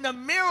and the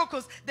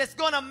miracles that's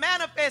going to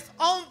manifest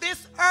on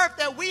this earth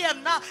that we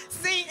have not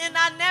seen in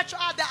our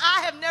natural eye, that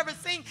I have never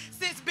seen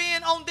since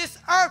being on this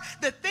earth.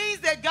 The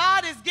things that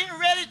God is getting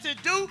ready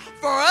to do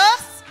for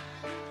us,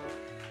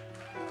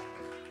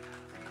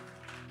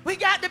 we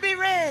got to be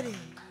ready.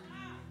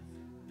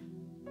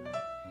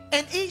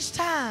 And each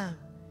time,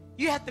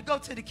 you have to go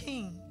to the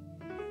King.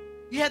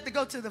 You have to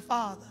go to the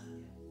Father.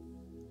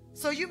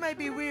 So you may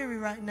be weary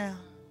right now.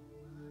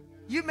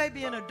 You may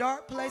be in a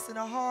dark place, in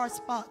a hard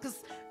spot,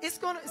 because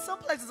some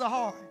places are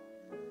hard.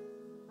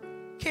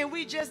 Can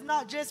we just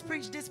not just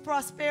preach this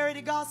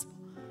prosperity gospel?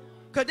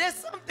 Because there's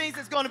some things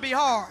that's going to be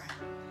hard.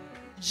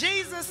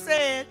 Jesus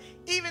said,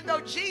 even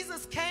though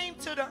Jesus came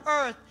to the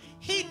earth,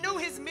 he knew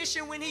his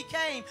mission when he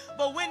came.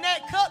 But when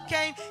that cup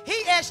came,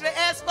 he actually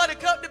asked for the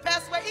cup to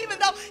pass away, even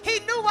though he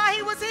knew why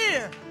he was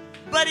here.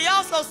 But he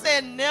also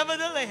said,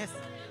 nevertheless.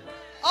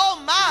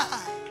 Oh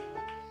my.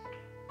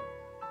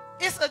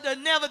 It's a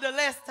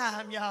nevertheless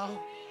time, y'all.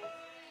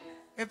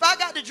 If I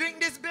got to drink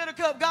this bitter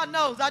cup, God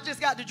knows I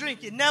just got to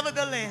drink it.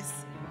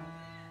 Nevertheless.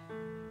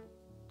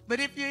 But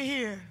if you're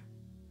here,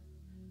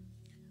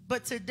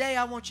 but today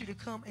I want you to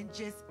come and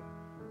just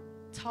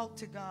talk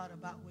to God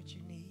about what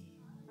you need.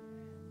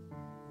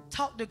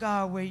 Talk to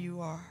God where you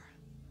are.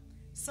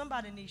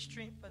 Somebody needs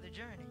strength for the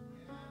journey.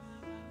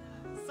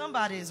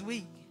 Somebody is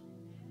weak.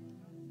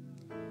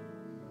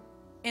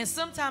 And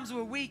sometimes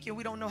we're weak and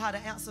we don't know how to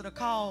answer the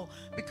call,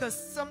 because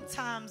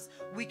sometimes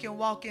we can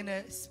walk in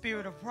a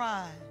spirit of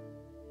pride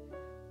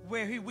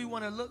where we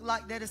want to look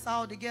like that it's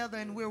all together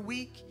and we're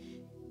weak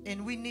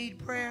and we need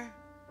prayer.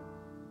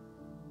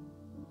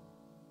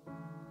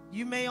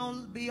 You may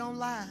be on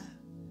live.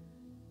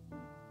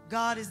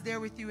 God is there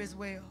with you as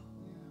well.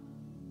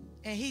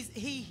 And he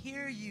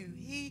hear you.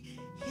 He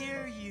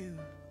hear you.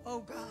 Oh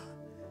God.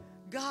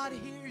 God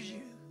hears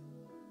you.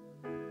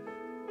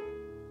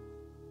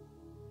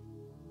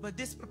 But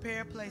this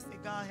prepared place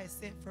that God has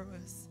sent for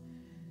us,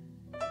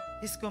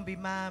 it's going to be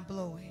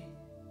mind-blowing.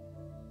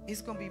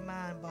 It's going to be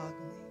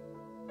mind-boggling.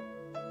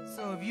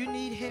 So if you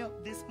need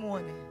help this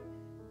morning,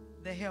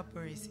 the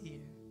helper is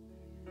here.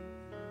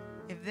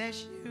 If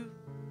that's you,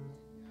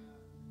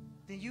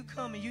 then you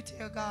come and you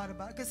tell God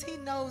about it, because he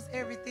knows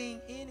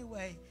everything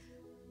anyway.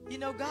 You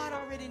know, God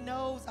already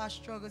knows our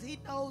struggles. He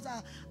knows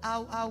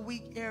our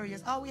weak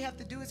areas. All we have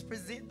to do is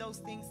present those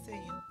things to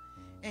him,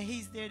 and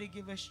he's there to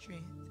give us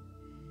strength.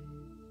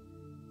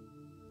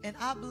 And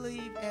I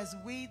believe as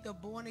we, the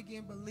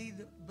born-again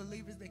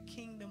believers, the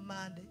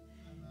kingdom-minded,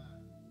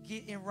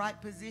 get in right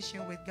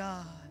position with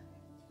God,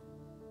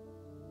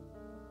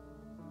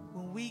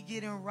 when we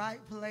get in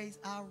right place,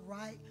 our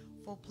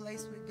rightful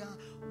place with God,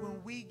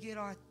 when we get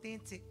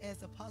authentic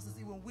as apostles,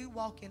 when we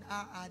walk in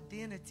our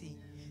identity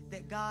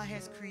that God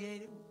has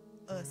created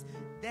us,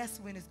 that's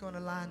when it's going to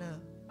line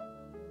up.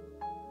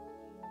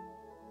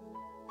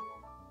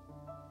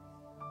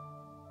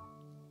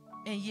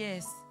 And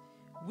yes,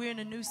 we're in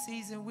a new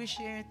season. We're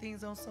sharing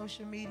things on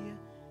social media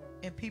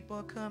and people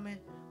are coming.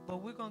 But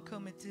we're going to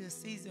come into a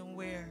season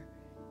where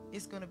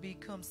it's going to be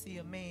come see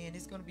a man.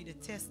 It's going to be the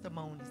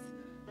testimonies.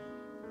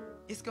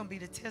 It's going to be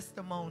the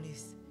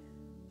testimonies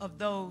of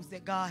those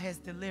that God has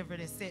delivered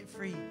and set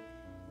free.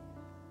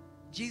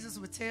 Jesus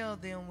would tell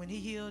them when he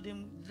healed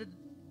them,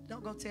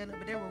 don't go tell them,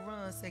 but they would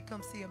run, say,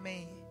 come see a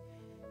man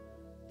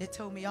that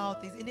told me all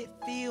things. And it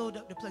filled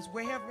up the place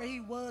wherever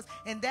he was.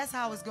 And that's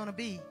how it's going to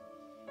be.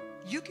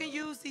 You can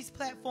use these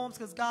platforms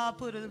because God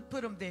put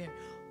them there.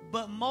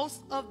 But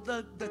most of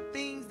the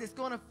things that's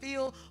going to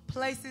fill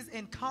places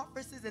and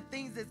conferences and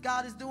things that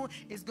God is doing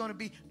is going to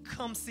be,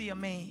 come see a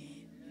man.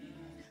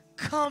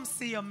 Come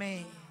see a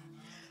man.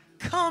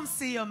 Come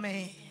see a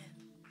man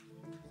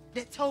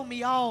that told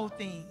me all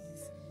things.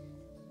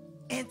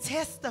 And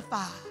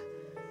testify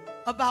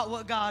about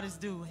what God is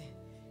doing.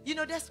 You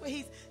know, that's what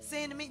he's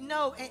saying to me.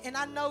 No, and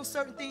I know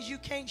certain things you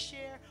can't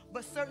share,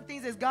 but certain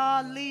things as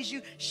God leads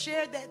you,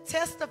 share that.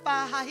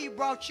 Testify how he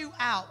brought you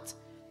out.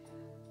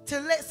 To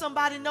let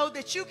somebody know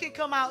that you can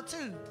come out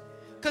too.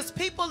 Because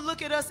people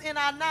look at us in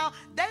our now,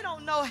 they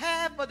don't know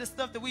half of the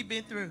stuff that we've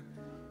been through.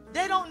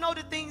 They don't know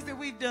the things that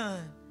we've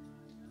done.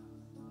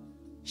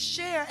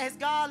 Share as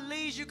God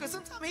leads you, because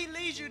sometimes he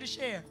leads you to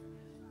share.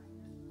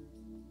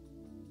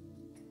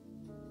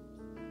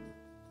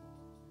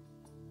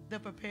 The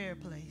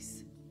prepared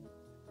place.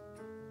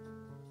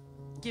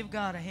 Give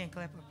God a hand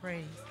clap of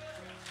praise.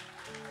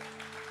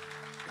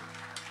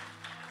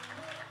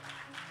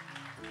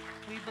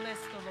 We bless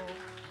the Lord.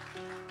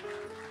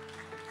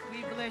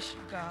 We bless you,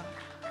 God.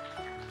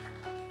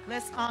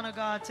 Let's honor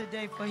God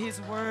today for his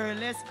word.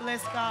 Let's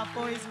bless God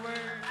for his word.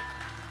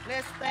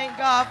 Let's thank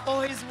God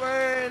for his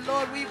word.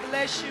 Lord, we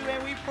bless you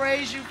and we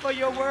praise you for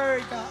your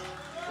word, God.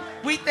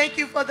 We thank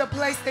you for the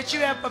place that you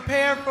have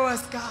prepared for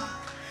us, God.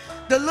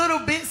 the little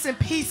bits and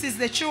pieces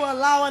that you're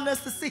allowing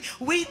us to see.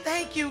 We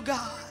thank you,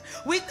 God.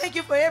 We thank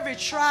you for every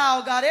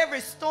trial, God, every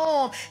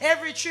storm,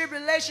 every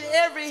tribulation,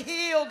 every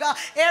hill, God,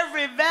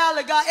 every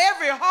valley, God,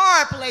 every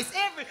hard place,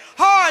 every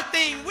hard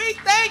thing. We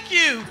thank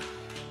you.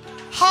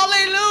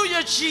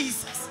 Hallelujah,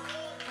 Jesus.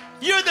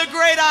 You're the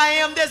great I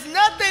am. There's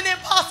nothing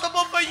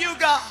impossible for you,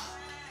 God.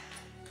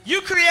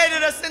 You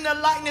created us in the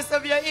likeness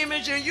of your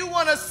image, and you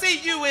want to see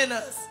you in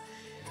us.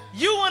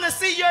 You want to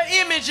see your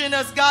image in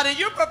us, God, and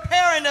you're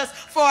preparing us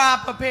for our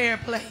prepared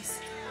place.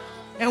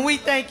 And we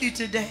thank you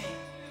today.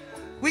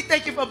 We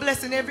thank you for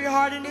blessing every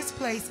heart in this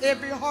place,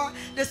 every heart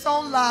that's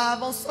on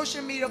live, on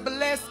social media.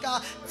 Bless,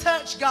 God.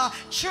 Touch, God.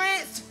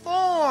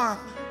 Transform.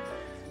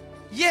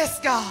 Yes,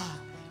 God.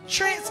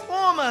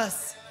 Transform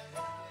us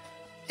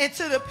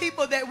into the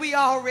people that we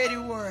already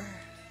were.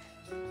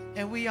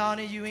 And we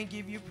honor you and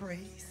give you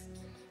praise.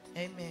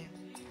 Amen.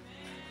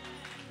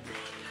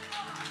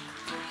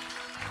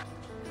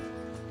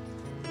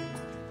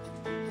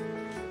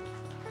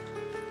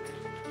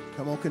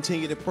 Come on,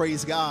 continue to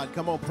praise God.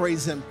 Come on,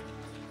 praise him.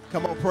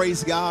 Come on,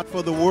 praise God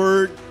for the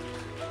word.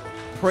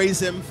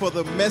 Praise him for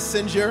the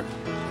messenger.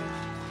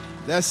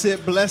 That's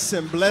it. Bless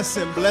him, bless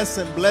him, bless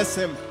him, bless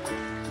him.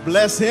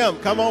 Bless him.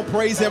 Come on,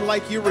 praise him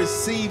like you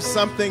received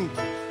something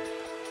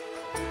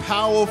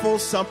powerful,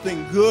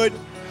 something good.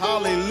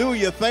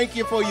 Hallelujah. Thank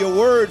you for your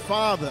word,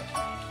 Father.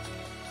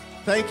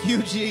 Thank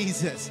you,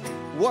 Jesus.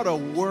 What a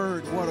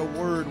word, what a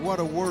word, what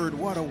a word,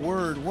 what a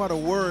word, what a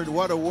word,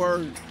 what a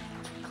word.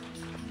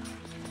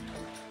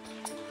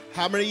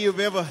 How many of you have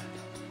ever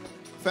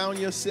found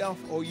yourself,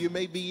 or you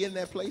may be in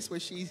that place where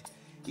she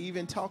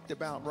even talked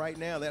about right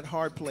now, that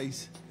hard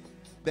place,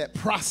 that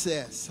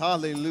process?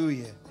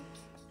 Hallelujah.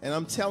 And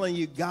I'm telling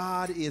you,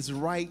 God is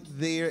right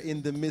there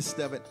in the midst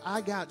of it. I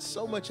got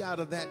so much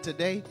out of that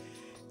today,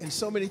 and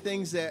so many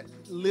things that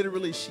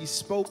literally she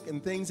spoke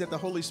and things that the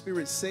Holy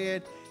Spirit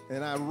said.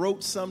 And I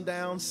wrote some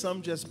down,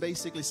 some just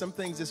basically, some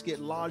things just get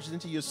lodged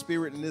into your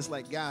spirit and it's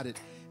like, got it.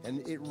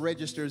 And it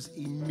registers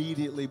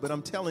immediately. But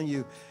I'm telling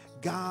you,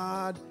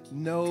 God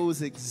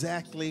knows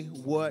exactly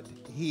what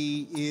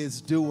he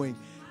is doing.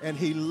 And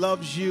he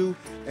loves you,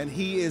 and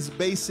he is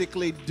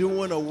basically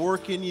doing a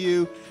work in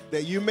you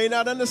that you may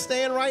not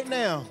understand right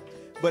now.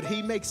 But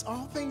he makes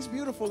all things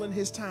beautiful in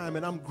his time,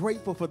 and I'm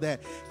grateful for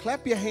that.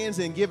 Clap your hands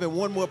and give him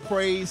one more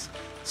praise.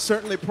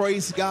 Certainly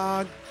praise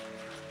God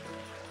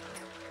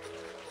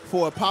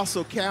for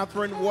Apostle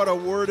Catherine. What a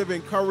word of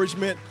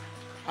encouragement.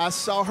 I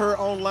saw her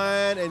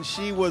online, and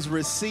she was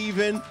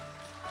receiving.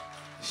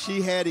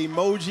 She had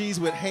emojis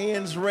with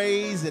hands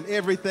raised and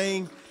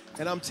everything.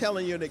 And I'm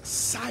telling you, an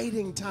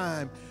exciting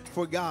time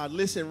for God.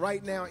 Listen,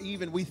 right now,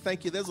 even we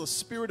thank you. There's a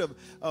spirit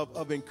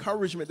of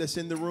encouragement that's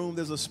in the room.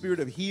 There's a spirit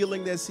of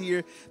healing that's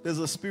here. There's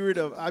a spirit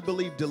of, I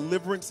believe,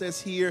 deliverance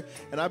that's here.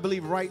 And I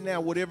believe right now,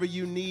 whatever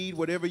you need,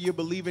 whatever you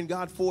believe in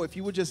God for, if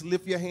you would just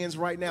lift your hands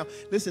right now.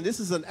 Listen,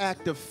 this is an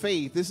act of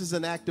faith. This is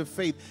an act of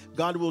faith.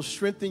 God will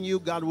strengthen you.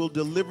 God will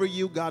deliver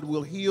you. God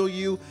will heal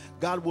you.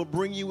 God will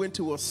bring you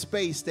into a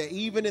space that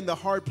even in the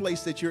hard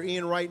place that you're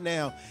in right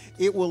now,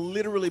 it will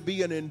literally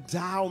be an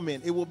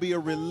endowment. It will be a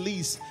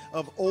release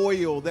of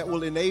oil that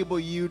will enable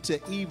you to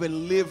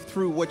even live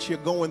through what you're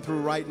going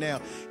through right now.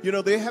 You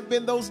know, there have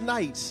been those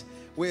nights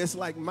where it's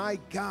like, my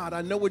God,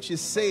 I know what you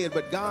said,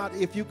 but God,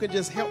 if you could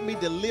just help me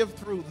to live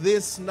through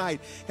this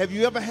night. Have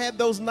you ever had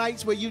those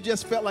nights where you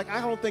just felt like, I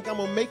don't think I'm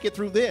going to make it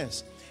through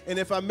this? And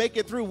if I make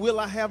it through, will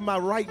I have my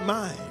right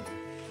mind?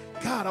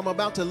 God, I'm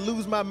about to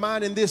lose my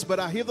mind in this, but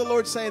I hear the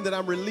Lord saying that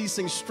I'm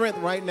releasing strength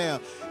right now.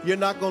 You're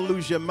not going to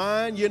lose your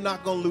mind. You're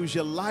not going to lose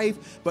your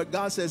life. But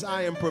God says,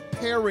 I am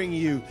preparing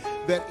you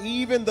that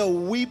even though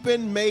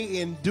weeping may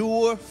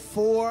endure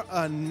for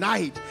a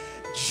night,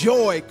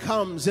 joy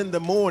comes in the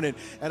morning.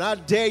 And I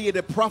dare you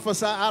to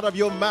prophesy out of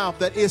your mouth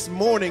that it's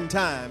morning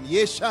time.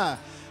 Yeshua.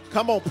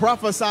 Come on,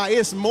 prophesy.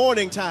 It's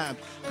morning time.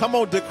 Come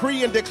on,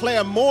 decree and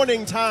declare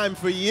morning time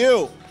for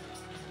you.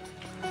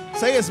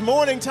 Say it's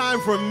morning time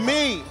for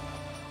me.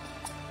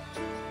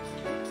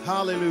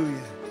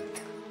 Hallelujah.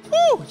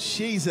 Woo,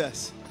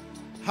 Jesus.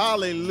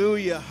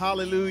 Hallelujah,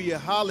 hallelujah,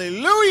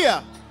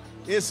 hallelujah.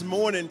 It's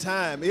morning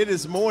time. It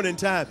is morning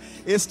time.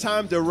 It's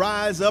time to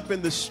rise up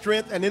in the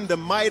strength and in the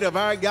might of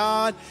our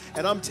God.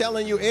 And I'm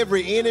telling you,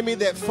 every enemy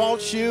that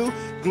fought you,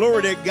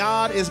 glory to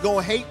God, is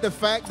going to hate the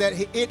fact that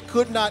it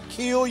could not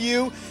kill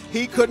you.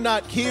 He could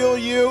not kill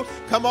you.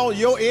 Come on,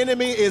 your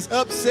enemy is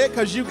upset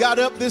because you got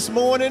up this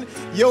morning.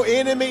 Your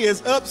enemy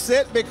is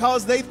upset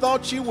because they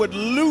thought you would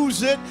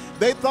lose it.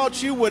 They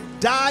thought you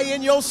would die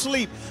in your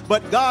sleep.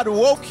 But God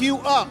woke you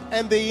up,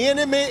 and the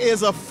enemy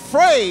is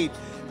afraid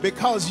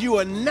because you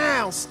are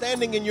now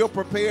standing in your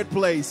prepared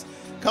place.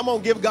 Come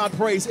on, give God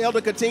praise.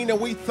 Elder Katena,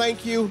 we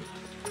thank you.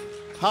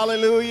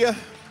 Hallelujah.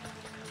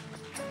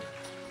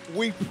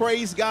 We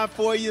praise God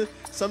for you.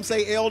 Some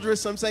say elder,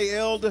 some say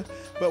elder,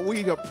 but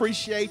we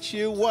appreciate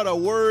you. What a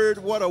word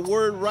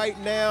right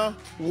now.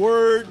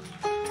 Word.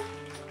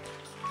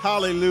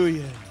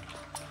 Hallelujah.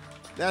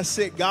 That's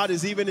it. God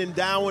is even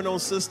endowing on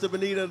Sister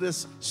Benita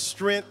this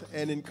strength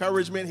and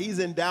encouragement. He's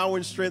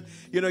endowing strength.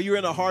 You know, you're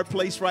in a hard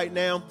place right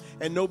now,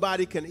 and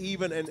nobody can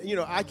even, and you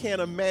know, I can't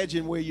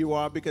imagine where you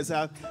are because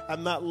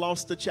I've not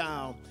lost a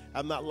child.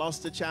 I've not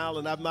lost a child,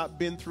 and I've not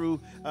been through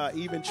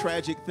even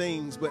tragic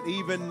things. But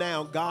even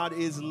now, God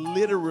is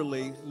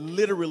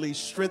literally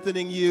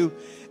strengthening you.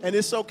 And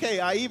it's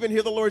okay. I even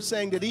hear the Lord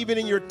saying that even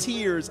in your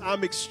tears,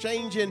 I'm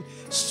exchanging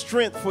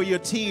strength for your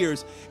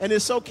tears. And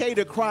it's okay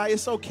to cry.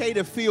 It's okay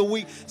to feel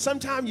weak.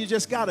 Sometimes you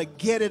just got to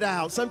get it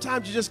out.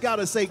 Sometimes you just got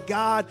to say,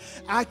 God,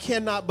 I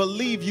cannot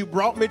believe you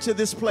brought me to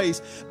this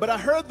place. But I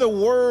heard the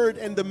word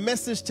and the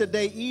message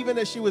today, even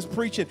as she was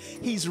preaching.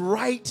 He's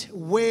right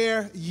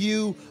where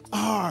you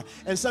are.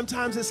 And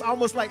sometimes it's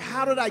almost like,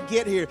 how did I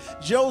get here?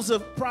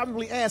 Joseph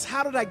probably asked,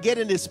 how did I get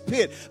in this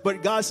pit?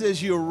 But God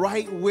says, you're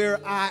right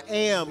where I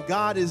am.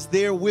 God is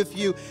there with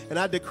you. And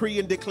I decree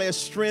and declare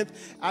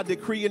strength. I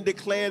decree and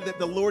declare that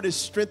the Lord is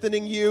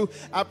strengthening you.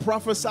 I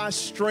prophesy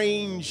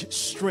strange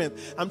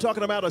strength. I'm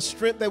talking about a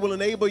strength that will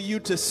enable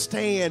you to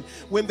stand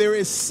when there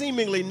is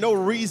seemingly no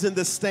reason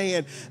to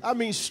stand. I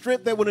mean,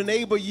 strength that will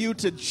enable you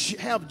to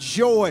have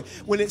joy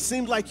when it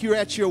seems like you're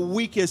at your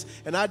weakest.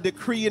 And I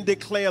decree and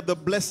declare the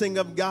blessing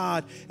of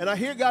God. And I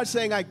hear God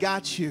saying, I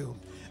got you.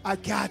 I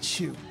got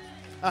you.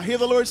 I hear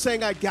the Lord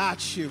saying, I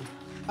got you.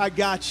 I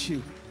got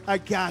you. I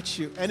got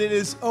you. And it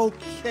is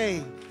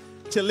okay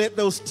to let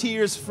those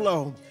tears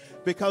flow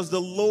because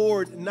the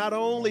Lord not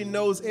only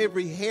knows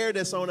every hair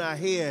that's on our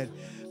head,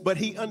 but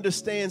he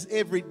understands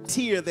every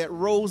tear that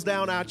rolls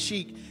down our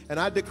cheek. And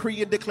I decree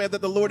and declare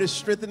that the Lord is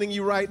strengthening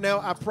you right now.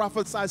 I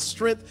prophesy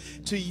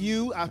strength to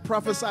you. I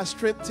prophesy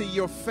strength to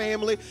your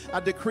family.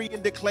 I decree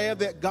and declare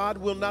that God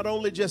will not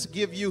only just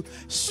give you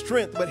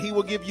strength, but he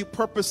will give you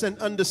purpose and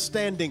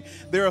understanding.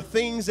 There are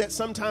things that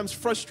sometimes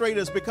frustrate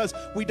us because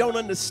we don't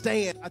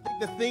understand. I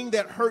think the thing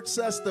that hurts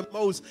us the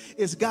most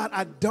is, God,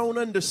 I don't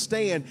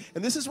understand.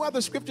 And this is why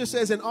the scripture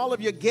says, in all of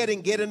your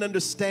getting, get an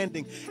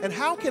understanding. And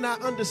how can I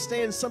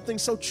understand something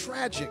so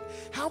tragic?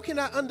 How can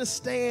I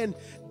understand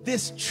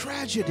this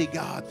tragedy,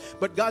 God?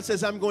 But God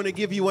says, I'm going to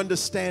give you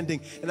understanding,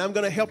 and I'm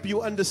going to help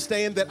you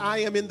understand that I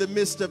am in the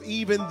midst of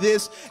even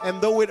this. And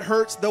though it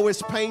hurts, though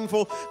it's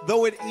painful,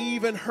 though it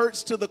even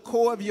hurts to the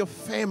core of your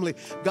family,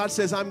 God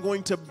says, I'm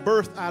going to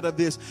birth out of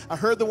this. I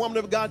heard the woman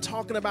of God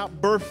talking about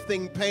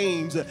birthing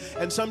pains.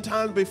 And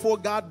sometimes before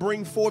God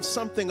brings forth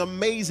something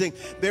amazing,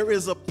 there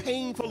is a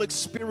painful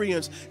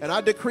experience. And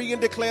I decree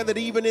and declare that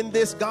even in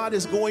this, God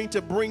is going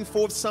to bring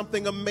forth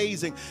something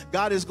amazing.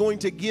 God is going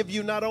to give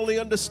you not only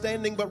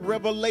understanding, but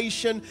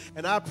revelation.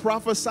 And I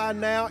prophesy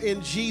now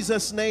in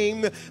Jesus'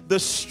 name, the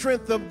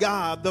strength of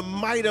God, the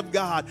might of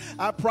God.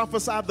 I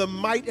prophesy the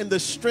might and the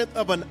strength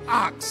of an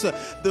ox.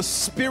 The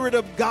Spirit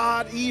of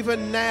God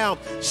even now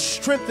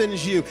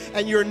strengthens you,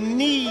 and your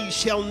knees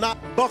shall not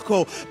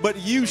buckle, but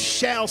you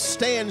shall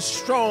stand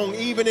strong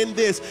even in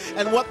this.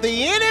 And what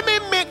the enemy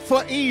meant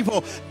for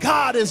evil,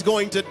 God is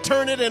going to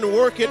turn it and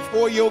work it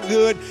for your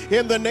good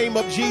in the name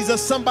of Jesus.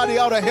 Somebody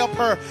ought to help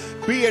her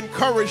be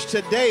encouraged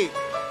today.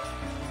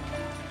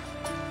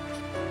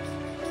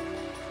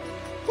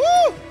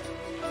 Woo!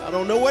 I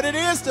don't know what it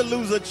is to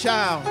lose a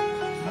child,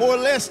 more or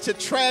less to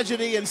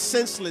tragedy and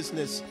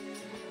senselessness.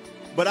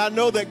 But I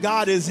know that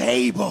God is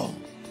able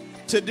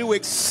to do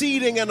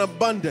exceeding and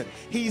abundant.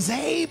 He's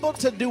able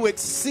to do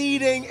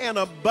exceeding and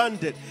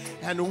abundant.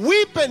 And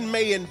weeping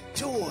may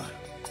endure,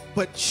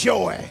 but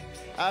joy,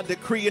 I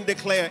decree and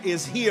declare,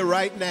 is here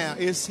right now.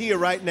 Is here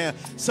right now.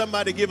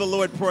 Somebody give the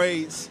Lord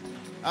praise.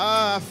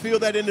 I feel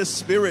that in the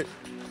spirit.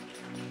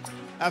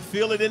 I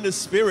feel it in the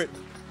spirit.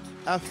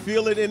 I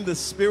feel it in the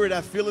spirit.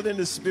 I feel it in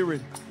the spirit.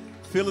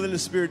 Feel it in the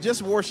spirit.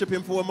 Just worship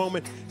him for a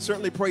moment.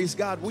 Certainly praise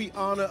God. We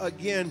honor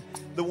again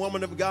the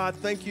woman of God.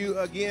 Thank you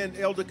again,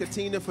 Elder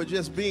Katena, for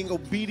just being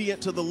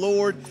obedient to the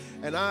Lord.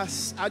 And I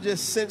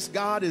just sense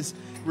God is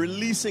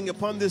releasing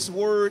upon this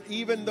word,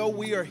 even though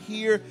we are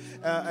here.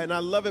 And I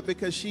love it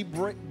because she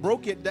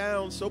broke it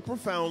down so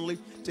profoundly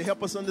to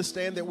help us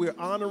understand that we're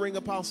honoring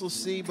Apostle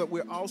C, but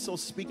we're also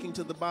speaking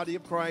to the body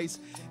of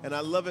Christ. And I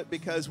love it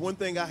because one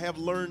thing I have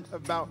learned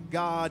about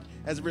God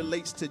as it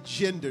relates to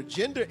gender,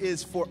 gender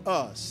is for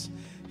us.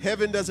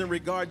 Heaven doesn't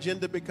regard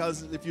gender,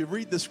 because if you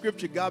read the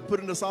scripture, God put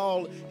us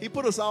all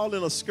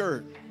in a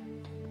skirt.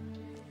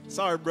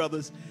 Sorry,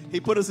 brothers. He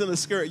put us in a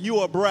skirt. You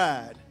are a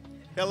bride.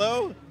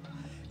 Hello?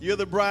 You're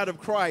the bride of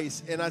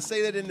Christ. And I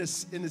say that in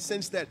the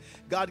sense that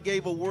God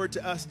gave a word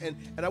to us. And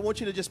I want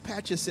you to just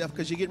pat yourself,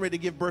 because you're getting ready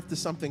to give birth to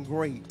something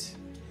great.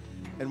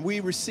 And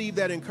we receive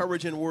that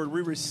encouraging word.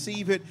 We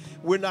receive it.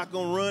 We're not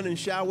going to run and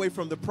shy away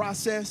from the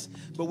process,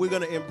 but we're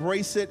going to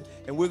embrace it,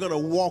 and we're going to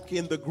walk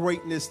in the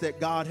greatness that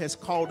God has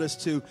called us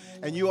to.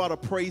 And you ought to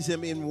praise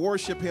him and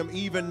worship him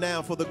even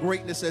now for the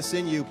greatness that's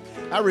in you.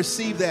 I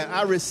receive that.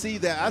 I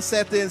receive that. I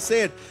sat there and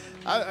said,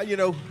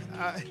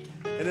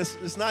 and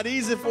it's not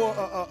easy for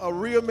a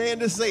real man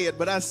to say it,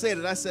 but I said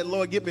it. I said,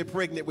 Lord, get me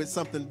pregnant with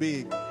something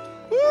big.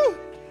 Woo!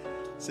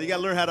 So you got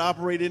to learn how to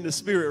operate in the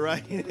spirit,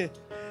 right?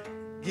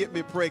 Get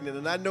me pregnant.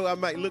 And I know I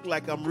might look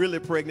like I'm really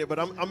pregnant, but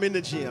I'm in the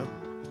gym.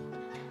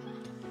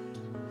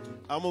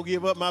 I'm going to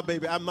give up my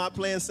baby. I'm not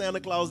playing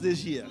Santa Claus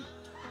this year.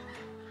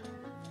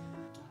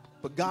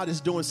 But God is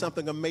doing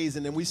something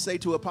amazing. And we say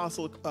to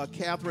Apostle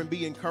Catherine,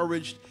 be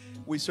encouraged.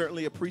 We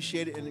certainly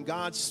appreciate it. And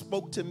God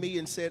spoke to me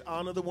and said,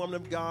 honor the woman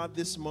of God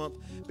this month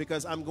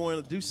because I'm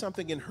going to do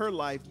something in her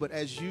life. But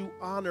as you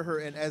honor her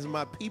and as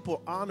my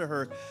people honor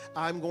her,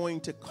 I'm going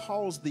to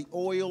cause the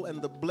oil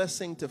and the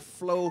blessing to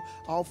flow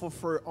off of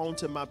her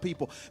onto my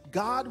people.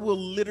 God will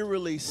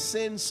literally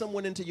send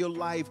someone into your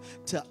life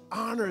to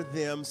honor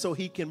them so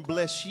he can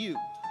bless you.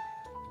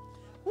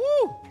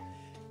 Woo!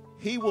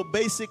 He will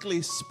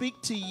basically speak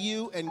to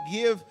you and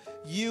give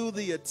you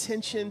the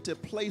attention to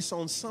place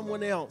on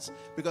someone else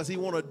because he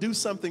want to do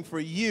something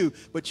for you,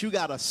 but you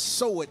got to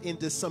sow it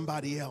into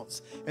somebody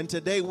else. And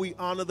today we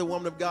honor the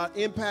woman of God.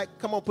 Impact,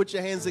 come on, put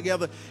your hands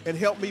together and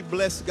help me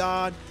bless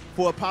God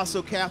for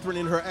Apostle Catherine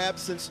in her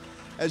absence.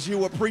 As you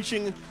were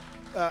preaching,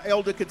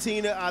 Elder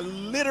Katena,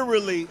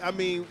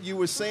 you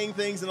were saying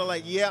things and I'm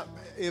like, yeah,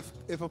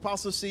 if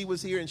Apostle C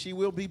was here, and she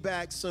will be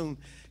back soon,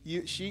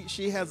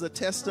 she has a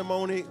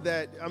testimony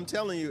that I'm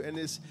telling you, and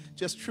it's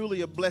just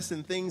truly a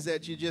blessing. Things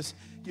that you just,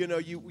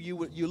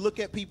 you look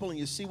at people and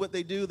you see what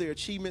they do, their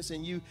achievements,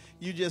 and you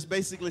just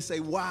basically say,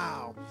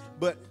 wow.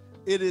 But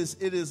it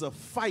is a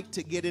fight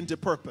to get into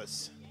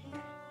purpose.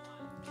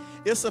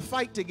 It's a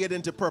fight to get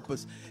into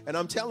purpose. And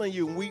I'm telling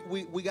you,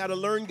 we got to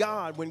learn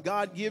God. When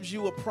God gives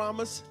you a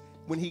promise,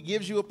 when he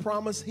gives you a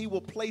promise, he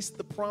will place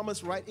the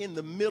promise right in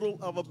the middle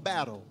of a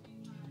battle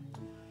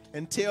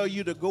and tell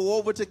you to go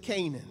over to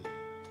Canaan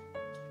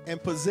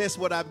and possess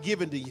what I've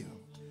given to you.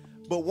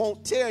 But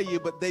won't tell you,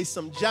 but there's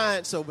some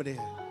giants over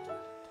there.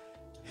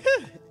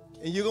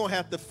 And you're going to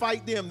have to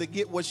fight them to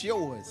get what's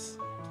yours.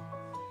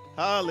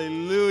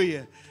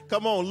 Hallelujah.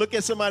 Come on, look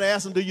at somebody,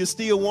 ask them, do you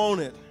still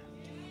want it?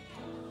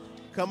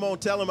 Come on,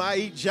 tell them I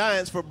eat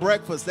giants for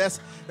breakfast.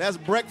 That's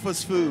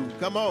breakfast food.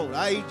 Come on,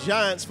 I eat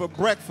giants for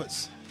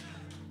breakfast.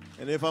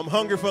 And if I'm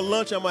hungry for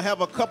lunch, I'm going to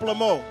have a couple of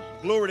more.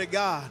 Glory to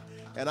God.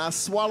 And I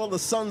swallow the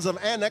sons of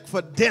Anak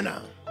for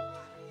dinner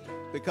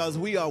because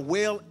we are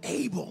well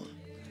able.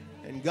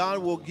 And God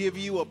will give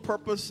you a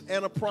purpose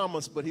and a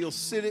promise, but he'll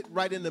sit it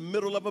right in the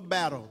middle of a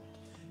battle.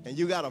 And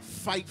you got to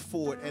fight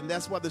for it. And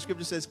that's why the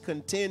scripture says,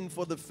 contend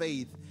for the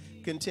faith.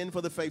 Contend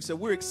for the faith. So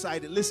we're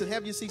excited. Listen,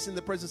 have your seats in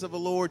the presence of the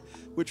Lord.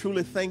 We're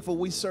truly thankful.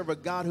 We serve a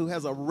God who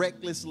has a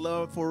reckless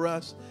love for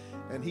us.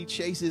 And he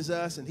chases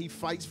us and he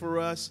fights for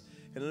us.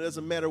 And it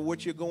doesn't matter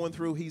what you're going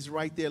through, he's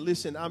right there.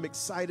 Listen, I'm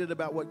excited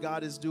about what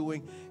God is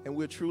doing, and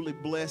we're truly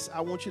blessed.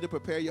 I want you to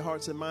prepare your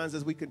hearts and minds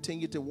as we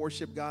continue to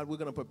worship God. We're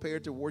going to prepare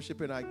to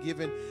worship in our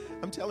giving.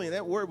 I'm telling you,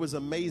 that word was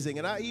amazing.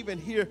 And I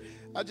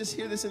just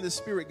hear this in the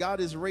spirit. God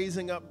is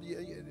raising up,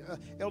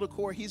 Elder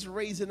Coor, he's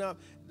raising up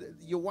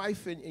your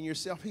wife and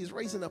yourself. He's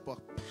raising up a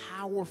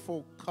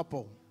powerful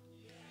couple.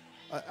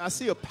 I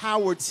see a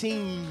power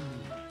team.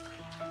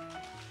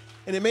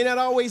 And it may not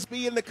always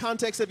be in the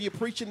context of you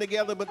preaching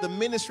together, but the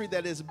ministry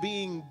that is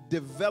being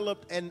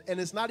developed, and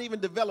it's not even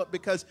developed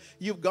because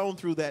you've gone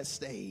through that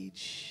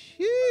stage.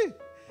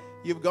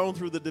 You've gone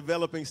through the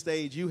developing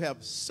stage. You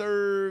have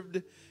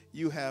served,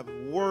 you have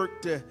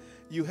worked,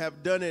 you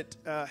have done it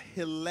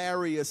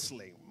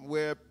hilariously,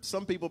 where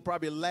some people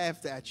probably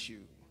laughed at you.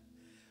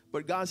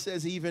 But God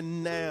says,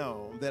 even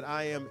now, that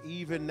I am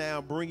even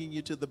now bringing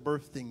you to the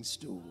birthing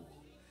stool.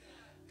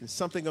 It's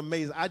something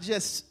amazing.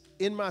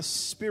 In my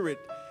spirit,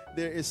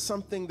 there is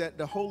something that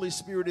the Holy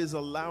Spirit is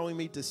allowing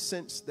me to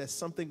sense. That's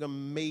something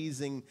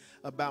amazing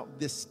about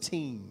this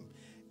team.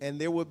 And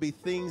there will be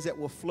things that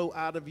will flow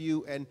out of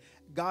you. And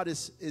God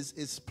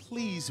is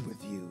pleased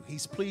with you.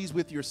 He's pleased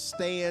with your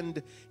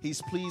stand.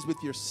 He's pleased with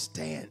your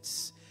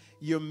stance.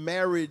 Your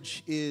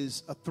marriage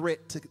is a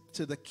threat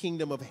to the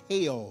kingdom of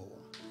hell.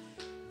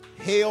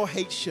 Hell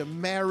hates your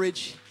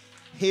marriage.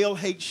 Hell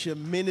hates your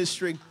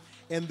ministry.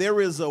 And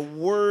there is a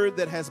word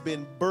that has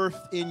been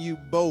birthed in you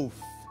both.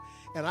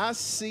 And I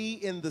see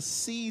in the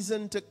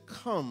season to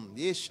come,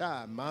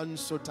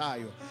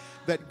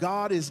 that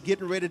God is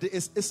getting ready to,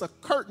 it's a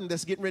curtain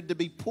that's getting ready to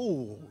be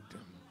pulled.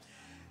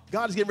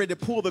 God is getting ready to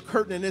pull the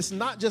curtain, and it's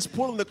not just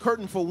pulling the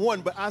curtain for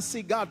one, but I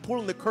see God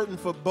pulling the curtain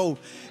for both.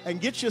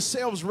 And get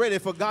yourselves ready,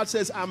 for God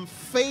says, I'm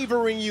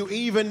favoring you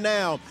even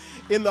now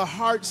in the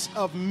hearts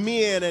of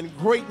men and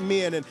great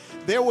men. And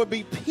there will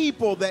be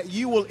people that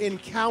you will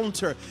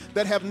encounter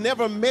that have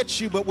never met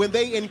you, but when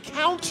they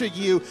encounter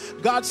you,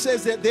 God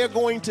says that they're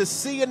going to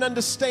see and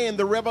understand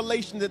the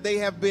revelation that they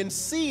have been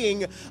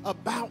seeing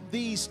about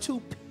these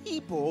two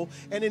people,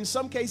 and in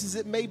some cases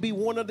it may be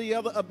one or the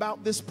other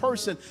about this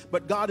person,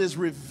 but God is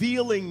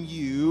revealing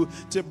you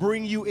to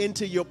bring you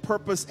into your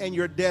purpose and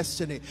your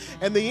destiny.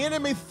 And the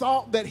enemy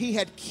thought that he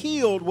had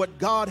killed what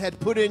God had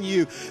put in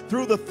you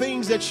through the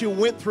things that you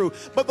went through,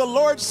 but the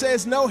Lord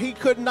says no, he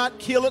could not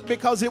kill it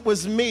because it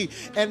was me.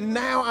 And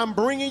now I'm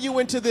bringing you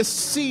into this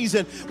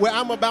season where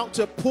I'm about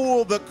to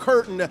pull the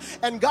curtain.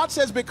 And God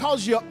says,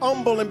 because you're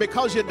humble and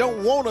because you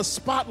don't want a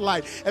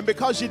spotlight and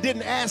because you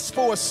didn't ask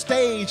for a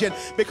stage and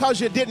because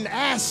you didn't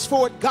ask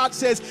for it, God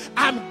says,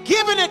 I'm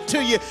giving it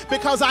to you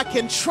because I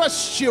can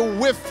trust you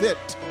with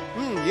it.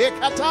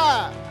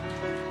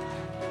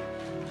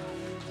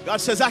 God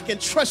says, I can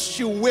trust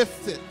you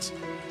with it.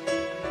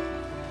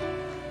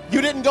 You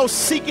didn't go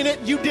seeking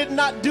it. You did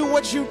not do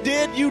what you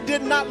did. You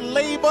did not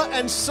labor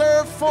and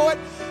serve for it.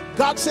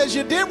 God says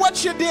you did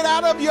what you did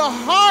out of your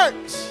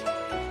heart.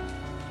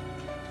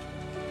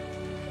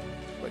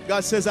 But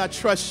God says, I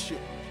trust you.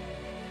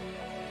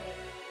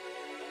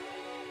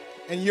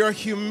 And your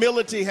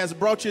humility has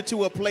brought you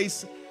to a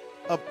place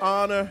of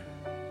honor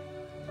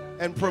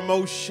and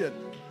promotion.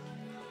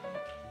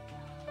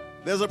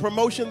 There's a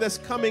promotion that's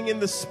coming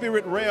in the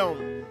spirit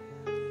realm.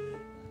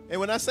 And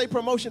when I say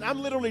promotion,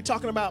 I'm literally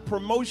talking about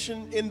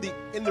promotion in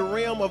the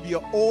realm of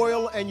your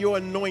oil and your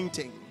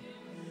anointing.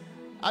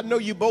 I know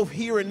you both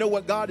hear and know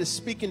what God is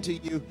speaking to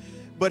you,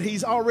 but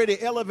he's already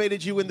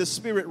elevated you in the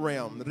spirit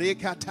realm.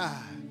 Rekata,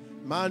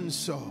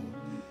 manso.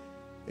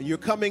 And you're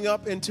coming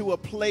up into a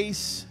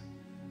place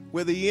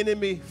where the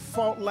enemy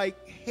fought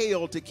like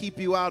hell to keep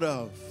you out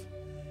of.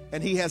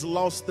 And he has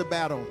lost the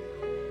battle.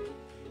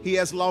 He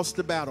has lost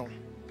the battle.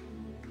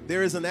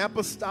 There is an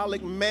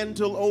apostolic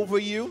mantle over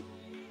you.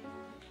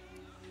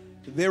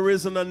 There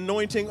is an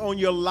anointing on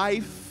your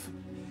life,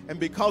 and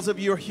because of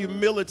your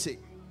humility,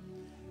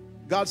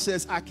 God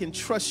says, I can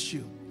trust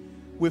you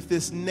with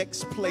this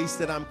next place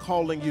that I'm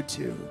calling you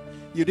to.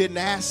 You didn't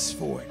ask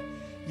for it.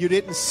 You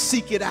didn't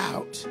seek it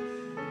out.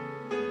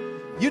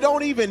 You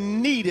don't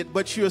even need it,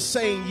 but you're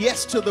saying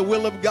yes to the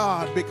will of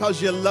God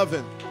because you love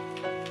him.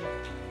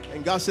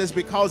 And God says,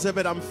 because of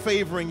it, I'm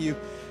favoring you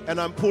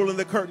and I'm pulling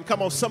the curtain.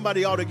 Come on,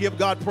 somebody ought to give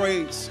God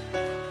praise.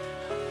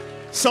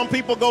 Some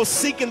people go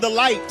seeking the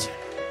light.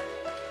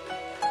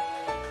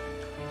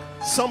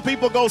 Some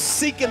people go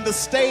seeking the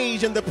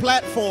stage and the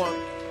platform.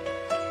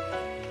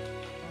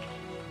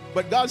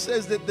 But God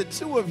says that the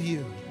two of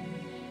you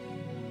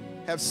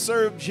have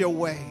served your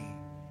way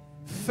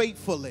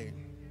faithfully,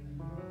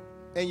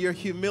 and your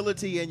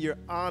humility and your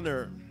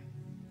honor.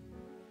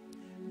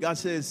 God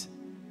says,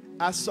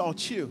 I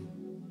sought you.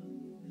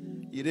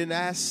 You didn't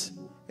ask,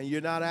 and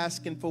you're not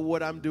asking for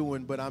what I'm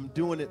doing, but I'm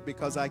doing it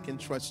because I can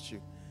trust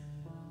you.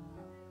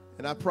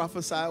 And I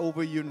prophesy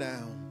over you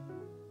now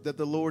that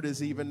the Lord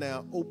is even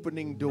now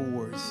opening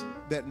doors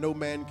that no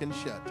man can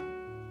shut.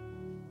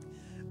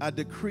 I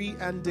decree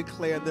and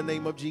declare in the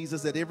name of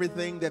Jesus that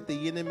everything that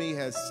the enemy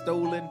has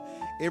stolen,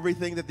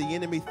 everything that the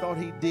enemy thought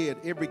he did,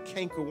 every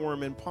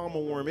cankerworm and palmer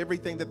worm,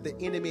 everything that the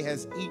enemy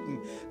has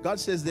eaten,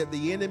 God says that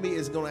the enemy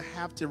is going to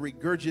have to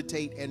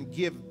regurgitate and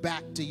give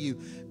back to you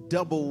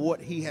double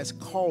what he has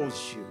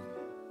caused you.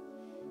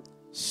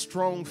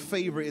 Strong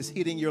favor is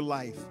hitting your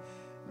life.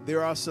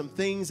 There are some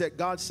things that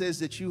God says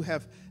that you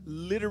have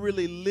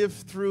literally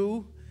lived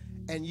through,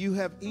 and you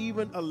have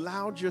even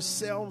allowed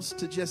yourselves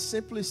to just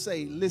simply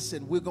say,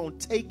 listen, we're going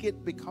to take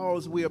it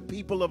because we are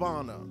people of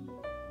honor.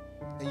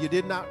 And you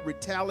did not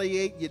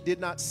retaliate. You did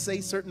not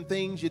say certain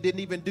things. You didn't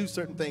even do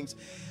certain things.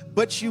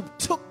 But you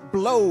took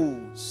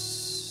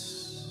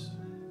blows.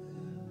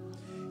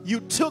 You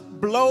took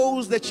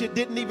blows that you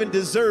didn't even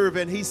deserve.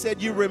 And he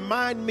said, you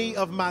remind me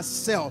of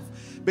myself.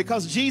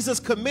 Because Jesus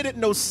committed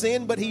no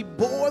sin, but he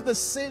bore the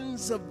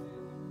sins of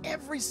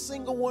every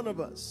single one of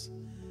us.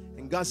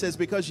 And God says,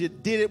 because you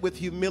did it with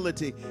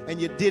humility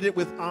and you did it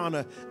with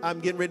honor, I'm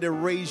getting ready to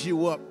raise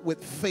you up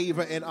with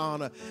favor and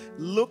honor.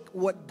 Look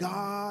what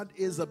God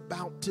is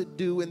about to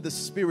do in the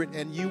spirit,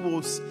 and you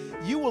will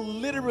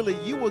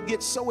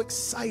get so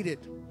excited,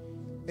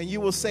 and you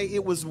will say,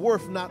 it was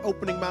worth not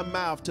opening my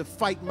mouth to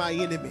fight my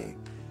enemy.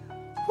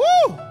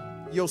 Woo!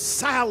 Your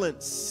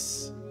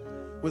silence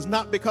was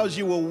not because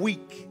you were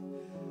weak,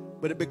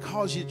 but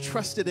because you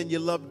trusted and you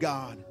loved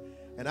God.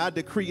 And I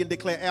decree and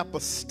declare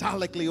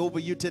apostolically over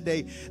you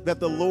today that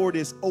the Lord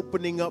is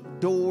opening up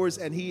doors,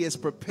 and he has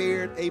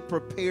prepared a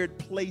prepared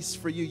place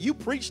for you. You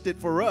preached it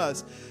for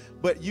us,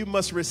 but you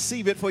must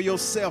receive it for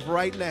yourself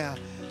right now.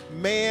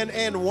 Man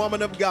and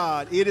woman of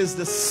God, it is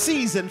the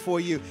season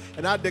for you.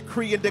 And I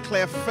decree and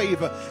declare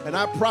favor. And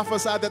I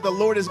prophesy that the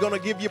Lord is going to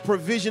give you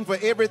provision for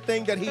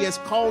everything that he has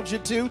called you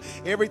to,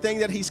 everything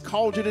that he's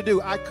called you to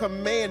do. I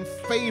command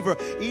favor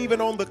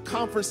even on the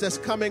conference that's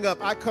coming up.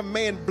 I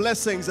command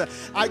blessings.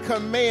 I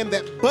command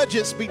that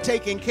budgets be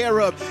taken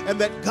care of,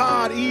 and that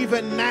God,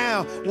 even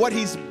now, what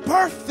he's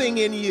birthing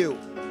in you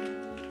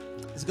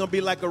is going to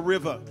be like a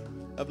river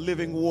of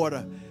living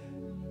water.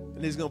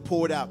 And he's going to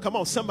pour it out. Come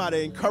on,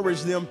 somebody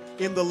encourage them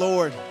in the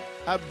Lord.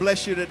 I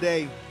bless you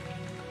today.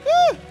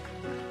 Woo!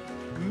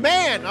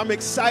 Man, I'm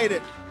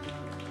excited.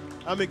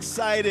 I'm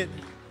excited.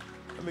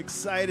 I'm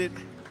excited.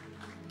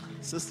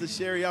 Sister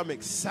Sherry, I'm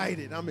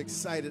excited. I'm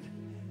excited.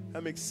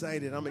 I'm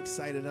excited. I'm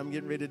excited. I'm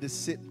getting ready to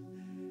sit.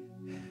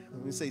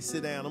 Let me say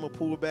sit down. I'm going to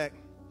pull back.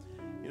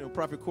 You know,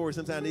 Prophet Corey,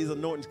 sometimes these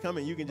anointings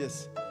coming, you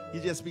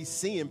just be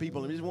seeing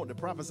people and you just want to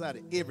prophesy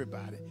to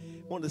everybody.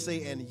 Want to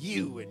say, and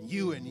you, and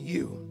you, and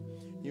you.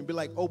 You'd be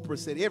like Oprah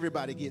said,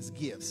 everybody gets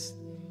gifts.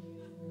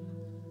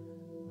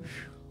 Whew.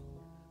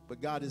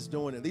 But God is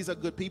doing it. These are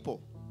good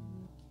people.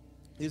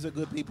 These are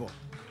good people.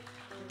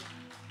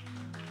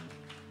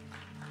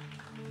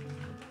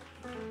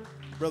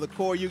 Brother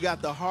Coor, you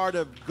got the heart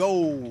of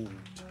gold.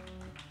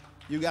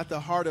 You got the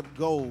heart of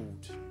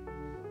gold.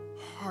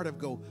 heart of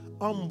gold.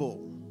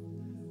 Humble.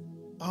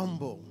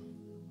 Humble.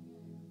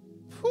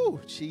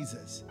 Whew,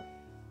 Jesus.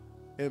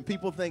 And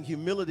people think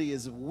humility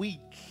is weak,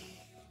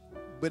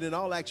 but in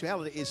all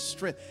actuality, it's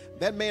strength.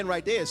 That man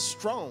right there is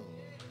strong.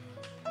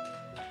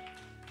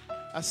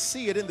 I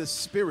see it in the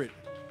spirit.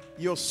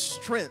 Your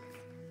strength,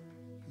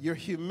 your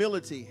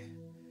humility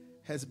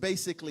has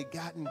basically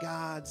gotten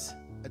God's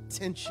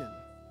attention.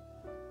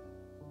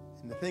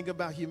 And the thing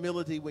about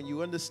humility, when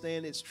you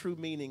understand its true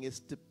meaning, is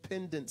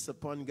dependence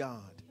upon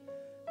God,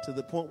 to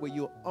the point where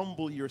you'll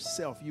humble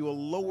yourself. You will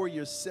lower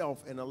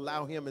yourself and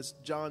allow him, as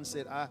John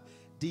said, I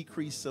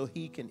decrease so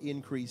he can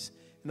increase.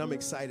 And I'm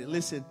excited.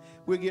 Listen,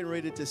 we're getting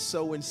ready to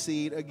sow and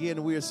seed.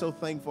 Again, we are so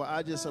thankful.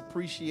 I just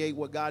appreciate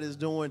what God is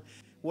doing.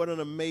 What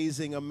an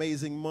amazing,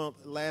 amazing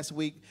month. Last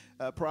week,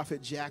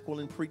 Prophet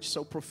Jacqueline preached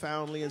so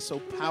profoundly and so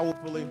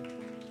powerfully.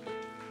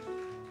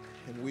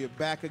 And we are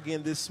back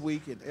again this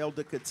week, and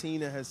Elder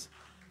Katena has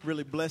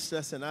really blessed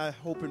us, and I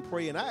hope and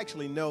pray, and I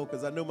actually know,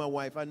 because I know my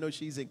wife, I know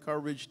she's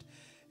encouraged,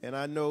 and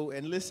I know,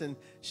 and listen,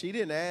 she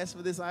didn't ask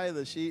for this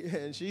either.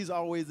 She's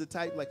always the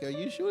type, like, are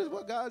you sure it's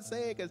what God's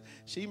saying? Because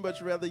she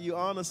much rather you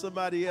honor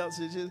somebody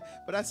else.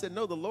 But I said,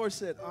 no, the Lord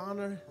said,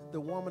 honor the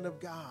woman of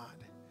God,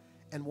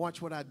 and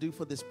watch what I do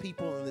for this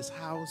people in this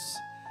house.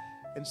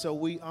 And so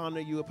we honor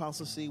you,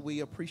 Apostle C.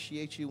 We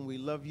appreciate you, and we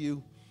love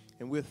you.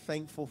 And we're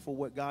thankful for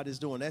what God is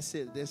doing. That's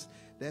it.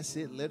 That's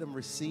it. Let them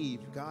receive.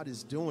 God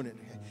is doing it.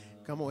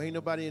 Come on. Ain't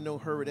nobody in no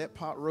hurry. That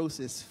pot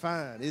roast is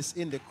fine. It's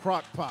in the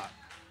crock pot.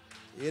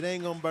 It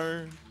ain't going to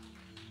burn.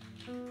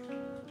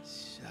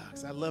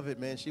 Shucks. I love it,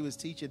 man. She was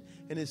teaching,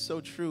 and it's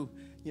so true.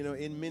 You know,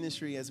 in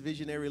ministry as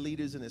visionary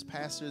leaders and as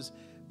pastors,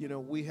 you know,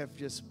 we have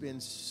just been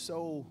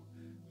so,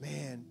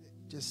 man,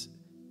 just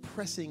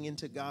pressing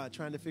into God,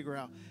 trying to figure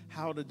out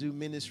how to do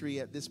ministry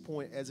at this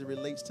point as it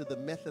relates to the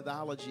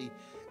methodology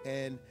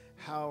and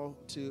how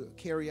to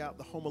carry out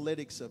the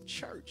homiletics of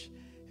church.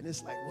 And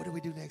it's like, what do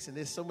we do next? And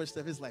there's so much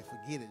stuff. It's like,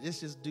 forget it.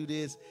 Let's just do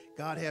this.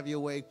 God, have your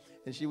way.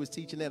 And she was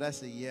teaching that. I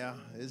said, yeah,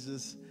 it's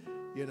just,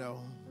 you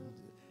know,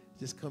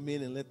 just come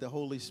in and let the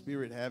Holy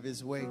Spirit have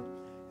his way.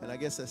 And I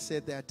guess I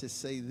said that to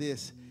say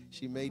this.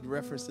 She made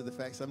reference to the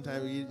fact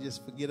sometimes you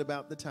just forget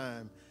about the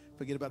time.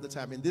 Forget about the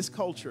time. In this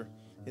culture,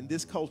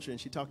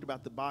 and she talked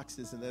about the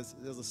boxes, and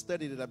there's a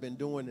study that I've been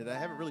doing that I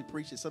haven't really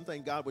preached it.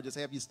 Sometimes God will just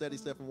have you study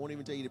stuff and won't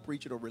even tell you to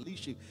preach it or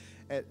release you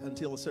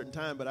until a certain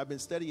time. But I've been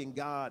studying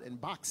God in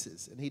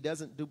boxes, and he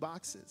doesn't do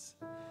boxes.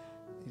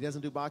 He doesn't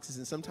do boxes,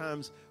 and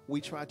sometimes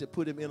we try to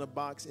put him in a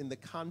box in the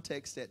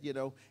context that, you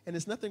know, and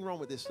there's nothing wrong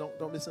with this.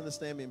 Don't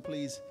misunderstand me, and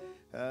please,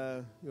 you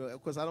know,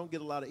 of course, I don't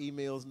get a lot of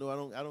emails. No,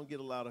 I don't get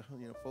a lot of,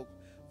 you know,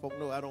 folk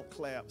know I don't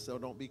clap, so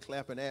don't be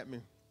clapping at me.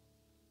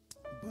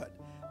 But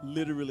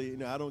literally, you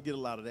know, I don't get a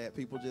lot of that.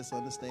 People just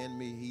understand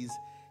me.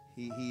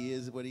 He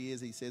is what he is.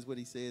 He says what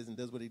he says and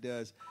does what he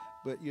does.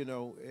 But, you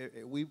know,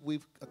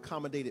 we've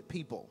accommodated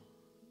people.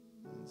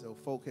 And so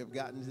folk have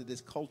gotten into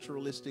this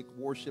culturalistic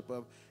worship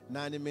of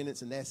 90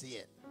 minutes, and that's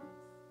it.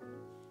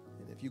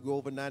 And if you go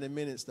over 90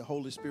 minutes, the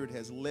Holy Spirit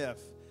has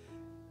left.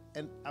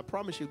 And I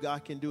promise you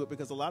God can do it,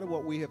 because a lot of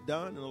what we have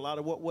done and a lot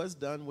of what was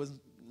done was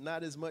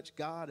not as much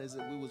God as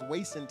we was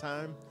wasting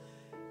time.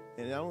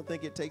 And I don't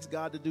think it takes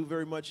God to do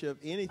very much of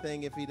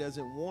anything if he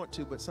doesn't want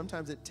to, but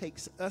sometimes it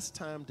takes us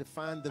time to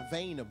find the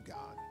vein of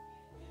God.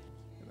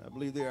 And I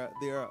believe there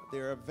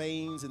are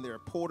veins and there are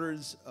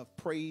porters of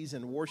praise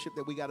and worship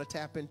that we got to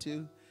tap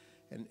into.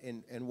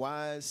 And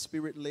wise,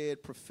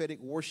 spirit-led,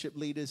 prophetic worship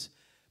leaders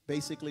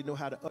basically know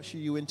how to usher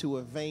you into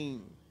a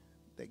vein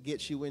that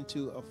gets you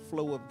into a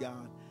flow of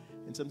God.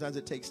 And sometimes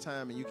it takes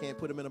time, and you can't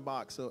put them in a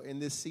box. So in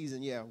this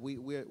season, yeah,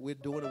 we're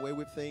doing away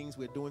with things.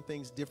 We're doing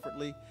things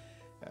differently.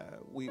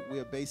 We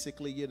are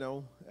basically, you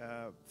know,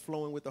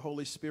 flowing with the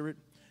Holy Spirit.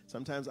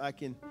 Sometimes I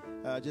can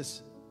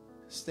just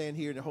stand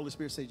here and the Holy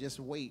Spirit say, just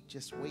wait.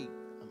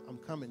 I'm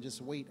coming. Just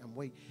wait.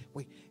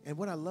 Wait. And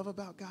what I love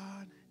about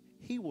God,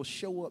 he will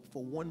show up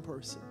for one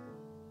person.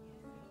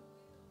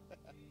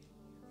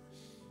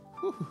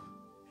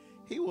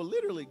 He will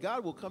literally,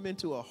 God will come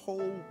into a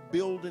whole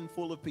building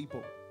full of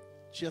people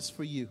just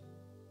for you.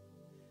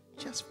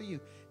 Just for you.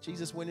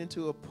 Jesus went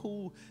into a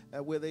pool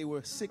where they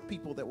were sick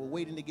people that were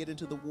waiting to get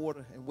into the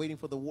water and waiting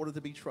for the water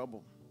to be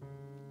troubled.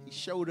 He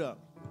showed up.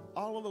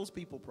 All of those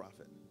people,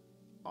 prophet.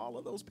 All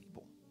of those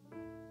people.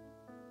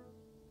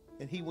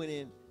 And he went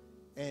in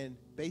and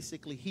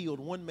basically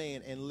healed one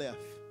man and left.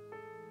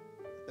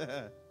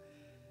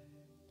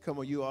 Come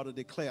on, you ought to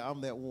declare,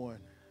 I'm that one.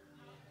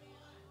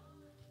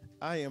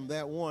 I am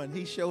that one.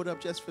 He showed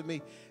up just for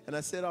me. And I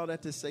said all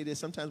that to say this.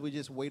 Sometimes we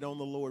just wait on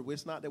the Lord.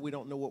 It's not that we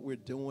don't know what we're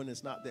doing.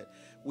 It's not that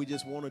we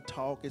just want to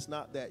talk. It's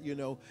not that, you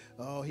know,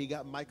 oh, he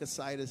got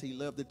myositis. He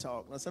loved to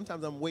talk. Now,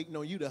 sometimes I'm waiting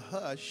on you to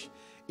hush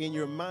in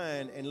your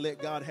mind and let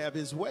God have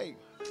his way.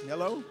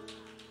 Hello?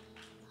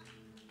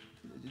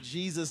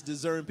 Jesus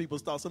discerned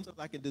people's thoughts. Sometimes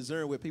I can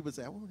discern where people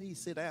say, I want you to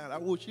sit down. I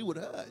wish you would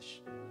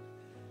hush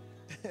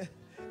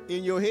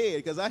in your head,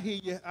 because I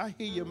hear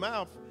your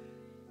mouth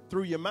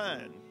through your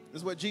mind.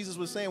 That's what Jesus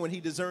was saying when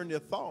he discerned their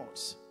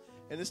thoughts.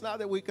 And it's not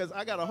that because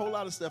I got a whole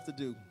lot of stuff to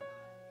do.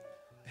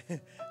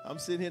 I'm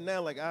sitting here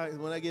now like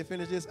when I get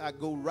finished this, I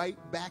go right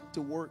back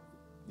to work.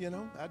 You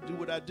know, I do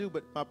what I do.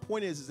 But my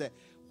point is that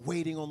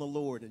waiting on the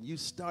Lord. And you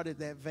started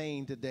that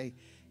vein today,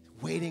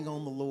 waiting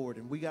on the Lord.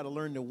 And we got to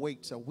learn to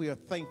wait. So we are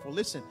thankful.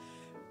 Listen,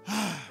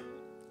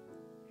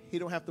 He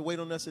don't have to wait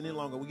on us any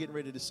longer. We're getting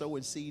ready to sow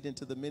and seed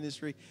into the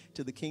ministry,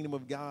 to the kingdom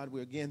of God.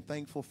 We're again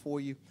thankful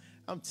for you.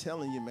 I'm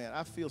telling you, man,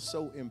 I feel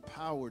so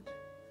empowered,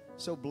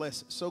 so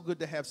blessed. So good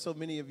to have so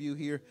many of you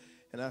here.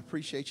 And I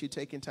appreciate you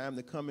taking time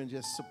to come and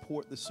just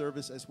support the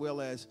service as well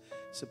as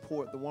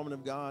support the woman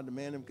of God, the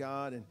man of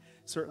God, and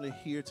certainly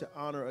here to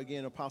honor,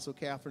 again, Apostle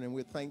Catherine, and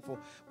we're thankful.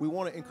 We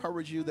want to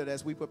encourage you that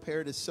as we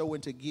prepare to sow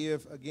and to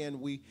give, again,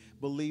 we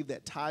believe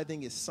that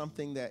tithing is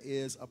something that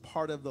is a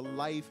part of the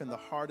life and the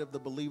heart of the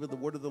believer. The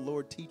word of the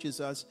Lord teaches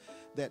us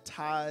that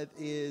tithe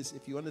is,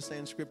 if you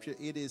understand Scripture,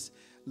 it is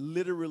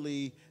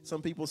literally,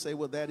 some people say,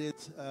 well, that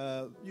is,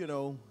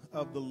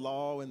 of the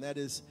law, and that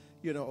is,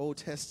 Old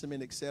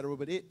Testament, etc.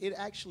 But it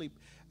actually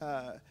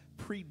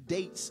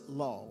predates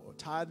law.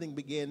 Tithing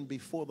began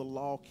before the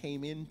law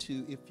came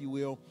into, if you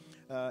will,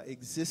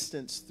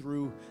 existence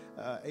through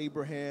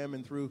Abraham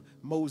and through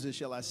Moses,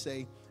 shall I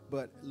say.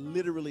 But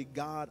literally,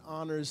 God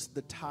honors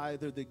the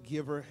tither, the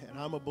giver. And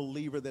I'm a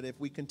believer that if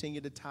we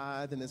continue to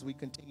tithe and as we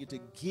continue to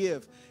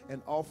give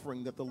an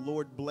offering, that the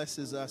Lord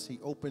blesses us. He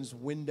opens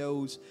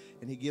windows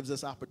and He gives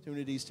us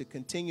opportunities to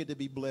continue to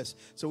be blessed.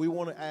 So we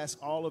want to ask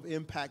all of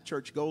Impact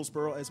Church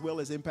Goldsboro as well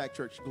as Impact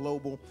Church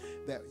Global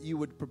that you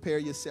would prepare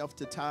yourself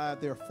to tithe.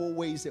 There are 4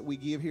 ways that we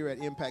give here at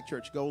Impact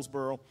Church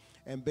Goldsboro.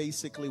 And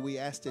basically, we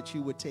ask that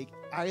you would take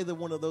either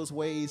one of those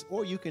ways,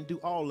 or you can do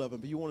all of them.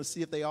 If you want to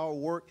see if they all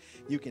work,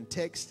 you can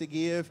text to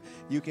give.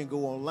 You can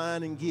go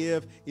online and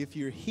give. If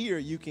you're here,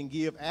 you can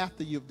give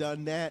after you've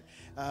done that.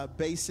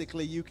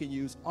 Basically, you can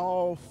use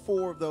all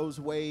 4 of those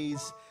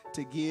ways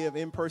to give: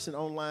 in-person,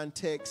 online,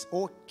 text,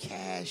 or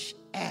Cash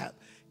App.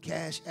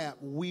 Cash App.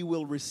 We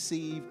will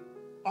receive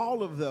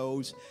all of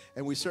those,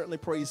 and we certainly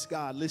praise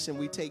God. Listen,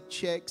 we take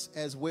checks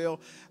as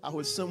well. I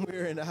was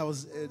somewhere and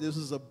this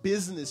was a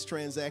business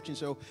transaction,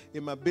 so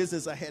in my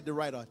business I had to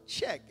write a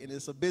check, and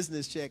it's a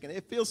business check, and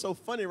it feels so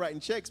funny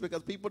writing checks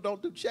because people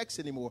don't do checks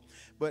anymore.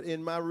 But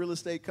in my real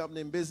estate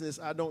company and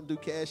business, I don't do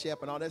Cash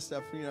App and all that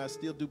stuff. I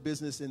still do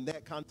business in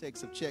that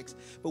context of checks.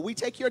 But we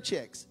take your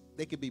checks.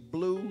 They could be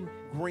blue,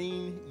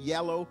 green,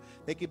 yellow.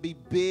 They could be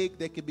big.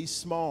 They could be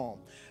small,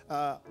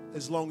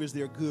 as long as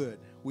they're good.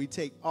 We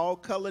take all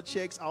color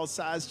checks, all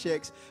size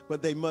checks,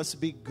 but they must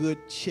be good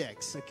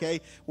checks,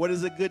 okay? What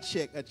is a good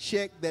check? A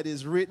check that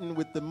is written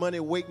with the money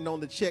waiting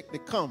on the check to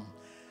come.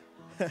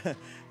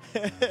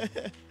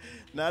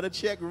 Not a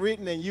check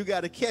written and you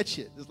got to catch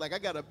it. It's like I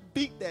got to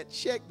beat that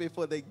check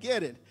before they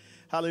get it.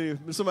 Hallelujah.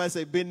 Somebody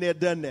say, been there,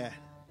 done that.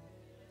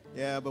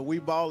 Yeah, but we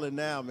balling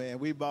now, man.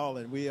 We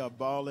balling. We are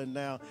balling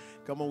now.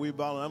 Come on, we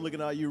balling. I'm looking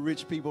at all you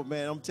rich people,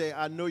 man. I'm telling you,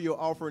 I know your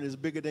offering is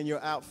bigger than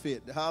your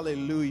outfit.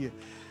 Hallelujah.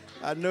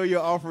 I know your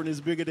offering is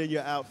bigger than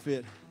your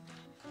outfit.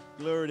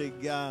 Glory to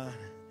God.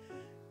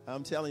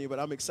 I'm telling you, but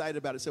I'm excited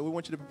about it. So we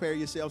want you to prepare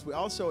yourselves. We're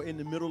also in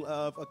the middle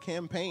of a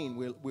campaign.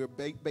 We're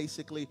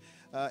basically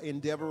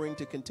endeavoring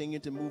to continue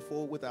to move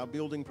forward with our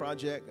building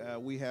project.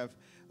 We have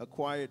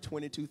acquired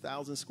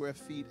 22,000 square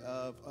feet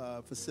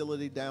of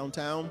facility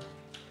downtown.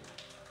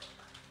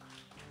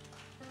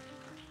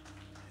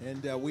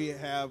 And we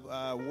have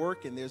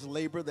work, and there's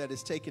labor that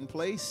is taking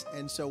place.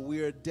 And so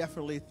we're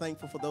definitely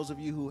thankful for those of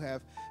you who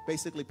have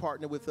basically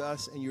partnered with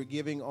us and you're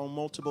giving on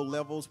multiple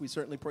levels. We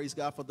certainly praise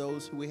God for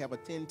those who we have a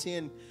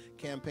 10-10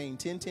 campaign.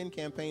 10-10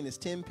 campaign is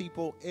 10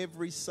 people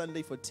every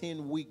Sunday for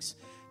 10 weeks.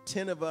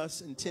 10 of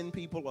us and 10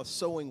 people are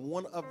sowing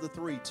one of the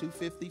 3,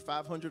 $250,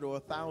 $500, or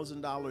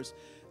 $1,000,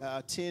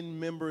 10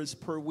 members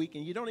per week.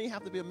 And you don't even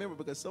have to be a member,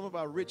 because some of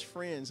our rich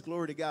friends,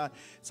 glory to God,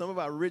 some of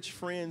our rich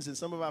friends and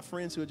some of our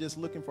friends who are just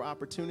looking for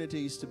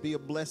opportunities to be a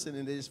blessing,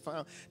 and they just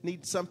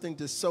need something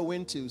to sow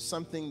into,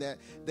 something that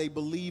they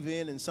believe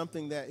in and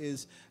something that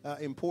is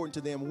important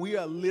to them. We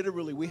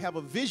have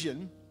a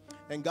vision.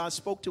 And God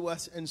spoke to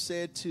us and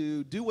said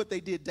to do what they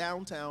did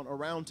downtown,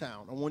 around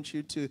town. I want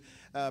you to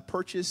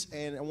purchase,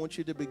 and I want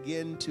you to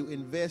begin to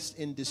invest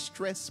in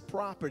distressed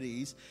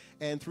properties.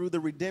 And through the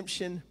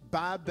Redemption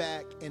Buy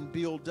Back and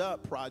Build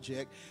Up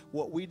project,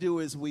 what we do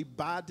is we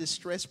buy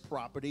distressed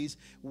properties,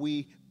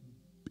 we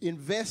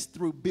invest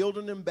through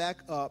building them back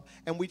up,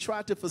 and we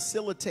try to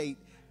facilitate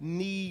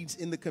needs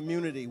in the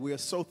community. We are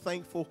so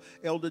thankful.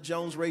 Elder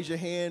Jones, raise your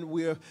hand.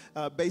 We're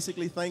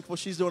basically thankful.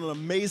 She's doing an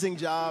amazing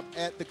job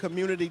at the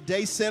Community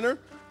Day Center.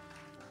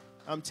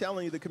 I'm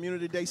telling you, the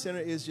Community Day Center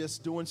is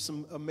just doing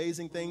some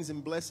amazing things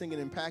and blessing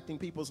and impacting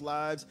people's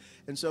lives.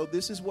 And so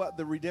this is what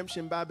the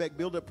Redemption Buyback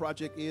Build-Up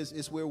Project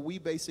is where we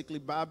basically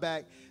buy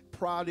back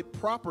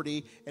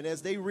property. And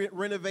as they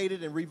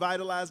renovated and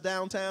revitalized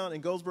downtown,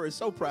 and Goldsboro is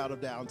so proud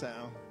of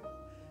downtown.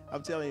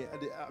 I'm telling you,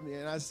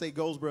 and I say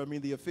Goldsboro, I mean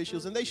the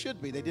officials, and they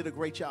should be. They did a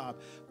great job.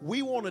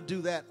 We want to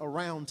do that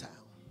around town.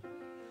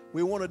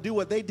 We want to do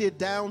what they did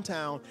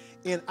downtown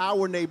in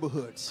our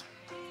neighborhoods.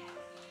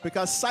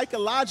 Because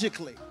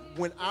psychologically,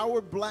 when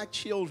our black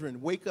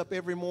children wake up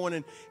every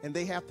morning and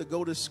they have to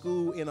go to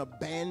school in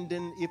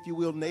abandoned, if you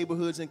will,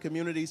 neighborhoods and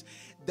communities,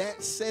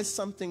 that says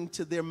something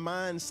to their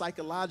mind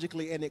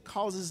psychologically, and it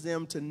causes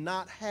them to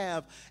not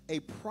have a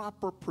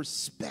proper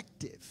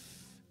perspective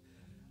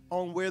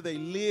on where they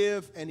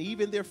live and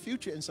even their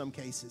future in some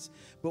cases.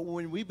 But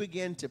when we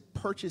begin to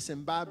purchase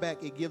and buy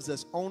back, it gives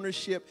us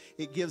ownership.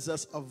 It gives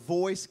us a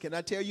voice. Can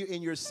I tell you,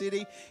 in your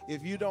city,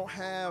 if you don't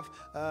have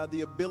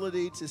the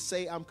ability to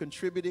say, I'm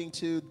contributing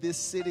to this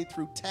city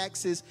through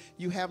taxes,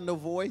 you have no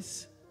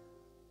voice.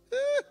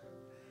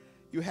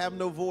 You have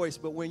no voice.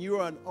 But when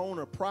you're an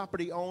owner,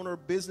 property owner,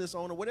 business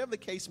owner, whatever the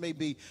case may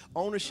be,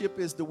 ownership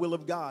is the will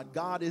of God.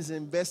 God is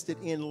invested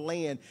in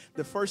land.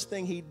 The first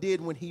thing he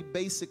did when he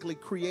basically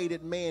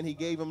created man, he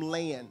gave him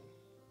land.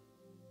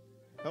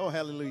 Oh,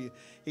 hallelujah.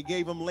 He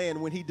gave him land.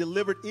 When he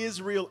delivered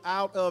Israel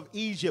out of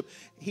Egypt,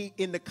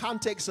 in the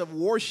context of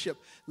worship,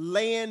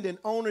 land and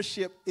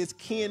ownership is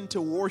kin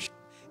to worship.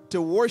 To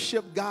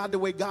worship God the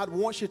way God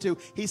wants you to,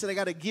 he said, I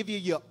got to give you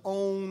your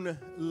own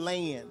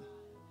land.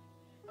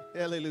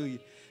 Hallelujah.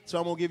 So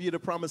I'm going to give you the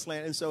promised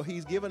land. And so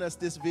he's given us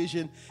this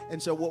vision.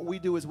 And so what we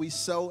do is we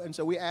sow. And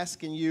so we're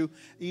asking you,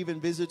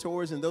 even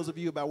visitors and those of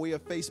you by way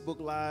of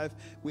Facebook Live,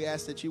 we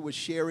ask that you would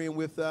share in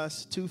with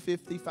us,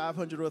 $250,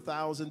 $500, or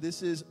 $1,000.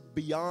 This is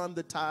beyond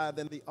the tithe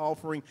and the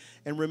offering.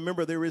 And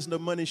remember, there is no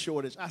money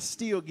shortage. I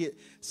still get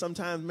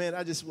sometimes, man,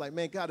 I just like,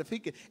 man, God, if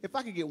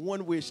I could get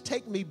one wish,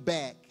 take me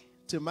back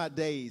to my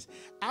days.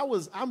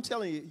 I'm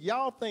telling you,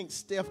 y'all think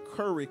Steph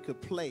Curry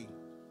could play.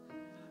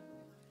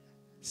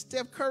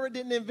 Steph Curry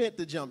didn't invent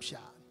the jump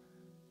shot.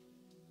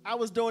 I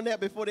was doing that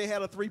before they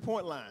had a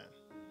three-point line.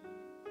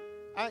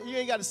 You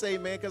ain't got to say,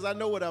 man, because I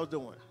know what I was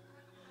doing.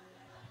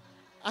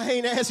 I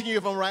ain't asking you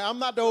if I'm right. I'm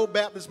not the old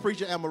Baptist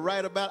preacher. Am I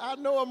right about it? I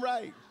know I'm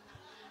right.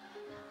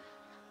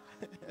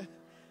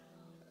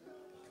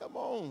 Come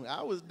on.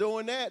 I was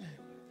doing that.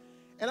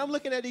 And I'm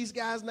looking at these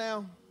guys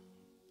now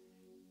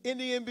in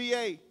the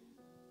NBA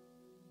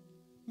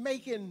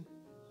making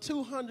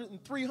 $200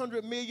 and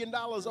 $300 million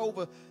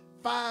over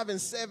 5 and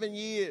 7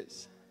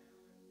 years.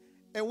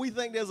 And we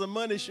think there's a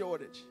money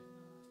shortage.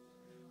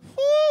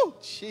 Whoo,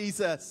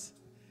 Jesus.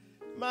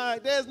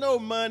 There's no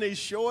money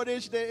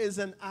shortage. There is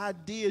an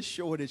idea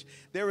shortage.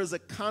 There is a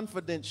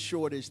confidence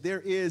shortage.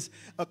 There is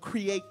a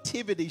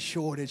creativity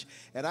shortage.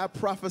 And I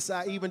prophesy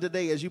even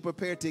today as you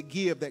prepare to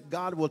give that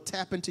God will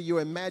tap into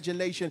your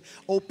imagination,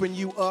 open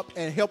you up,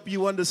 and help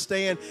you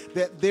understand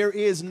that there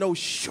is no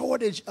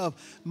shortage of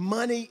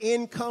money,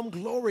 income,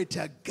 glory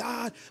to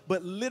God,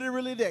 but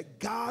literally that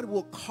God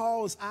will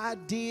cause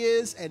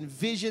ideas and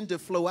vision to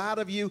flow out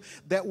of you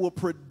that will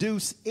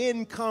produce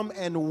income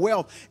and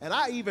wealth. And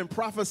I even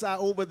prophesy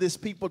over this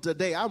people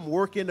today. I'm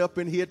working up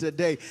in here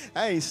today.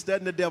 I ain't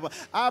studying the devil.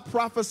 I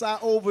prophesy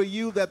over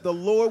you that the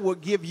Lord will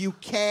give you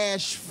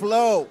cash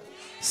flow.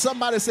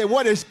 Somebody say,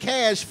 what is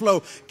cash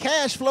flow?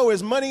 Cash flow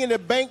is money in the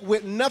bank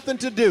with nothing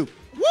to do.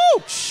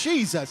 Woo,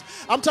 Jesus.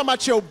 I'm talking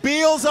about your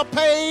bills are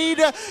paid.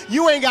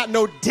 You ain't got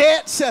no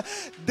debts.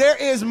 There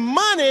is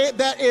money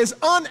that is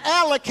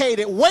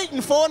unallocated waiting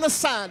for an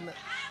assignment.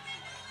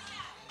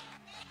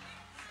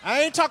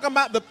 I ain't talking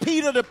about the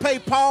Peter to pay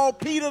Paul,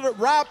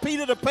 rob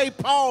Peter to pay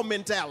Paul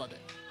mentality.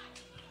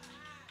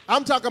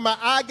 I'm talking about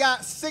I got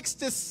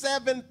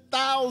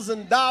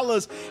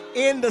 $67,000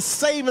 in the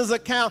savings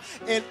account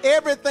and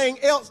everything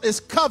else is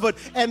covered.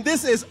 And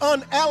this is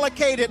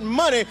unallocated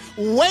money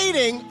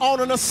waiting on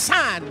an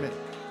assignment.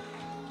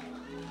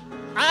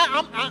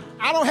 I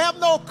don't have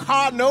no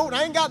car note.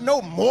 I ain't got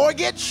no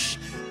mortgage.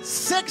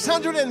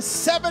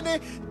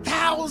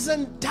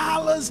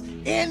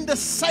 $670,000 in the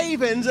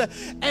savings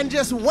and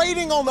just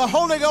waiting on the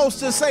Holy Ghost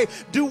to say,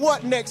 do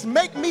what next?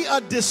 Make me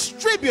a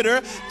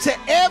distributor to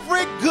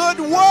every good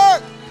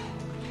work.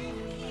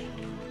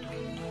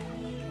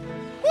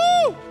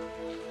 Woo!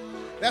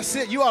 That's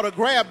it. You ought to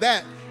grab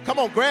that. Come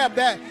on, grab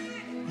that.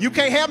 You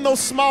can't have no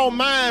small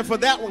mind for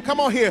that one. Come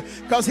on here,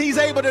 because he's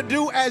able to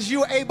do as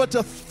you're able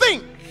to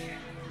think.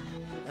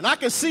 And I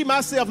can see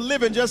myself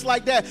living just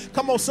like that.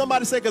 Come on,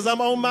 somebody say, because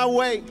I'm on my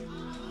way.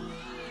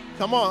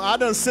 Come on, I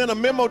done sent a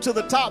memo to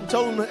the top and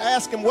told him to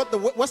ask him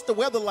what's the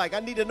weather like. I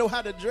need to know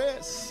how to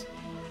dress.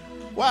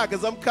 Why?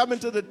 Because I'm coming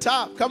to the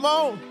top. Come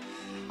on.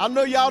 I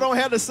know y'all don't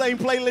have the same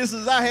playlist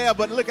as I have,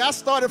 but look, I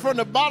started from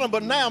the bottom,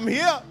 but now I'm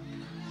here.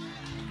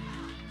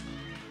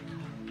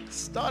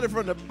 Started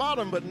from the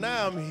bottom, but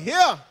now I'm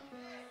here.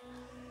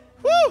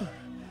 Woo!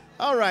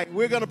 All right,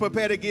 we're going to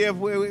prepare to give.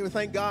 We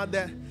thank God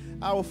that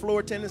our floor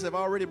attendants have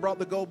already brought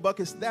the gold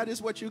buckets. That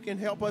is what you can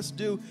help us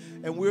do.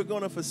 And we're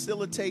going to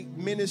facilitate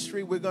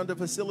ministry. We're going to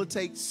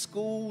facilitate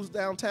schools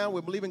downtown. We're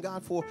believing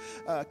God for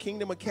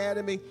Kingdom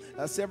Academy.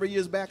 Several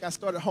years back, I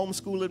started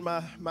homeschooling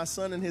my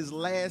son in his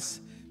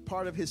last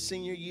part of his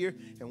senior year.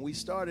 And we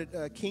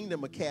started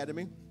Kingdom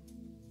Academy.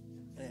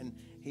 And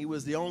he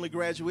was the only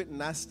graduate,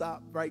 and I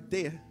stopped right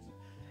there.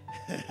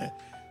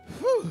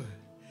 Whew.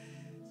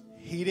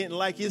 He didn't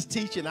like his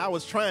teaching. I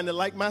was trying to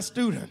like my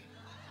student.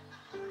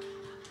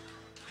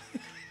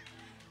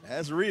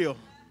 That's real.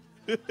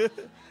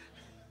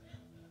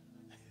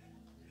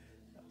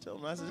 Tell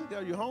them, I said,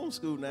 girl, you're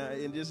homeschooled now,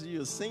 and just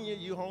you're a senior,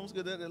 you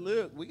homeschooled.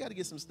 Look, we got to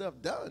get some stuff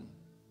done.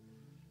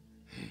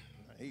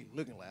 He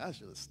looking like I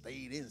should have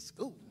stayed in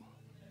school.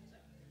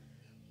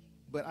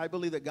 But I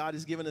believe that God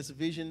has given us a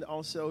vision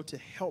also to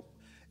help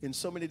in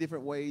so many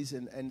different ways.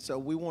 And so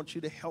we want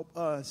you to help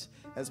us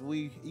as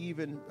we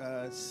even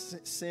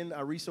send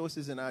our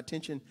resources and our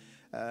attention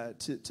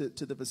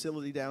to the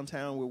facility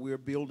downtown where we're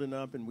building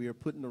up and we are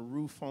putting a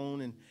roof on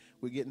and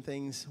we're getting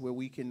things where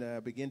we can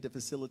begin to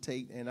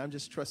facilitate. And I'm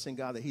just trusting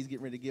God that he's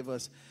getting ready to give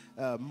us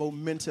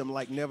momentum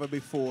like never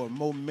before.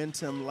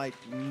 Momentum like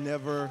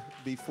never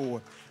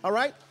before. All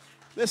right?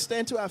 Let's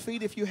stand to our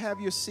feet if you have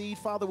your seed.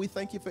 Father, we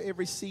thank you for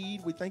every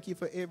seed. We thank you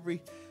for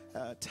every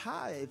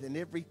tithe and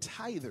every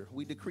tither.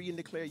 We decree and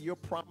declare your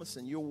promise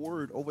and your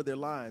word over their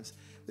lives,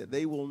 that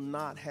they will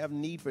not have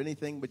need for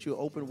anything but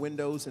you'll open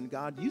windows. And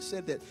God, you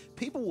said that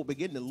people will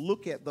begin to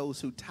look at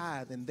those who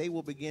tithe and they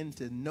will begin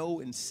to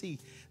know and see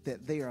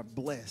that they are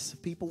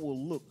blessed. People will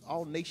look,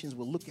 all nations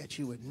will look at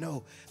you and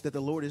know that the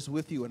Lord is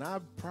with you. And I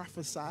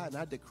prophesy and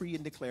I decree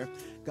and declare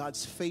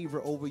God's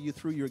favor over you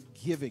through your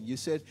giving. You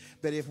said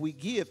that if we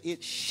give,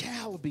 it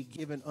shall be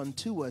given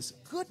unto us.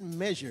 Good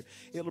measure.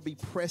 It'll be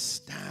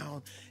pressed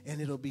down and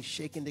it'll be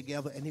shaken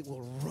together and it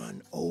will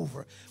run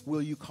over.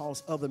 Will you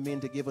cause other men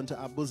to give unto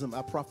our bosom?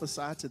 I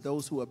prophesy to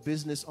those who are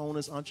business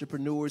owners,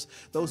 entrepreneurs,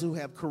 those who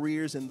have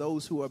careers, and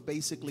those who are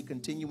basically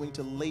continuing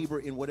to labor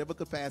in whatever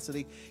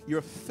capacity,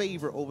 your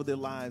favor over their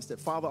lives. That,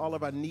 Father, all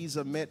of our needs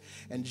are met.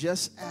 And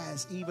just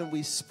as even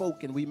we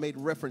spoke and we made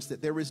reference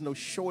that there is no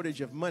shortage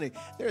of money,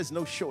 there is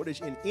no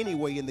shortage in any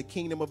way in the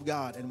kingdom of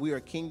God. And we are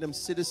kingdom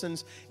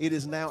citizens. It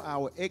is now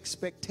our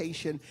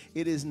expectation.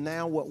 It is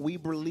now what we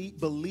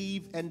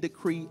believe and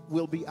decree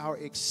will be our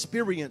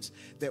experience,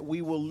 that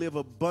we will live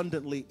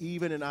abundantly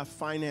even in our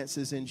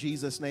finances in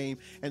Jesus' name.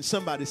 And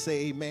somebody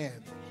say amen.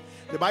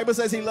 The Bible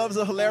says he loves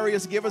a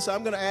hilarious giver, so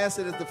I'm going to ask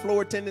that as the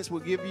floor attendants will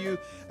give you,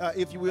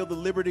 if you will, the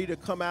liberty to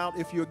come out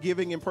if you're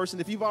giving in person.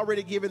 If you've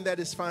already given, that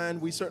is fine.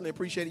 We certainly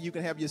appreciate it. You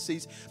can have your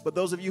seats. But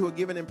those of you who are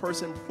giving in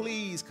person,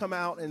 please come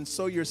out and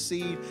sow your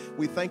seed.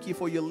 We thank you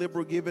for your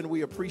liberal giving.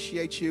 We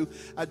appreciate you.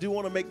 I do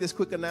want to make this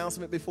quick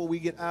announcement before we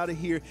get out of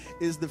here,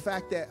 is the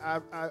fact that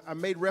I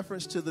made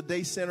reference to the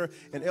Day Center,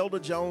 and Elder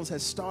Jones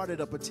has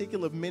started a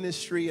particular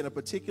ministry and a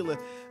particular,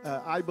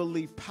 I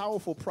believe,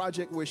 powerful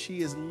project where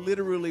she is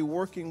literally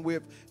working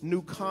with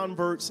new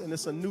converts, and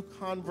it's a new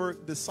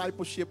convert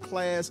discipleship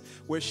class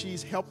where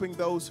she's helping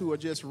those who are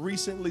just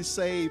recently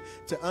saved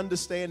to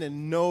understand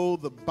and know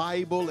the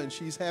Bible. And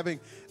she's having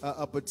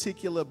a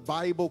particular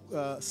Bible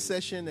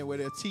session, and where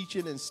they're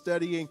teaching and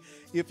studying,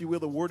 if you will,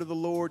 the word of the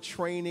Lord,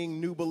 training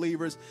new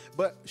believers.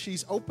 But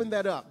she's opened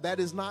that up. That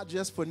is not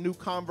just for new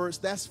converts.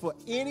 That's for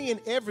any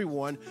and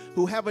everyone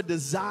who have a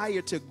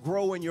desire to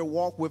grow in your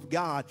walk with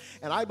God.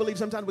 And I believe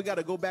sometimes we got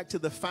to go back to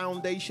the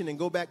foundation and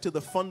go back to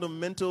the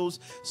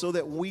fundamentals so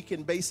that we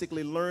can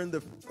basically learn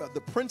the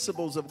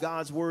principles of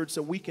God's word,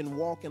 so we can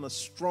walk in a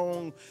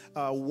strong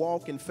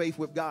walk in faith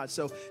with God.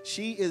 So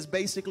she is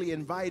basically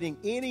inviting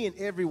any and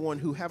everyone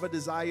who have a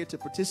desire to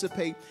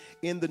participate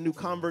in the new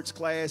converts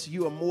class.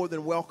 You are more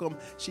than welcome.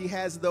 She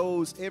has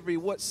those every,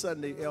 what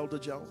Sunday, Elder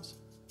Jones?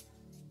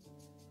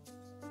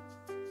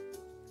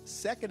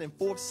 Second and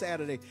fourth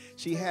Saturday,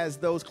 she has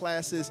those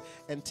classes,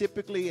 and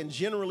typically and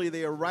generally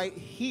they are right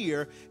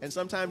here, and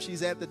sometimes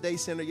she's at the Day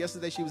Center.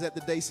 Yesterday she was at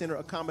the Day Center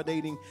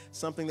accommodating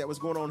something that was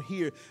going on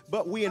here.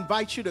 But we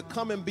invite you to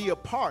come and be a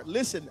part.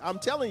 Listen, I'm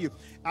telling you,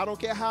 I don't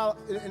care how,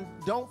 and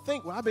don't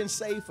think, well, I've been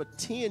saved for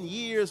 10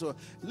 years, or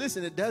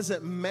listen, it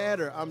doesn't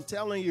matter. I'm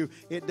telling you,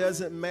 it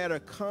doesn't matter.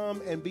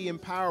 Come and be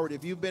empowered.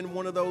 If you've been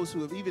one of those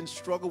who have even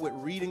struggled with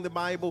reading the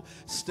Bible,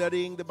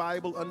 studying the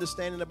Bible,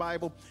 understanding the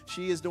Bible,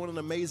 she is doing an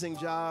amazing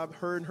job.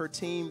 Her and her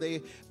team,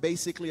 they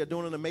basically are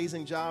doing an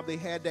amazing job. They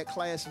had that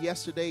class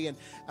yesterday, and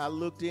I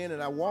looked in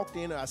and I walked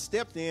in and I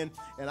stepped in,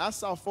 and I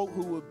saw folk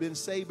who had been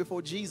saved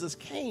before Jesus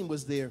came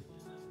was there.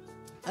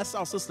 I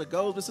saw Sister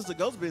Goldsby. Sister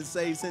Goldsby been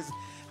saved since,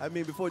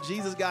 before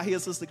Jesus got here,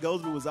 Sister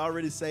Goldsby was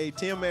already saved.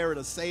 Tim married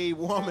a saved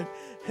woman.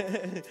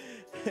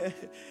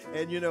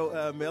 And,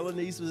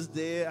 Melanie's was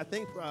there. I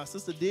think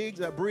Sister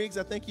Briggs,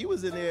 I think you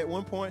was in there at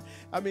one point.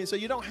 So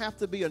you don't have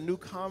to be a new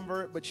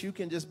convert, but you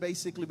can just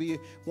basically be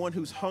one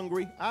who's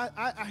hungry.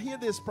 I hear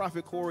this,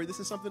 Prophet Corey.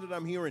 This is something that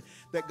I'm hearing,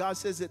 that God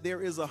says that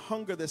there is a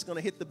hunger that's going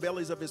to hit the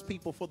bellies of his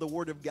people for the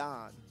word of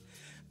God.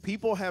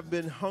 People have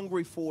been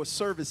hungry for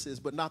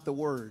services, but not the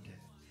word.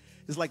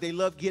 It's like they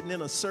love getting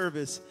in a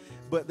service,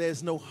 but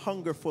there's no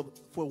hunger for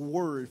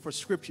word, for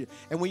scripture.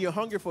 And when you're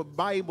hungry for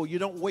Bible, you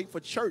don't wait for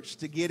church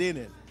to get in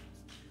it,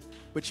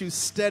 but you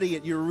study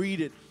it, you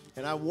read it.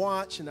 And I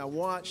watch and I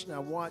watch and I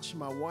watch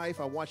my wife.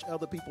 I watch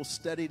other people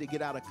study to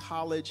get out of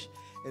college.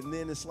 And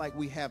then it's like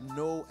we have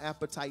no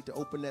appetite to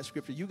open that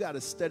scripture. You got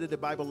to study the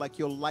Bible like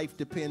your life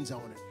depends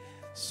on it.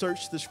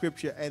 search the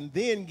scripture, and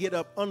then get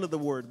up under the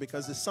word,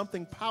 because there's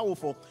something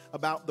powerful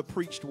about the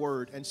preached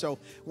word. And so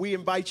we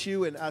invite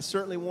you, and I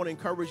certainly want to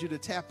encourage you to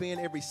tap in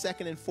every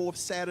second and fourth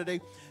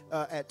Saturday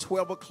at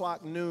 12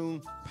 o'clock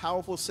noon.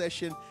 Powerful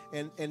session,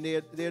 and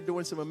they're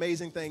doing some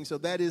amazing things. So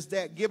that is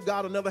that. Give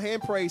God another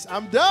hand praise.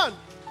 I'm done.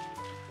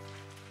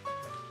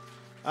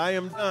 I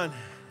am done.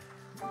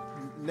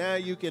 Now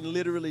you can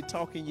literally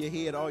talk in your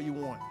head all you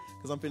want,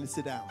 because I'm finna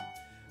sit down.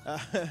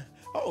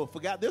 Oh,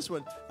 forgot this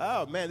one.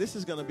 Oh man, this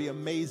is going to be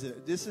amazing.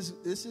 This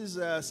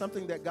is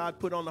something that God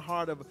put on the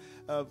heart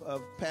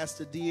of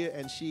Pastor Dia,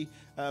 and she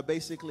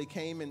basically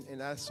came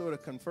and I sort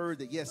of conferred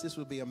that yes, this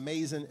would be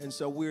amazing, and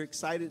so we're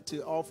excited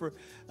to offer.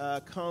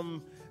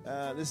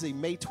 This is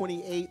May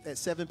 28th at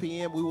 7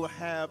 p.m. We will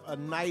have a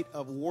night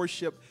of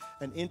worship,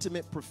 an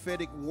intimate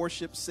prophetic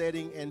worship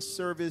setting and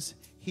service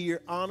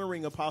here,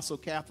 honoring Apostle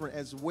Katherine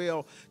as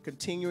well,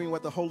 continuing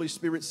what the Holy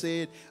Spirit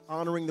said,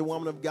 honoring the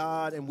woman of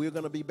God, and we're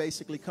going to be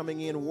basically coming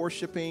in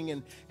worshiping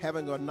and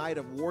having a night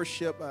of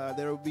worship.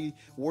 There will be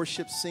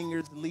worship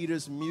singers,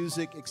 leaders,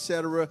 music,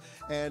 etc.,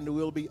 and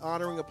we'll be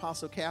honoring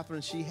Apostle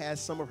Katherine. She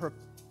has some of her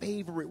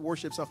favorite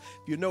worship song.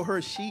 If you know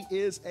her, she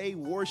is a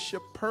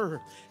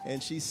worshiper,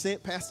 and she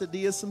sent Pastor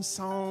Dia some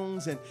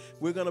songs, and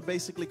we're going to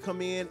basically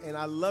come in, and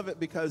I love it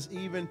because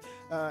even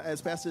as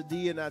Pastor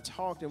Dia and I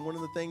talked, and one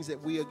of the things that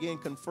we again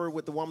conferred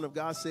with the woman of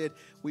God said,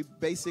 we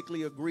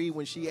basically agreed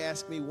when she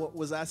asked me what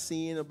was I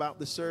seeing about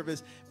the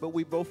service, but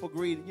we both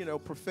agreed, you know,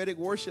 prophetic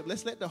worship,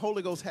 let's let the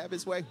Holy Ghost have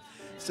his way.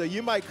 So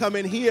you might come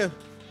in here,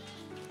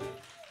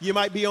 you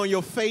might be on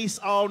your face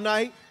all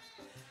night.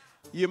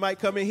 You might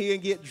come in here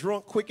and get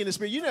drunk quick in the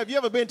spirit. You know, if you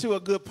ever been to a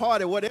good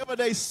party, whatever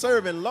they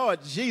serving,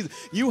 Lord Jesus,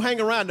 you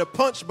hang around the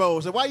punch bowl.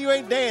 So why you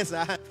ain't dancing?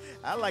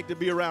 I like to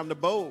be around the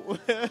bowl.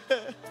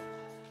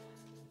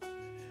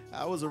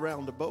 I was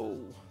around the bowl.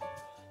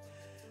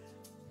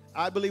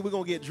 I believe we're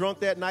going to get drunk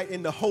that night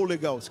in the Holy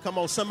Ghost. Come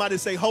on, somebody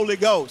say Holy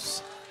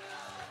Ghost.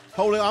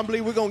 I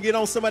believe we're going to get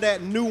on some of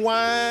that new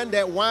wine,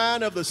 that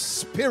wine of the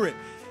Spirit.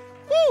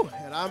 Woo!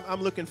 And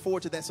I'm looking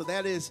forward to that. So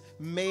that is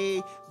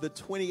May the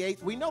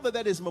 28th. We know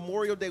that is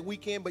Memorial Day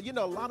weekend, but you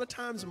know, a lot of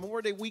times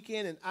Memorial Day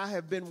weekend, and I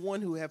have been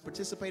one who have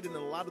participated in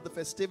a lot of the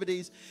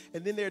festivities,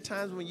 and then there are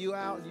times when you're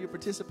out and you're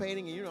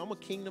participating, and you know, I'm a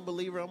kingdom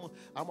believer,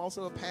 I'm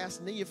also a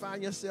pastor, and then you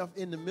find yourself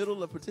in the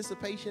middle of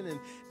participation, and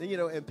then, you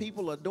know, and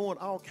people are doing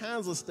all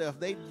kinds of stuff.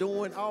 They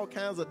doing all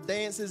kinds of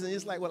dances, and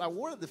it's like, well, I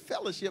wanted the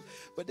fellowship,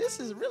 but this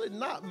is really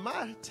not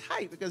my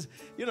type, because,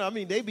 you know, I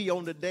mean, they be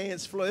on the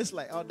dance floor. It's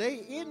like, are they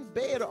in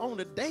bed or on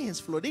the dance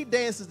floor? These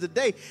dances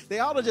today, they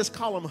ought to just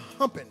call them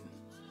humping,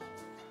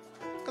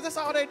 because that's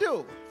all they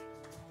do.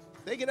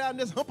 They get out and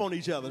just hump on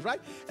each other,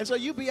 right? And so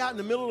you be out in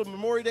the middle of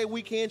Memorial Day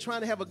weekend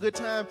trying to have a good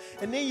time,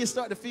 and then you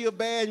start to feel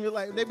bad, and you're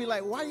like, they be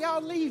like, why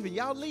y'all leaving?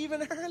 Y'all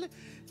leaving early?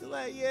 You're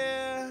like,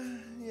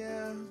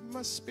 yeah,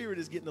 my spirit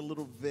is getting a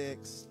little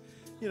vexed.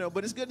 You know,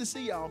 but it's good to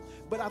see y'all.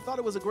 But I thought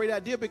it was a great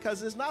idea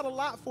because there's not a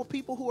lot for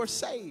people who are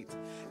saved.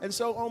 And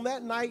so on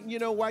that night, you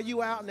know, while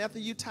you out and after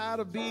you tired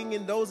of being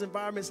in those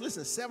environments,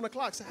 listen, 7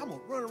 o'clock, say, I'm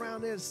going to run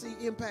around there to see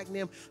Impact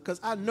them,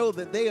 because I know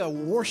that they are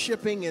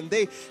worshiping, and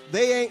they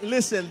ain't,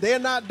 listen, they're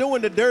not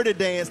doing the dirty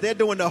dance. They're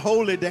doing the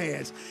holy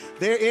dance.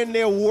 They're in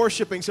there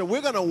worshiping. So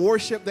we're going to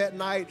worship that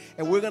night,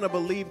 and we're going to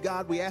believe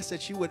God. We ask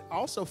that you would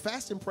also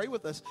fast and pray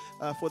with us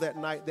for that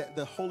night, that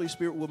the Holy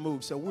Spirit will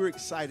move. So we're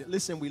excited.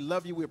 Listen, we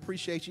love you. We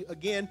appreciate you.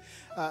 Again,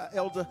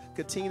 Elder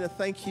Katena,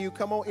 thank you.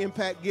 Come on,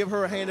 Impact, give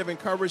her a hand of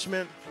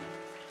encouragement.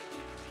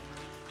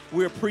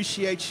 We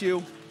appreciate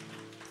you.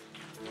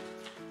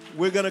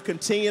 We're going to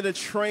continue to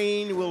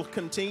train. We'll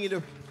continue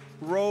to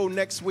roll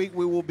next week.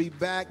 We will be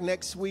back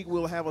next week.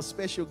 We'll have a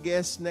special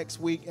guest next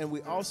week, and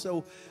we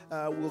also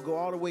will go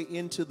all the way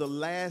into the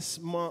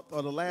last month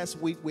or the last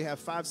week. We have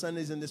 5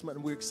 Sundays in this month,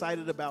 and we're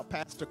excited about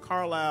Pastor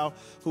Carlisle,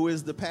 who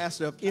is the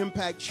pastor of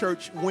Impact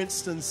Church,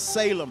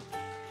 Winston-Salem.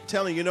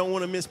 Telling you, don't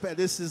want to miss.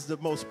 This is the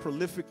most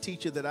prolific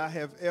teacher that I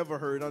have ever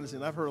heard.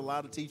 Honestly, I've heard a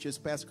lot of teachers.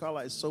 Pastor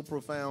Carlisle is so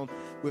profound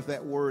with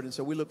that word, and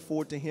so we look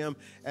forward to him.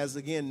 As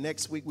again,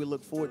 next week we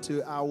look forward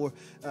to our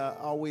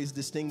always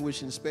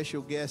distinguished and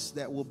special guests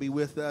that will be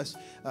with us,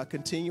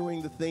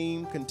 continuing the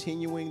theme,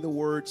 continuing the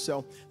word.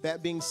 So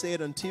that being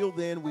said, until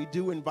then, we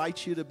do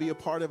invite you to be a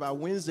part of our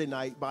Wednesday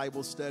night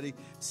Bible study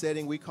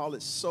setting. We call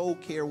it Soul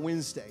Care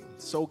Wednesday.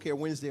 Soul Care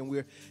Wednesday, and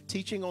we're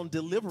teaching on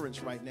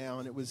deliverance right now,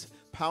 and it was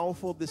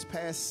powerful. This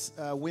past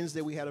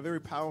Wednesday, we had a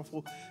very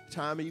powerful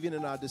time. Even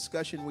in our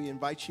discussion, we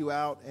invite you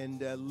out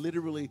and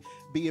literally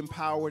be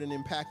empowered and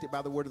impacted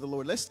by the word of the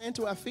Lord. Let's stand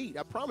to our feet.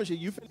 I promise you,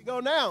 you finna go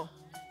now.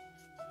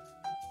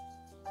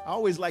 I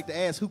always like to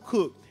ask, who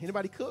cooked?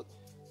 Anybody cook?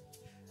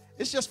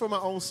 It's just for my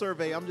own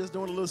survey. I'm just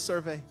doing a little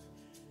survey.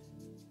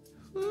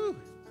 Whew.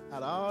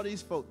 Out of all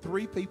these folk,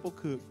 3 people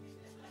cooked.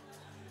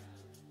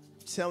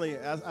 I'm telling you,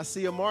 I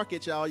see a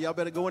market, y'all. Y'all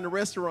better go in the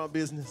restaurant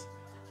business.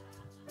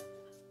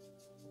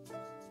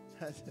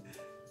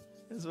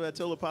 That's what I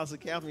told Apostle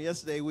Catherine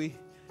yesterday. We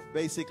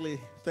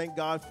basically thank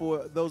God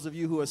for those of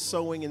you who are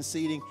sowing and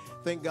seeding.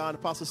 Thank God,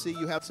 Apostle C,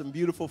 you have some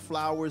beautiful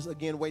flowers.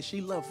 Again,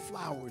 she loves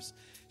flowers.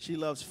 She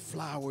loves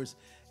flowers,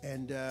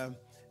 and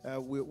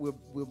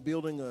we're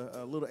building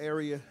a little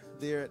area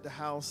there at the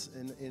house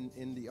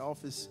in the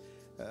office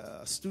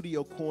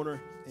studio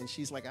corner, and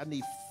she's like, I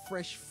need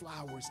fresh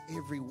flowers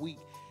every week.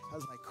 I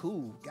was like,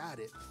 cool, got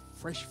it,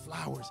 fresh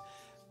flowers.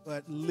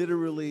 But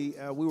literally,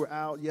 we were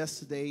out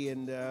yesterday,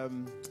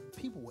 and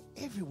people were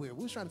everywhere.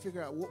 We was trying to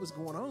figure out what was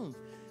going on.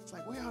 It's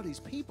like, where are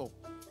these people?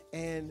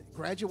 And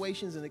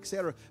graduations and et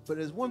cetera. But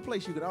there's one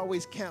place you could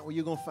always count where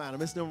you're going to find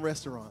them. It's them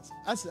restaurants.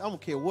 I said, I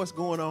don't care what's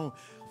going on.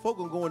 Folk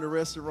going to go in the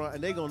restaurant,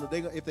 and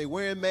if they're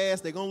wearing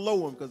masks, they're going to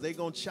lower them because they're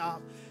going to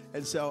chop.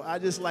 And so I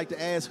just like to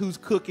ask who's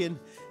cooking,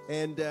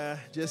 and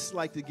just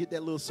like to get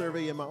that little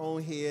survey in my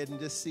own head and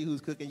just see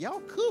who's cooking. Y'all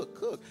cook.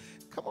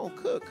 Come on,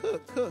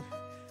 cook.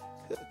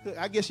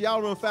 I guess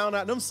y'all done found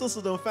out, them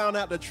sisters done found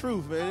out the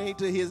truth, man. It ain't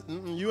to his,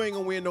 you ain't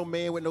going to win no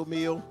man with no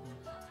meal.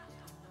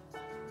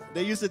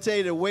 They used to tell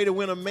you the way to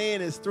win a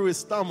man is through his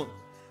stomach.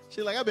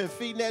 She's like, I've been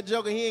feeding that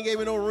joker. He ain't gave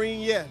me no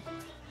ring yet.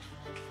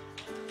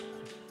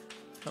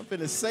 I'm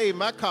finna save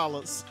my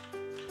collars.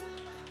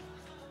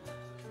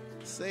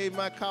 Save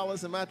my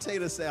collars and my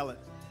tater salad.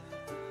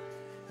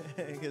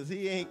 Because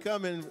he ain't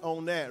coming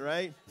on that,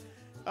 right?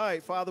 All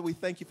right, Father, we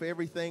thank you for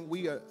everything.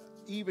 We are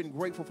even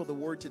grateful for the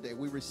word today.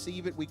 We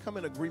receive it. We come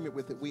in agreement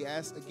with it. We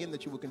ask again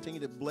that you will continue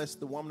to bless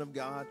the woman of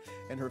God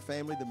and her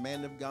family, the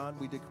man of God.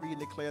 We decree and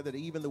declare that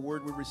even the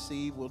word we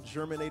receive will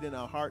germinate in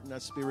our heart and our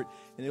spirit,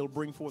 and it'll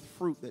bring forth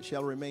fruit that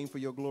shall remain for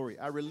your glory.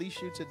 I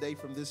release you today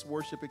from this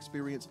worship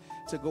experience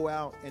to go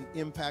out and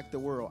impact the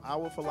world.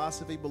 Our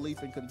philosophy,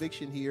 belief, and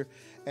conviction here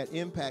at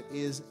Impact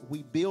is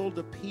we build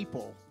a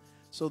people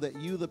so that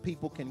you, the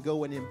people, can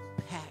go and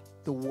impact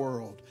the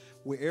world.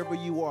 Wherever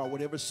you are,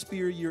 whatever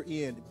sphere you're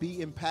in, be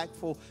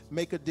impactful,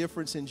 make a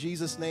difference in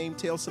Jesus' name.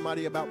 Tell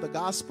somebody about the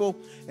gospel,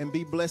 and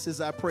be blessed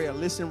as I pray.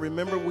 Listen,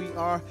 remember, we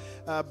are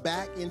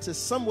back into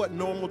somewhat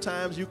normal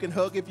times. You can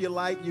hug if you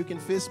like, you can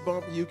fist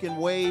bump, you can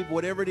wave,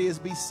 whatever it is,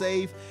 be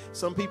safe.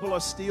 Some people are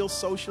still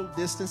social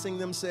distancing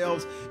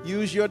themselves.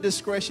 Use your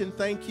discretion.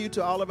 Thank you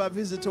to all of our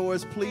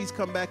visitors. Please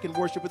come back and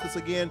worship with us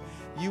again.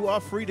 You are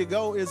free to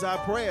go is our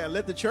prayer.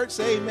 Let the church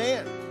say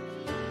amen.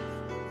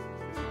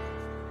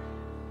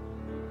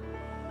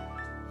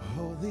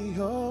 Oh,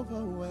 the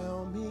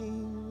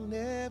overwhelming,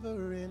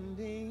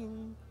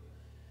 never-ending,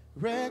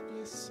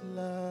 reckless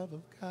love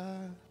of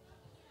God.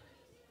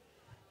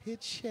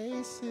 It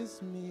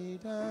chases me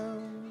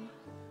down,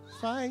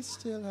 fights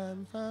till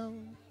I'm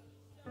found.